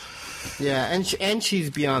nailing it. Yeah, and she's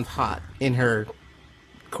beyond hot in her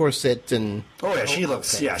corset and. Oh yeah, she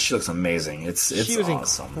looks amazing. She was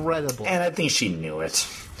awesome. Incredible, and I think she knew it.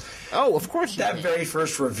 Oh, of course. That very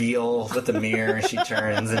first reveal with the mirror, she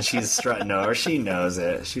turns and she's strutting over. She knows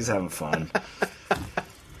it. She's having fun.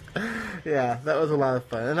 Yeah, that was a lot of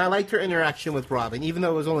fun. And I liked her interaction with Robin, even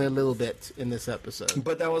though it was only a little bit in this episode.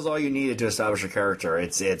 But that was all you needed to establish her character.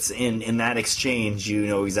 It's in that exchange, you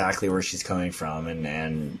know exactly where she's coming from,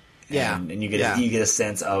 and you get a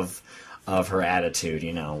sense of her attitude,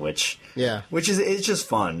 which is, it's just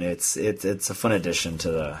fun. It's a fun addition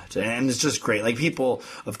to and it's just great. Like, people,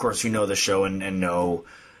 of course, who know the show and know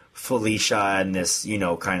Felicia and this,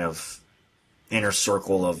 kind of inner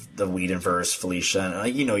circle of the Whedonverse, Felicia,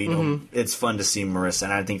 and it's fun to see Marissa,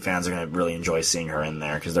 and I think fans are going to really enjoy seeing her in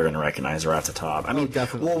there because they're going to recognize her at the top. I mean,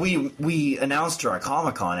 definitely. Well, we announced her at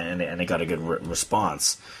Comic-Con, and it got a good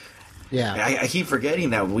response. Yeah, I keep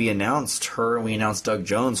forgetting that we announced her and we announced Doug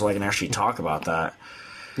Jones, so I can actually talk about that.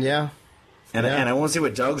 Yeah. And I won't say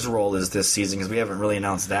what Doug's role is this season because we haven't really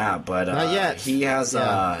announced that. But not yet. He has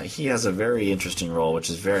a very interesting role, which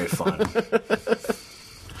is very fun.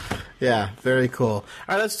 Yeah, very cool. All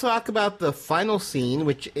right, let's talk about the final scene,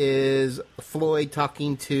 which is Floyd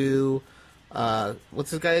talking to what's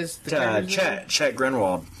this guy's? Chet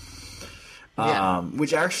Greenwald.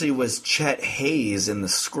 Which actually was Chet Hayes in the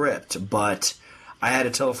script, but I had to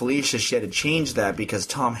tell Felicia she had to change that because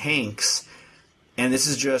Tom Hanks, and this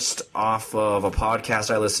is just off of a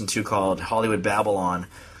podcast I listened to called Hollywood Babylon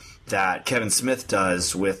that Kevin Smith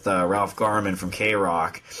does with Ralph Garman from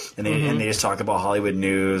K-Rock, and they just talk about Hollywood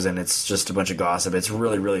news, and it's just a bunch of gossip. It's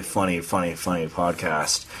really, really funny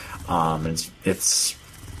podcast. And it's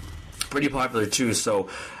pretty popular too, so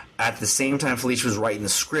at the same time Felicia was writing the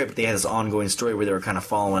script, they had this ongoing story where they were kind of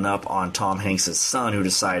following up on Tom Hanks' son who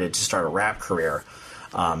decided to start a rap career.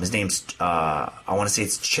 His name's, I want to say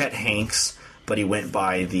it's Chet Hanks, but he went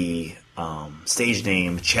by the stage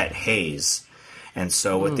name Chet Hayes. And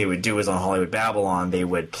so what they would do is on Hollywood Babylon, they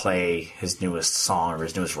would play his newest song or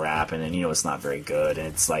his newest rap, and it's not very good. And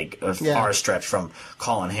it's like a far stretch from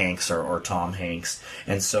Colin Hanks or Tom Hanks.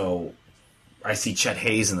 And so I see Chet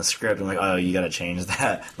Hayes in the script. I'm like, oh, you got to change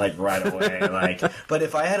that like right away. But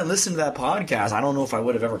if I hadn't listened to that podcast, I don't know if I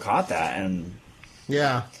would have ever caught that. And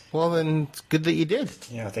yeah, well, then it's good that you did.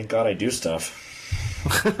 Yeah, thank God I do stuff.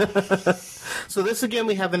 So this again,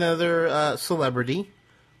 we have another celebrity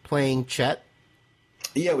playing Chet.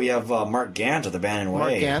 Yeah, we have Mark Gant of the Bannon Way.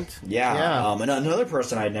 Mark Gant. Yeah. And another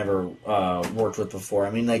person I'd never worked with before.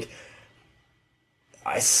 I mean,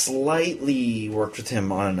 I slightly worked with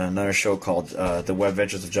him on another show called The Web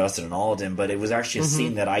Adventures of Justin and Alden, but it was actually a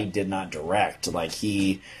scene that I did not direct.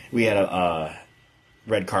 We had a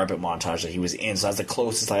red carpet montage that he was in, so that's the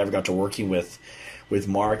closest I ever got to working with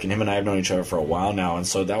Mark, and him and I have known each other for a while now, and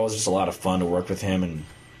so that was just a lot of fun to work with him. And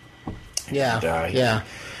now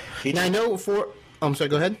I know for... I'm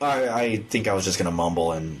sorry, go ahead. I think I was just going to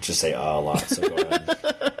mumble and just say a lot, so go ahead.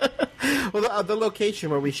 Well, the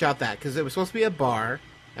location where we shot that, because it was supposed to be a bar,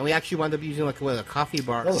 and we actually wound up using a coffee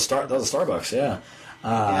bar. That was a Starbucks, yeah.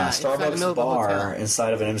 Starbucks bar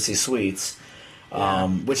inside of an MC Suites,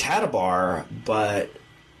 which had a bar, but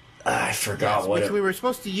I forgot which we were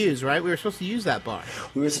supposed to use, right? We were supposed to use that bar.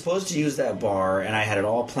 We were supposed to use that bar, and I had it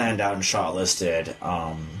all planned out and shot listed.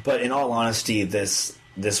 But in all honesty, this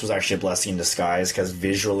was actually a blessing in disguise because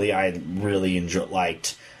visually I really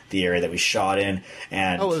liked the area that we shot in,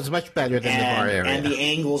 and it was much better than the bar area. And the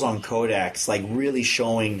angles on Codex, really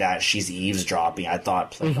showing that she's eavesdropping, I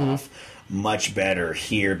thought played off much better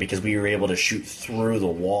here because we were able to shoot through the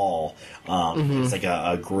wall. It's like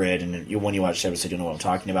a grid, and when you watch the episode, you know what I'm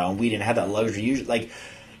talking about. And we didn't have that luxury. Usually,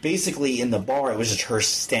 basically in the bar, it was just her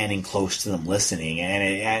standing close to them listening, and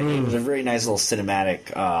it was a very nice little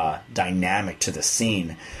cinematic dynamic to the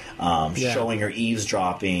scene, showing her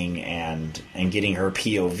eavesdropping and getting her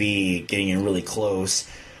POV, getting in really close,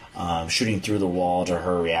 shooting through the wall to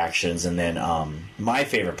her reactions, and then my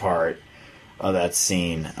favorite part of that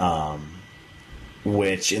scene,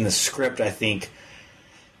 which in the script I think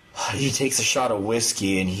he takes a shot of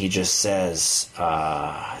whiskey and he just says,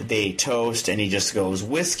 they toast, and he just goes,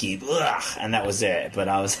 whiskey, ugh, and that was it. But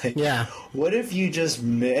I was like, what if you just,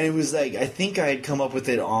 and it was like, I think I had come up with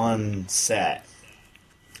it on set,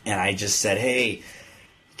 and I just said, hey,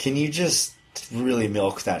 can you just really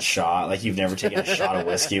milk that shot? Like, you've never taken a shot of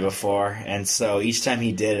whiskey before. And so each time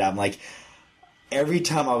he did it, I'm like, every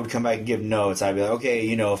time I would come back and give notes, I'd be like,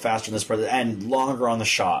 okay, faster than this part, and longer on the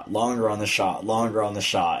shot, longer on the shot, longer on the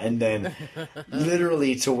shot. And then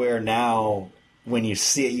literally to where now, when you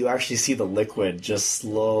see it, you actually see the liquid just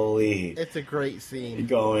slowly... It's a great scene.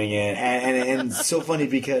 ...going in. And it's so funny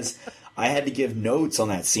because I had to give notes on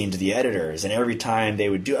that scene to the editors, and every time they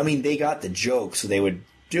would do... I mean, they got the joke, so they would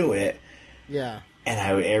do it. Yeah.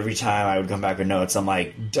 And every time I would come back with notes, I'm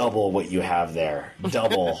like, double what you have there.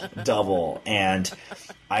 Double. And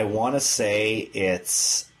I want to say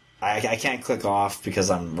it's... I can't click off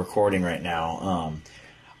because I'm recording right now.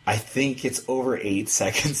 I think it's over 8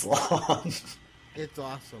 seconds long. It's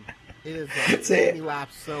awesome. It is. It made me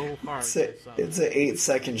laugh so hard. It's an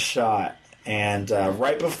 8-second shot. And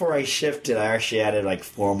right before I shifted, I actually added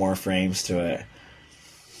 4 more frames to it.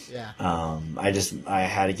 Yeah. I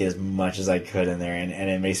had to get as much as I could in there, and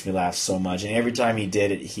it makes me laugh so much. And every time he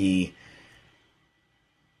did it,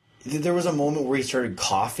 there was a moment where he started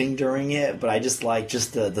coughing during it, but I just like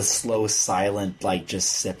the slow, silent,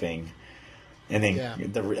 just sipping. And then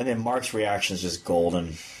and then Mark's reaction is just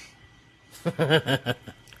golden.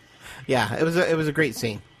 Yeah, it was a great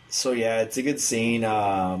scene. So yeah, it's a good scene.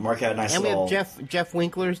 Mark had a nice and little... we have Jeff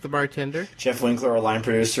Winkler's the bartender. Jeff Winkler, our line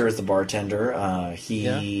producer, is the bartender.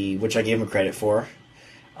 Which I gave him credit for.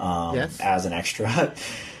 Yes. As an extra.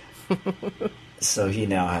 So he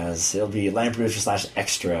now he'll be line producer /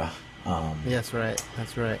 extra. That's right.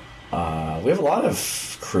 That's right. We have a lot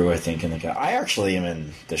of crew, I think, in the guy. I actually am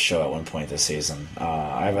in the show at one point this season.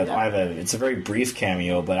 It's a very brief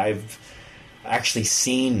cameo, but I've actually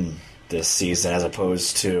seen this season as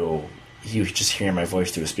opposed to you just hearing my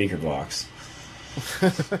voice through a speaker box.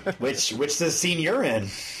 which the scene you're in.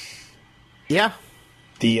 Yeah.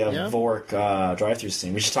 The Vork drive-thru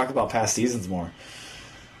scene. We should talk about past seasons more.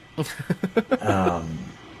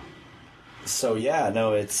 So yeah,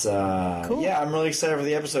 no, it's cool. Yeah, I'm really excited for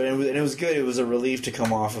the episode, and it was good. It was a relief to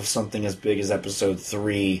come off of something as big as episode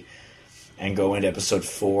 3 and go into episode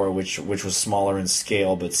 4, which was smaller in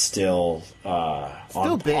scale, but still on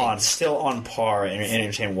par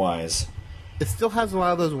entertainment wise. It still has a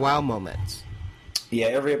lot of those wow moments. Yeah,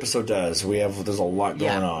 every episode does. There's a lot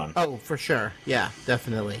going on. Oh, for sure. Yeah,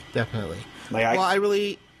 definitely.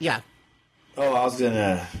 Yeah. Oh, I was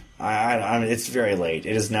gonna. It's very late.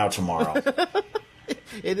 It is now tomorrow.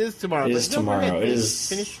 It is tomorrow. It is tomorrow. It is.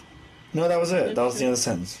 Finish. No, that was it. That was the end of the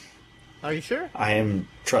sentence. Are you sure? I am.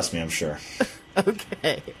 Trust me, I'm sure.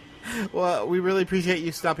 Okay. Well, we really appreciate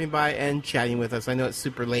you stopping by and chatting with us. I know it's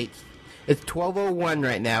super late. It's 12:01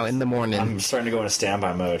 right now in the morning. I'm starting to go into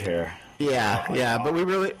standby mode here. Yeah, but we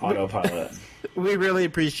really autopilot. We really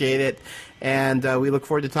appreciate it, and we look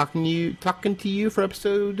forward to talking to you for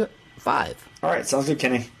episode 5. All right, sounds good,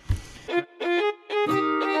 Kenny.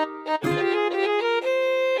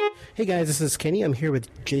 Hey guys, this is Kenny. I'm here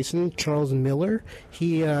with Jason Charles Miller.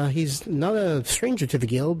 He's not a stranger to the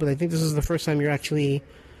Guild, but I think this is the first time you're actually...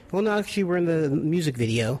 Well, no, actually, we're in the music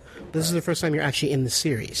video. This is the first time you're actually in the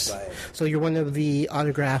series. Right. So you're one of the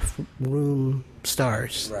autograph room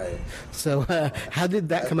stars. Right. So how did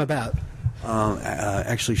that come about?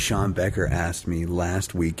 Actually, Sean Becker asked me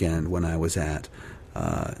last weekend when I was at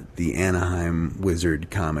the Anaheim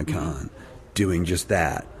Wizard Comic-Con doing just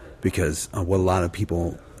that, because what a lot of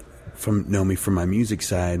people know me from my music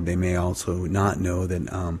side, they may also not know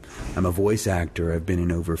that I'm a voice actor. I've been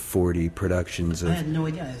in over 40 productions. I had no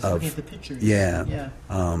idea. I was looking at the pictures. Yeah.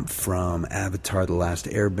 From Avatar: The Last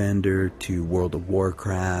Airbender to World of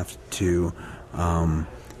Warcraft to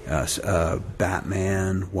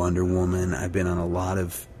Batman, Wonder Woman. I've been on a lot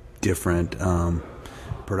of different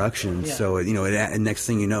productions. Yeah. So, next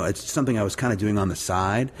thing you know, it's something I was kind of doing on the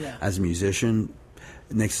side as a musician.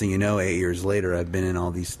 Next thing you know, 8 years later, I've been in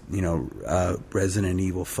all these, Resident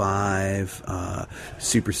Evil 5,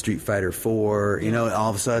 Super Street Fighter 4. All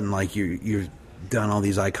of a sudden, like you're done all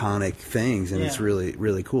these iconic things, and it's really,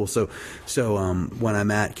 really cool. So when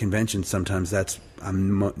I'm at conventions, sometimes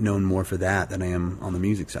I'm known more for that than I am on the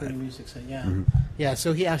music side. The music side, yeah. Mm-hmm. Yeah.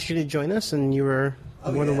 So he asked you to join us, and you were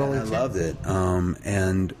more than willing to. I loved it.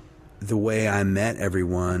 And the way I met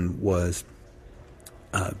everyone was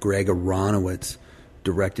Greg Aronowitz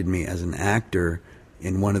directed me as an actor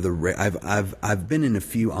in one of the I've been in a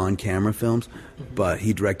few on-camera films, but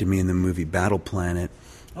he directed me in the movie Battle Planet.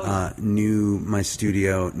 Knew my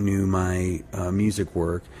studio, knew my music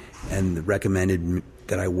work, and recommended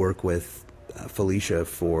that I work with Felicia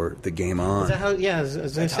for the Game On. Is that how? Yeah, I was going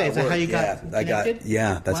to say, is that how you got connected?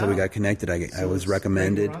 That's how we got connected. I was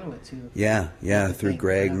recommended. Through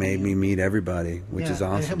Greg, made me meet everybody, which is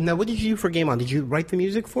awesome. Now, what did you do for Game On? Did you write the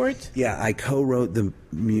music for it? Yeah, I co-wrote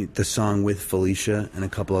the song with Felicia and a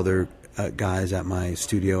couple other guys at my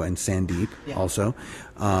studio, and Sandeep also,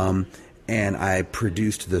 and I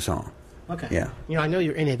produced the song. Okay. Yeah. I know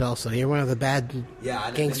you're in it also. You're one of the bad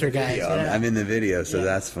gangster guys. Yeah. I'm in the video, so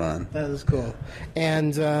that's fun. That was cool.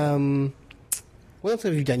 And what else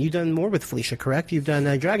have you done? You've done more with Felicia, correct? You've done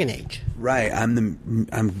Dragon Age. Right.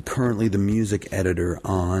 I'm currently the music editor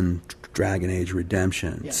on Dragon Age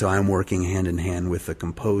Redemption. Yeah. So I'm working hand in hand with the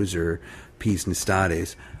composer, Peace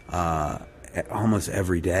Nastades, almost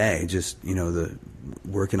every day. Just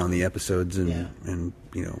working on the episodes and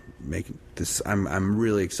making this. I'm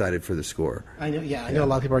really excited for the score. I know. Yeah, I know a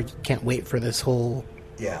lot of people can't wait for this whole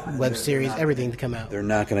web series, everything to come out. They're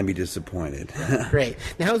not going to be disappointed. Great.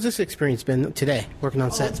 Now, how's this experience been today, working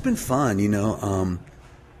on set? It's been fun,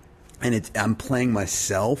 and I'm playing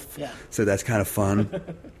myself, so that's kind of fun.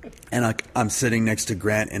 And I'm sitting next to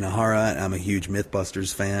Grant Inahara, and I'm a huge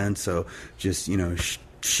MythBusters fan, so just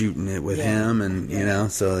shooting it with him, and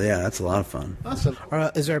that's a lot of fun. Awesome.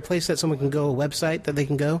 Is there a place that someone can go, a website that they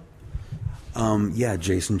can go?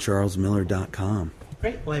 JasonCharlesMiller.com.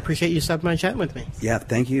 Great. Well, I appreciate you stopping by and chatting with me. Yeah,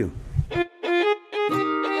 thank you.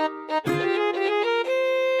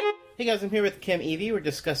 Hey guys, I'm here with Kim Evie. We're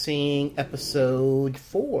discussing episode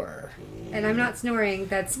 4. And I'm not snoring.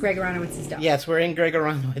 That's Greg Aronowitz's dog. Yes, we're in Greg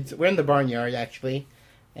Aronowitz. We're in the barnyard, actually.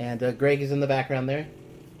 And Greg is in the background there.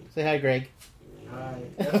 Say hi, Greg. Hi.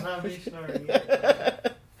 That's not me snoring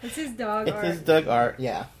yet. It's his dog, It's Art. his dog, Art,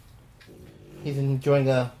 yeah. He's enjoying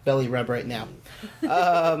a belly rub right now.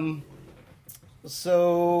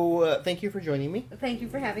 So, thank you for joining me. Thank you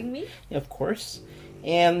for having me. Of course.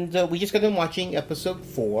 And we just got done watching episode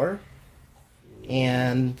 4.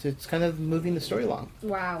 And it's kind of moving the story along.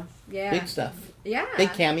 Wow. Yeah. Big stuff. Yeah.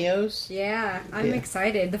 Big cameos. Yeah. I'm Yeah.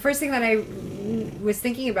 excited. The first thing that I was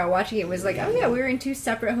thinking about watching it was like, oh yeah, we were in 2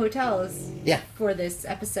 separate hotels for this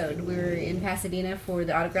episode. We were in Pasadena for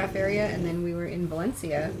the autograph area, and then we were in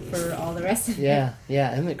Valencia for all the rest of it. Yeah,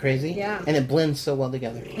 yeah, isn't it crazy? Yeah. And it blends so well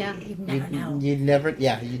together. Yeah, you'd never know. You'd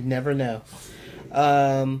never know.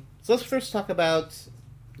 So let's first talk about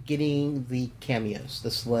getting the cameos, the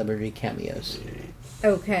celebrity cameos.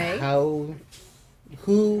 Okay. How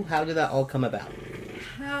did that all come about?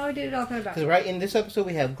 How did it all come about? Because right in this episode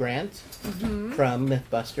we have Grant from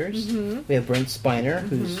Mythbusters. Mhm. We have Brent Spiner,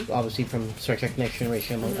 who's obviously from Star Trek Next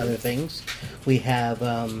Generation, among other things. We have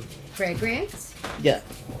Greg Grant. Yeah.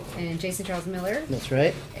 And Jason Charles Miller. That's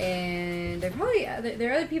right. And there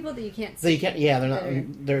are other people that you can't see. So you can't. Yeah, they're not. that are-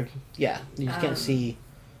 They're. Yeah, you just can't see.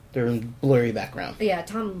 They're in blurry background. Yeah,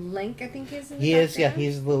 Tom Lenk, I think, is in the He is. Yeah,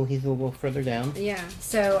 background. he's a little further down. Yeah.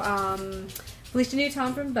 So, Felicia knew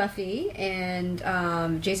Tom from Buffy, and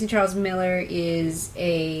Jason Charles Miller is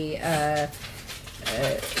a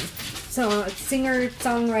singer,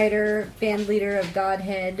 songwriter, band leader of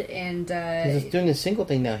Godhead, and He's doing a single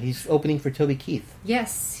thing now. He's opening for Toby Keith.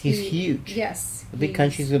 yes, He's huge. Yes, A big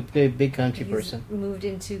country. He's a big country he's person. moved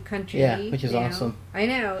into country. Yeah, which is now. awesome. I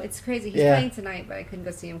know, it's crazy. He's Yeah. playing tonight, but I couldn't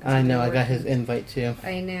go see him. 'cause I of know. I work. got his invite too.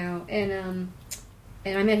 I know, and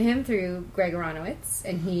I met him through Greg Aronowitz,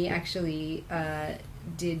 and he actually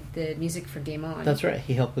did the music for Game On. That's right.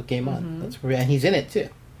 He helped with Game On. Mhm. That's and he's in it too.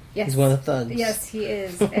 Yes. He's one of the thugs. Yes, he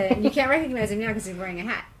is, and you can't recognize him now because he's wearing a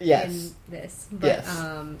hat. Yes. In this, but Yes.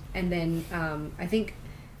 and then I think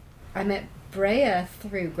I met Brea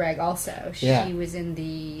through Greg also. She Yeah. was in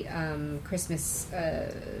the Christmas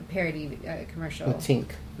parody commercial With Tink.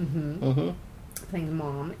 playing the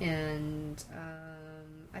mom, and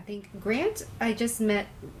I think Grant I just met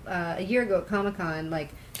a year ago at Comic-Con, like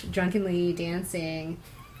drunkenly dancing.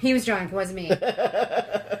 He was drunk, it wasn't me.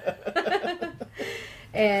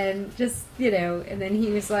 And just, and then he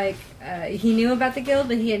was like, he knew about the Guild,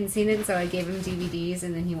 but he hadn't seen it, and so I gave him DVDs,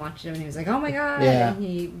 and then he watched them, and he was like, oh my god, Yeah. and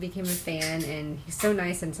he became a fan, and he's so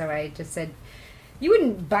nice, and so I just said, you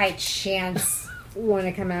wouldn't by chance want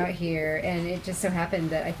to come out here, and it just so happened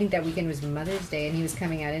that I think that weekend was Mother's Day, and he was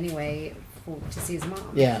coming out anyway to see his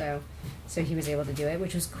mom. Yeah. So he was able to do it,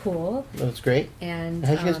 which was cool. That was great. And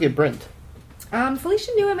how'd you guys get Brent?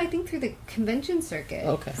 Felicia knew him, I think, through the convention circuit.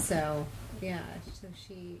 Okay. So, yeah, so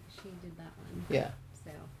she did that one. Yeah.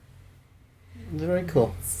 So Very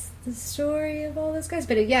cool. it's the story of all those guys,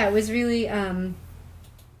 but it was really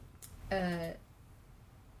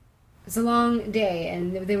it's a long day,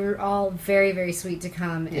 and they were all very, very sweet to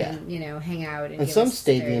come and hang out. And give some us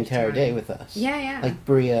stayed the their entire time. day with us. Yeah, yeah. Like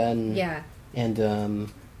Brea and Yeah. and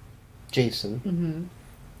Jason. Mm-hmm.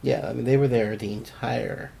 Yeah, I mean they were there the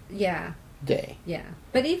entire Yeah. day. Yeah.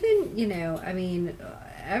 But even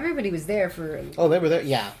everybody was there for Oh, they were there.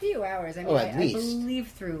 Yeah. a few hours. I mean, Oh, at I least. believe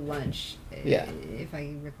through lunch, Yeah. if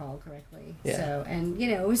I recall correctly. Yeah. So, and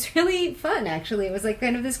it was really fun. Actually, it was like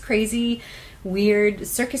kind of this crazy, weird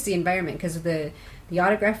circusy environment because of the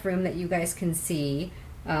autograph room that you guys can see.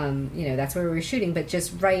 That's where we were shooting, but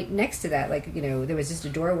just right next to that, there was just a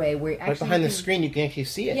doorway where actually Right behind you the screen, you can actually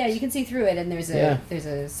see it. Yeah, you can see through it, and there's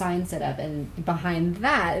a sign set up, and behind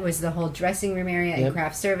that was the whole dressing room area and Yep.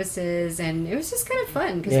 craft services, and it was just kind of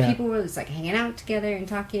fun because Yeah. people were just like hanging out together and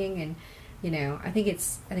talking, and I think I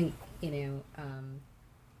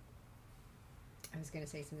was going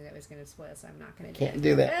to say something that was going to spoil, so I'm not going to. Can't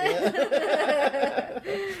do that.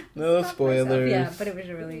 No spoilers. Yeah, but it was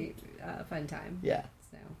a really fun time. Yeah.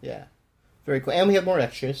 So. Yeah. Very cool. And we have more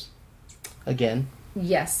extras. Again.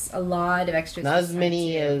 Yes, a lot of extras. Not this as time,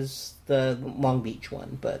 many too. as the Long Beach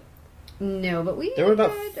one, but No, but there were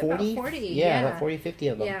about had 40. About 40, yeah, about 40, 50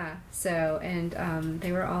 of them. Yeah. So, and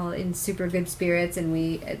they were all in super good spirits,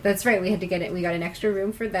 and that's right, we had to get it. We got an extra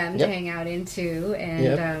room for them Yep. to hang out into, and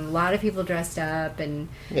Yep. a lot of people dressed up, and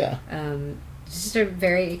Yeah. just a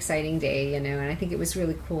very exciting day, and I think it was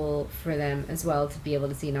really cool for them as well to be able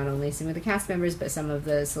to see not only some of the cast members, but some of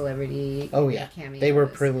the celebrity Oh yeah, cameos. they were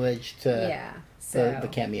privileged to So the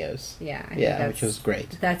cameos. Yeah, I think yeah, that's- which was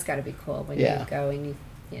great. That's got to be cool when Yeah. you go and you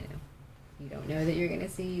you don't know that you're going to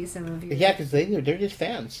see some of your... Yeah, because they're just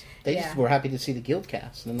fans. They just were happy to see the Guild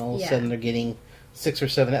cast, and then all of a sudden they're getting 6 or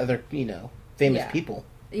 7 other, famous people.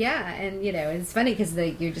 Yeah, and, it's funny because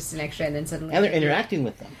you're just an extra, and then suddenly... And they're interacting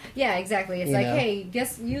with them. Yeah, exactly. It's hey,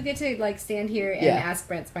 guess you get to, stand here and ask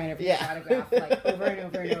Brent Spiner for his autograph, over and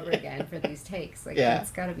over and over again for these takes.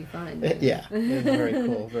 That's got to be fun. Yeah, it's very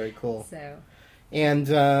cool, very cool. So...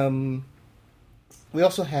 And we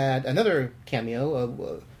also had another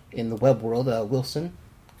cameo in the web world, Wilson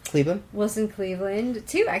Cleveland. Wilson Cleveland,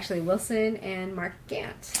 too, actually. Wilson and Mark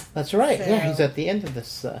Gant. That's right. So, he's at the end of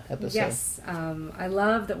this episode. Yes. I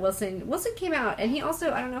love that Wilson came out, and he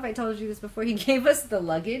also, I don't know if I told you this before, he gave us the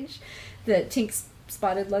luggage, the Tink's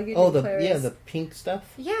spotted luggage. Oh, the pink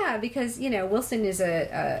stuff? Yeah, because, Wilson is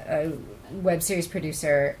a web series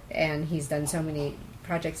producer, and he's done so many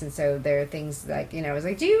projects, and so there are things like, I was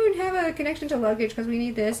like, do you have a connection to luggage, because we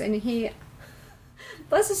need this, and he,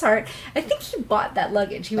 bless his heart, I think he bought that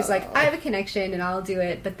luggage. He was like, I have a connection and I'll do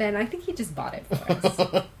it, but then I think he just bought it for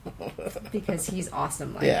us because he's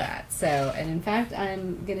awesome like that. So, and in fact,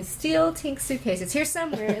 I'm gonna steal Tink's suitcase. It's here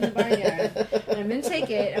somewhere in the barnyard, and I'm gonna take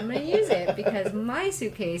it, I'm gonna use it, because my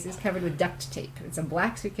suitcase is covered with duct tape. It's a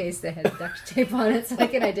black suitcase that has duct tape on it, so I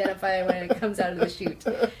can identify when it comes out of the chute.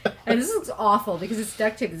 And this looks awful because it's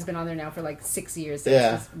duct tape that's been on there now for 6 years. So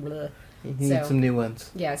it's just, you need some new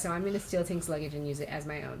ones. Yeah, so I'm going to steal Tink's luggage and use it as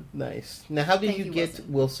my own. Nice. Now, how did you get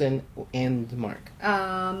Wilson and Mark?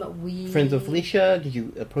 We... Friends of Felicia? Did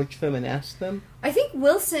you approach them and ask them? I think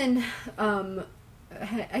Wilson,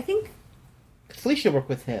 Felicia worked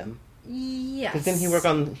with him. Yes. Because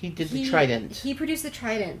then he did the Trident. He produced the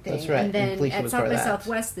Trident thing. That's right. And then and at South by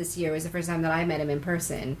Southwest this year was the first time that I met him in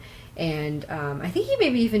person. And I think he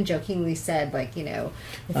maybe even jokingly said, if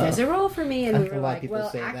there's a role for me, and we were like,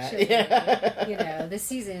 well, actually, this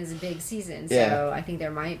season is a big season, so I think there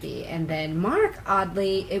might be. And then Mark,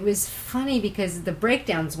 oddly, it was funny because the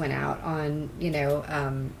breakdowns went out on,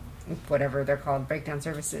 whatever they're called, breakdown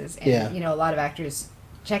services. And, a lot of actors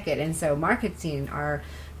check it. And so Mark had seen our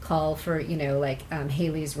call for,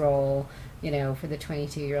 Haley's role, for the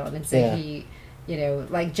 22-year-old. And so he...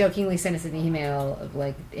 jokingly sent us an email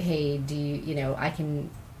of hey, do you, I think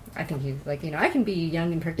he's like, I can be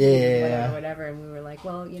young and perky and whatever. And we were like,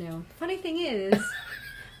 well, funny thing is,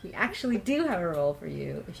 we actually do have a role for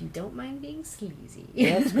you if you don't mind being sleazy.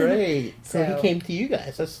 That's great. So he came to you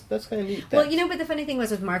guys. That's kind of neat. Well, but the funny thing was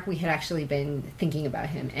with Mark, we had actually been thinking about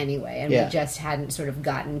him anyway, and we just hadn't sort of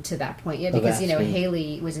gotten to that point yet because,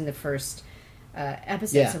 Haley was in the first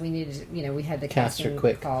episode, so we needed, we had the casting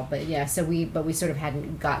call, but we sort of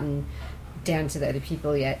hadn't gotten down to the other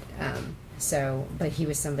people yet. But he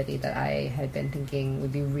was somebody that I had been thinking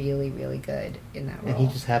would be really, really good in that role. And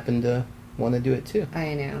he just happened to want to do it too.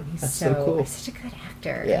 I know, he's so cool. He's such a good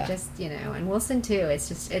actor. Yeah. Just and Wilson too. It's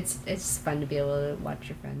just it's fun to be able to watch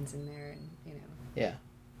your friends in there, and Yeah,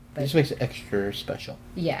 it just makes it extra special.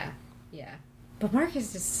 Yeah. But Mark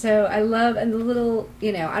is just so... I love... And the little...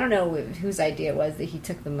 I don't know whose idea it was that he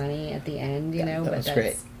took the money at the end, That was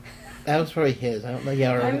great. That was probably his. I don't know.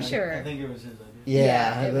 Yeah, I'm sure. I think it was his idea.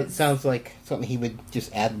 Yeah, that sounds like something he would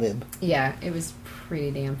just ad-lib. Yeah, it was pretty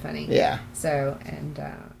damn funny. Yeah. So, and...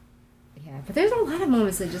 But there's a lot of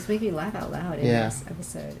moments that just make me laugh out loud in this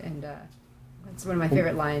episode. And that's one of my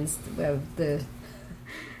favorite lines of the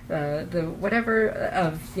whatever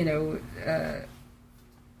of,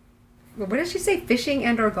 what did she say? Fishing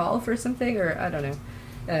and or golf or something, or I don't know.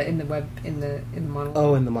 In the monologue.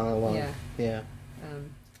 Oh, in the monologue. Yeah.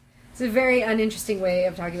 It's a very uninteresting way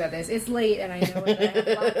of talking about this. It's late, and I know that I have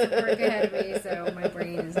lots of work ahead of me, so my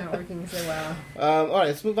brain is not working so well. All right,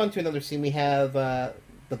 let's move on to another scene. We have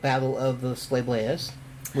the Battle of the Slayblayas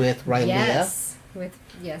with Rylea.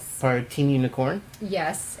 Yes. Part of Teen Unicorn.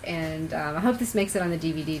 Yes, and I hope this makes it on the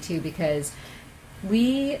DVD too, because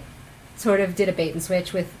we sort of did a bait and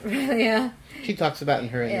switch with Rylea. She talks about in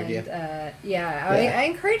her interview. And, I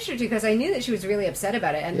encouraged her to because I knew that she was really upset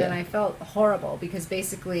about it, and then I felt horrible because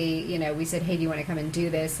basically, we said, hey, do you want to come and do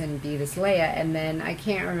this and be this Leia? And then I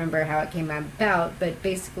can't remember how it came about, but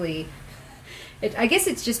basically... I guess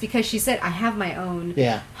it's just because she said, I have my own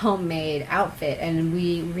homemade outfit, and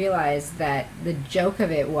we realized that the joke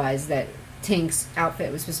of it was that Tink's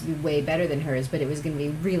outfit was supposed to be way better than hers, but it was going to be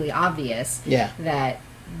really obvious that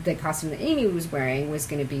the costume that Amy was wearing was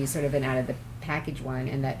going to be sort of an out-of-the-package one,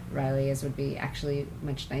 and that Rylea's would be actually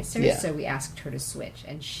much nicer, so we asked her to switch,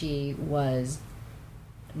 and she was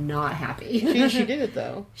not happy. She did it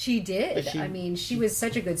though. She did. I mean, she was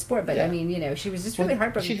such a good sport, but I mean, you know, she was just really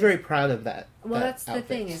heartbroken. She's very proud of that. Well, that's outfit.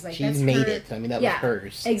 The thing is like she's that's made her, it. I mean, that was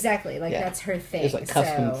hers. Exactly. Like that's her thing. It's like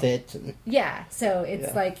custom fit. And, so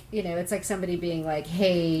it's like, you know, it's like somebody being like,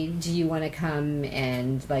 "Hey, do you want to come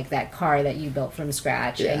and like that car that you built from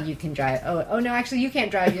scratch and you can drive? Oh no, actually, you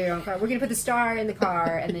can't drive your own car. We're gonna put the star in the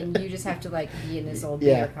car, and then you just have to like be in this old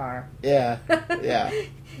beer car." Yeah. Yeah.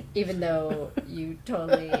 Even though you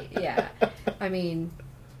totally, I mean.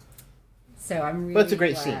 So I'm really But it's a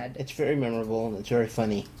great glad. scene. It's very memorable and it's very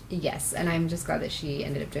funny. Yes, and I'm just glad that she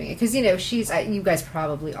ended up doing it because you know you guys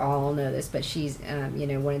probably all know this, but she's you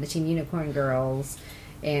know one of the Team Unicorn girls,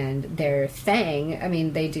 and their thing. I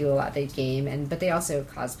mean, they do a lot. They game but they also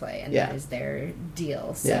cosplay, and that is their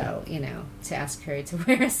deal. So you know, to ask her to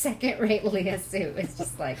wear a second-rate Leia suit is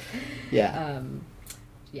just like,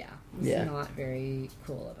 it's not very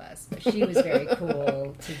cool of us, but she was very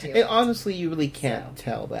cool to do it. Honestly, you really can't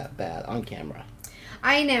tell that bad on camera.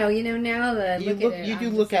 I know, you know, now that you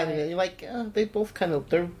look at it and you're like,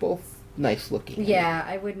 they're both nice looking.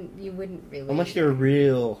 Yeah, you wouldn't really. Unless you're a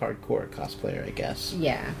real hardcore cosplayer, I guess.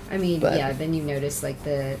 Yeah, I mean, then you notice like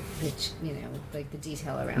the you know, like the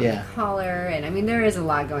detail around the collar, and I mean, there is a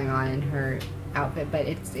lot going on in her outfit, but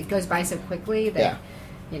it goes by so quickly that.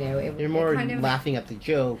 You know, you're more kind of laughing at the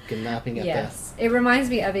joke and laughing at it reminds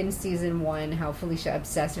me of in season 1 how Felicia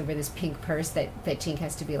obsessed over this pink purse that Tink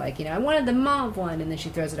has to be like, you know, I wanted the mauve one, and then she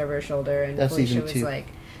throws it over her shoulder, and that's Felicia was like,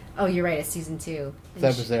 oh, you're right, it's season 2. And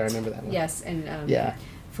that was there. I remember that one. Yes, and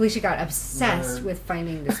Felicia got obsessed with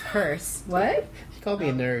finding this purse. What? She called me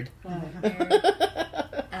a nerd.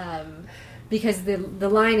 Because the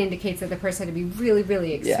line indicates that the purse had to be really,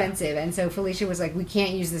 really expensive. And so Felicia was like, we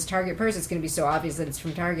can't use this Target purse. It's going to be so obvious that it's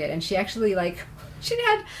from Target. And she actually, like, she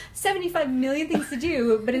had 75 million things to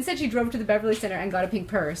do, but instead she drove to the Beverly Center and got a pink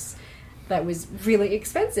purse that was really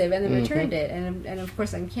expensive and then returned it. And of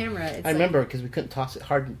course, on camera, it's I remember because we couldn't toss it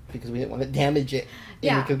hard because we didn't want to damage it.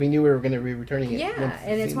 Yeah. Because we knew we were going to be returning it. Yeah,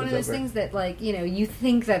 and it's one of those things that, like, you know, you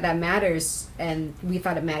think that matters, and we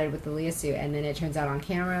thought it mattered with the Leia suit, and then it turns out on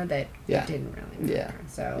camera that it didn't really matter.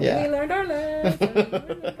 So we learned our lesson.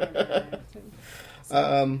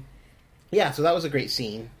 So that was a great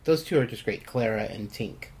scene. Those two are just great, Clara and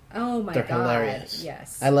Tink. Oh my They're god. hilarious.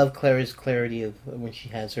 Yes. I love Clara's clarity of when she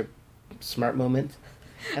has her smart moment.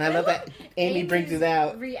 And I love that Amy brings it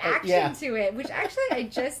out. Reaction to it, which actually I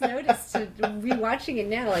just noticed rewatching it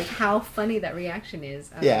now, like how funny that reaction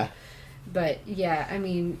is. But yeah, I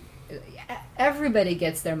mean, everybody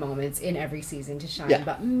gets their moments in every season to shine. Yeah.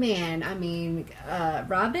 But man, I mean,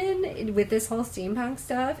 Robin with this whole steampunk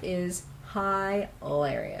stuff is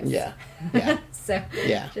hilarious. Yeah. So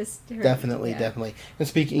yeah, just her, definitely. And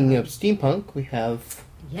speaking of steampunk, we have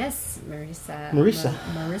Marissa.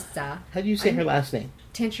 How do you say her last name?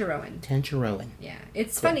 Tancharoen. Yeah,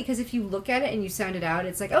 it's funny because if you look at it and you sound it out,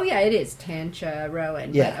 it's like, oh yeah, it is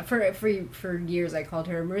Tancharoen. Yeah. But for years I called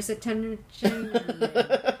her Marissa Tancharoen.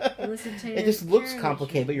 It just looks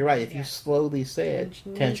complicated, but you're right. If you slowly say it,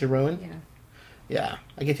 Tancharoen. Yeah.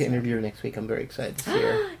 I get to interview her next week. I'm very excited to see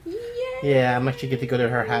her. Yeah, I'm actually get to go to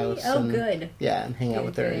her house. Oh, good. Yeah, and hang out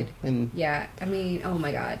with her. And yeah, I mean, oh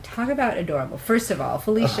my God, talk about adorable. First of all,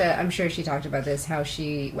 Felicia, I'm sure she talked about this. How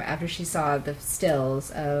she, after she saw the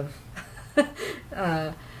stills of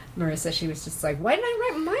Marissa, she was just like, why didn't I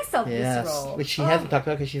write myself this role? Which she hasn't talked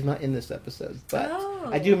about because she's not in this episode. But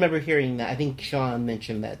I do remember hearing that. I think Sean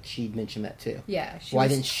mentioned that. She mentioned that too. Yeah. Why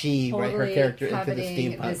didn't she write her character into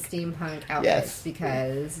the steampunk outfits?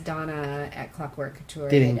 Because Donna at Clockwork Couture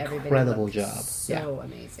did an incredible job. So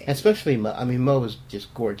amazing. Especially Mo. I mean, Mo was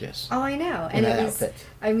just gorgeous. Oh, I know. And it was, outfit.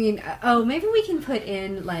 I mean, maybe we can put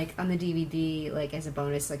in, like, on the DVD, like, as a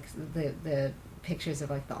bonus, like, the pictures of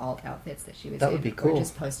like the alt outfits that she was in. That would be cool. Or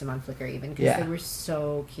just post them on Flickr even because they were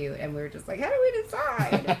so cute and we were just like, how do we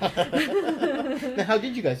decide? Now, how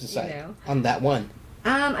did you guys decide on that one?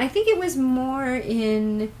 I think it was more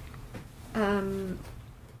in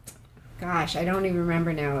gosh, I don't even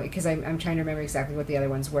remember now because I'm trying to remember exactly what the other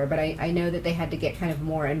ones were, but I know that they had to get kind of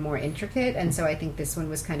more and more intricate, and so I think this one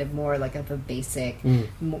was kind of more like of a basic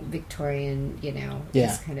Victorian,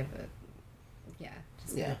 just kind of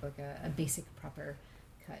like a basic proper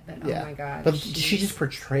cut. But oh my god, but she just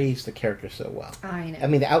portrays the character so well. I know. I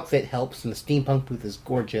mean, the outfit helps, and the steampunk booth is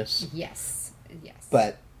gorgeous. Yes.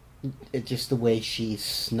 But it's just the way she's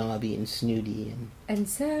snobby and snooty and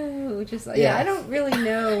so just like I don't really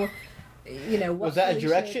know. What was that a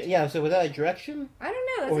direction? Yeah. So was that a direction? I don't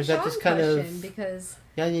know. That's or was that just kind of because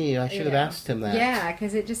I should have asked him that. Yeah,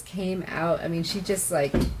 because it just came out. I mean, she just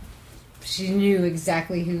like. she knew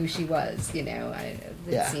exactly who she was. You know,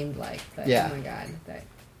 it seemed like. But, yeah. Oh my god,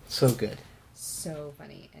 so good, so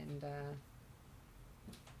funny, and I'm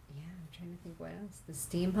trying to think what else. The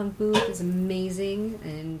steampunk booth is amazing,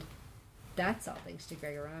 and that's all thanks to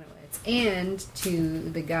Greg Aronowitz and to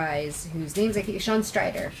the guys whose names I keep. Sean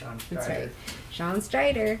Strider. That's right, Sean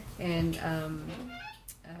Strider, and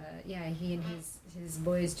he and his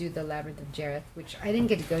boys do the Labyrinth of Jareth, which I didn't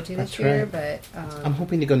get to go to this year, but I'm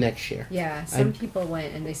hoping to go next year. Yeah, some people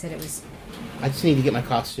went and they said it was. I just need to get my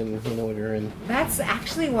costume in order, and that's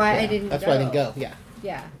actually why I didn't. That's why I didn't go. Yeah.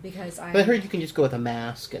 Yeah, because But I heard you can just go with a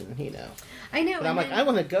mask, and I know. But I'm like, I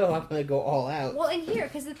want to go. I'm going to go all out. Well, and here,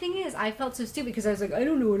 because the thing is, I felt so stupid because I was like, I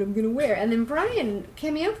don't know what I'm going to wear. And then Brian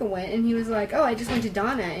Kamioka went, and he was like, oh, I just went to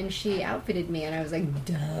Donna, and she outfitted me. And I was like,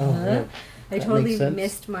 duh. Oh, yeah. I totally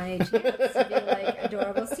missed my chance to be, like,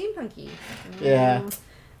 adorable steampunky. Yeah.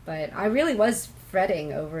 But I really was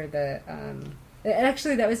fretting over the... And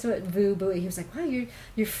actually, that was what Vu Bui. He was like, "Wow,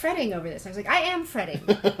 you're fretting over this." And I was like, "I am fretting.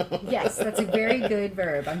 Yes, that's a very good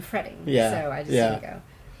verb. I'm fretting." Yeah. So I just didn't go.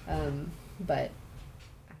 But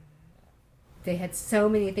they had so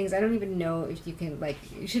many things. I don't even know if you can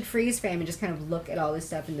you should freeze frame and just kind of look at all this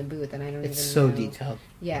stuff in the booth. And I don't. It's even know. so detailed.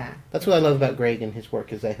 Yeah. That's what I love about Greg and his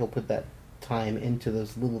work is that he'll put that time into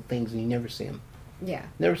those little things, and you never see them. Yeah.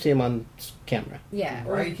 Never see him on camera. Yeah,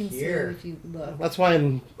 or you can see if you look. That's why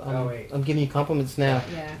I'm giving you compliments now.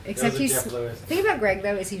 Yeah, except the thing about Greg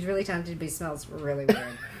though is he's really talented, but he smells really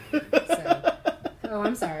weird.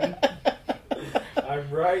 I'm sorry. I'm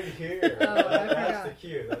right here. Oh, I forgot. That's the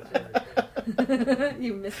cue. That's right.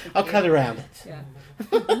 You missed the cue. I'll cut around it. Yeah.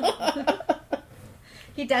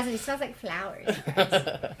 He doesn't. He smells like flowers. Guys.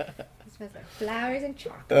 He smells like flowers and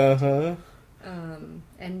chocolate.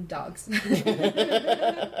 And dogs.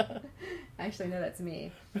 Actually, no, that's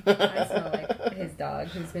me. I smell like his dog,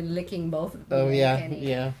 who's been licking both of them. Oh, yeah, Kenny.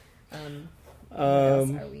 yeah. What else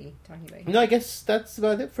are we talking about here? No, I guess that's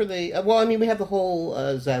about it for the... we have the whole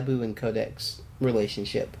Zabu and Codex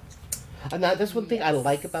relationship. And that's one thing I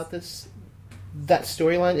like about that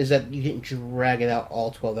storyline, is that you didn't drag it out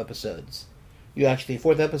all 12 episodes. You actually,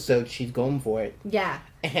 4th episode, she's going for it. Yeah.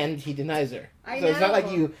 And he denies her. I know. It's not like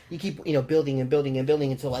you keep, building and building and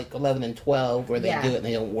building until like 11 and 12 where they do it and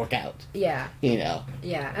they don't work out. Yeah.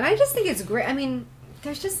 Yeah. And I just think it's great. I mean,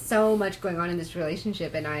 there's just so much going on in this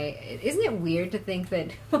relationship, and isn't it weird to think that,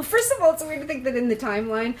 well, first of all, it's weird to think that in the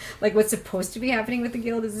timeline, like, what's supposed to be happening with the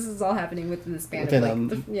guild this is all happening within the span of,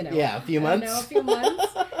 a few months. A few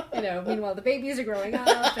months. Meanwhile, the babies are growing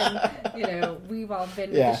up, and, we've all been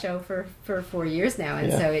with the show for 4 years now,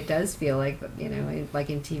 and so it does feel like, like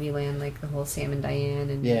in TV land, like the whole Sam and Diane,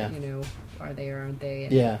 and, are they or aren't they?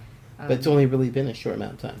 And, but it's only really been a short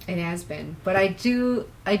amount of time. It has been. But I do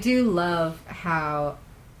love how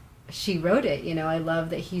she wrote it. I love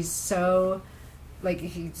that he's so,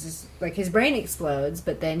 he's just, his brain explodes,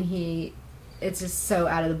 but then it's just so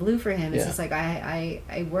out of the blue for him. It's just like,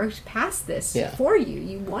 I worked past this for you.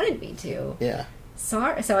 You wanted me to. Yeah. So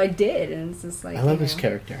I did, and it's just like... I love his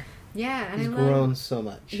character. Yeah, and he's grown so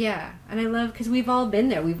much. Yeah, and I love, because we've all been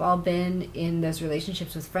there. We've all been in those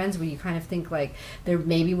relationships with friends where you kind of think, there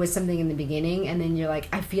maybe was something in the beginning, and then you're like,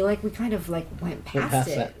 I feel like we kind of, went past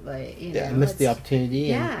it. I missed the opportunity.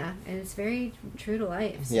 Yeah, and it's very true to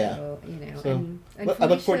life. So, So, and I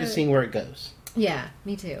look forward to seeing where it goes. Yeah,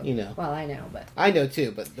 me too. Well, I know, but... I know,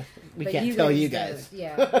 too, but we can't tell you guys.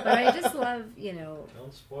 Yeah, but I just love,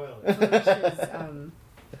 Don't spoil it.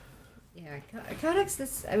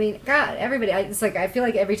 Codex, God, everybody, it's like, I feel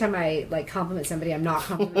like every time I, compliment somebody, I'm not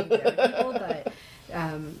complimenting the other people, but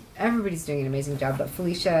everybody's doing an amazing job. But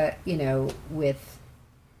Felicia, with,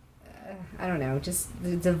 I don't know, just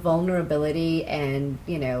the vulnerability and,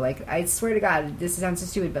 I swear to God, this sounds so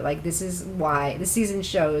stupid, but, this is why, this season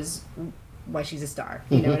shows why she's a star,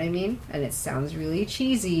 you know what I mean? And it sounds really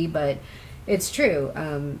cheesy, but it's true.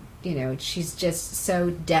 She's just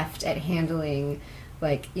so deft at handling...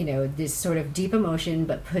 this sort of deep emotion,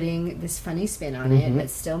 but putting this funny spin on it, but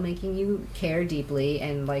still making you care deeply,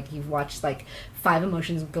 and, you've watched, 5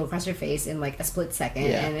 emotions go across her face in, a split second,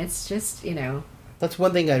 and it's just, That's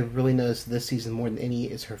one thing I really noticed this season more than any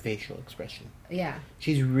is her facial expression. Yeah.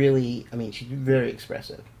 She's really, she's very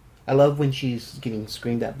expressive. I love when she's getting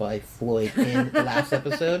screamed at by Floyd in the last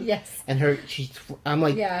episode. Yes. And I'm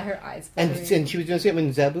like... Yeah, her eyes. And she was doing it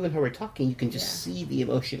when Zabu and her were talking, you can just see the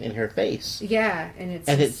emotion in her face. Yeah, and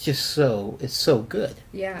it's just so good.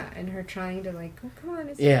 Yeah, and her trying to oh, come on.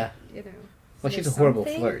 It's Well, she's a horrible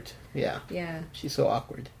flirt. Yeah. Yeah. She's so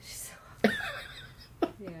awkward.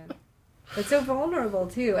 Yeah. But so vulnerable,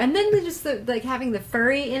 too. And then just having the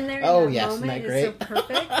furry in there oh, in that yes, moment isn't that great? is so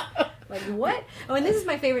perfect. Like, what? Oh, and this is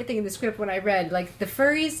my favorite thing in the script when I read. Like, the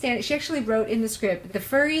furries she actually wrote in the script, the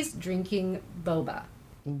furries drinking boba.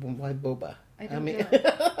 Why boba? I don't know.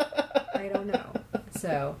 I don't know.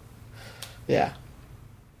 So. Yeah.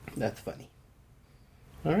 That's funny.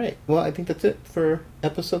 All right. Well, I think that's it for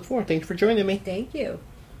episode 4. Thanks for joining me. Thank you.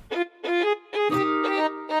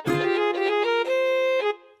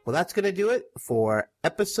 Well, that's going to do it for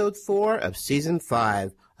episode 4 of season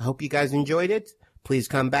 5. I hope you guys enjoyed it. Please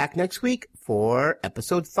come back next week for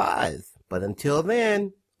episode 5. But until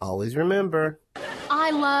then, always remember.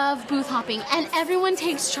 I love booth hopping, and everyone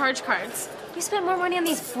takes charge cards. We spent more money on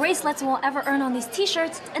these bracelets than we'll ever earn on these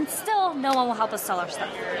t-shirts, and still no one will help us sell our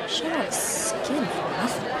stuff. Shut up, skin for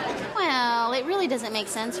nothing. Well, it really doesn't make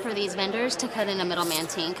sense for these vendors to cut in a middleman,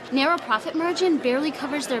 Tink. Narrow profit margin barely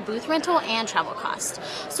covers their booth rental and travel cost.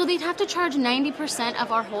 So they'd have to charge 90%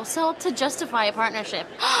 of our wholesale to justify a partnership.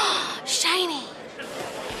 Shiny!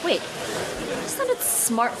 Wait, you sounded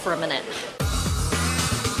smart for a minute.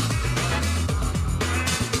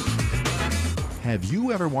 Have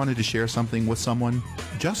you ever wanted to share something with someone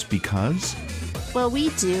just because? Well, we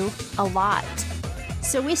do, a lot.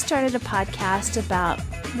 So we started a podcast about,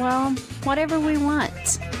 well, whatever we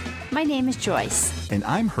want. My name is Joyce. And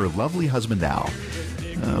I'm her lovely husband, Al.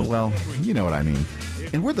 Well, you know what I mean.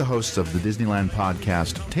 And we're the hosts of the Disneyland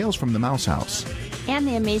podcast, Tales from the Mouse House. And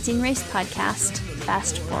the Amazing Race podcast,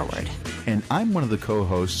 Fast Forward. And I'm one of the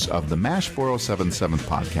co-hosts of the MASH 4077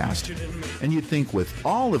 podcast. And you'd think with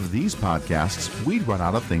all of these podcasts, we'd run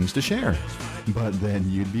out of things to share. But then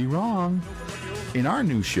you'd be wrong. In our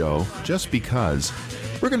new show, Just Because,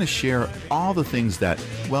 we're going to share all the things that,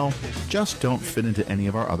 well, just don't fit into any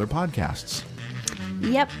of our other podcasts.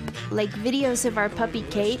 Yep, like videos of our puppy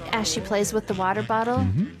Kate as she plays with the water bottle.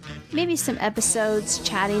 Mm-hmm. Maybe some episodes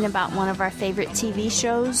chatting about one of our favorite TV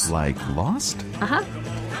shows. Like Lost? Uh-huh.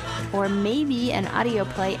 Or maybe an audio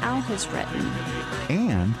play Al has written.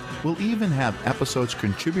 And we'll even have episodes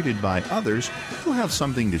contributed by others who have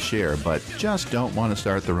something to share but just don't want to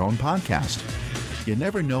start their own podcast. You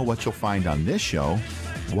never know what you'll find on this show.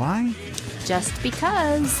 Why? Just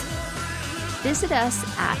because. Visit us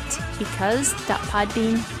at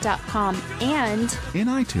because.podbean.com and in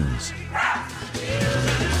iTunes.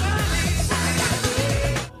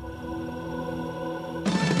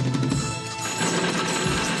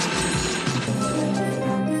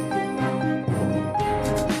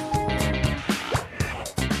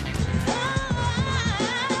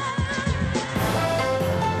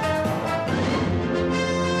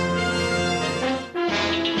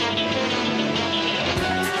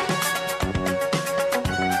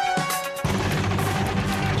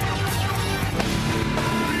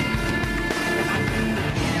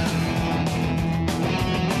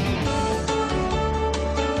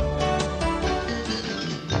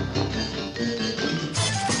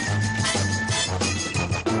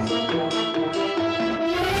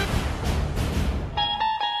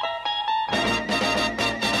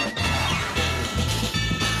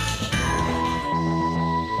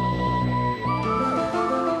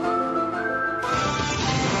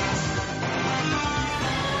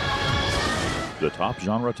 The top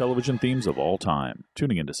genre television themes of all time.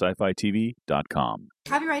 Tuning into SciFiTV.com.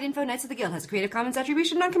 Copyright info, Knights of the Guild has a Creative Commons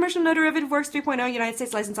Attribution, non-commercial, no derivative works 3.0 United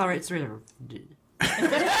States license. All rights reserved.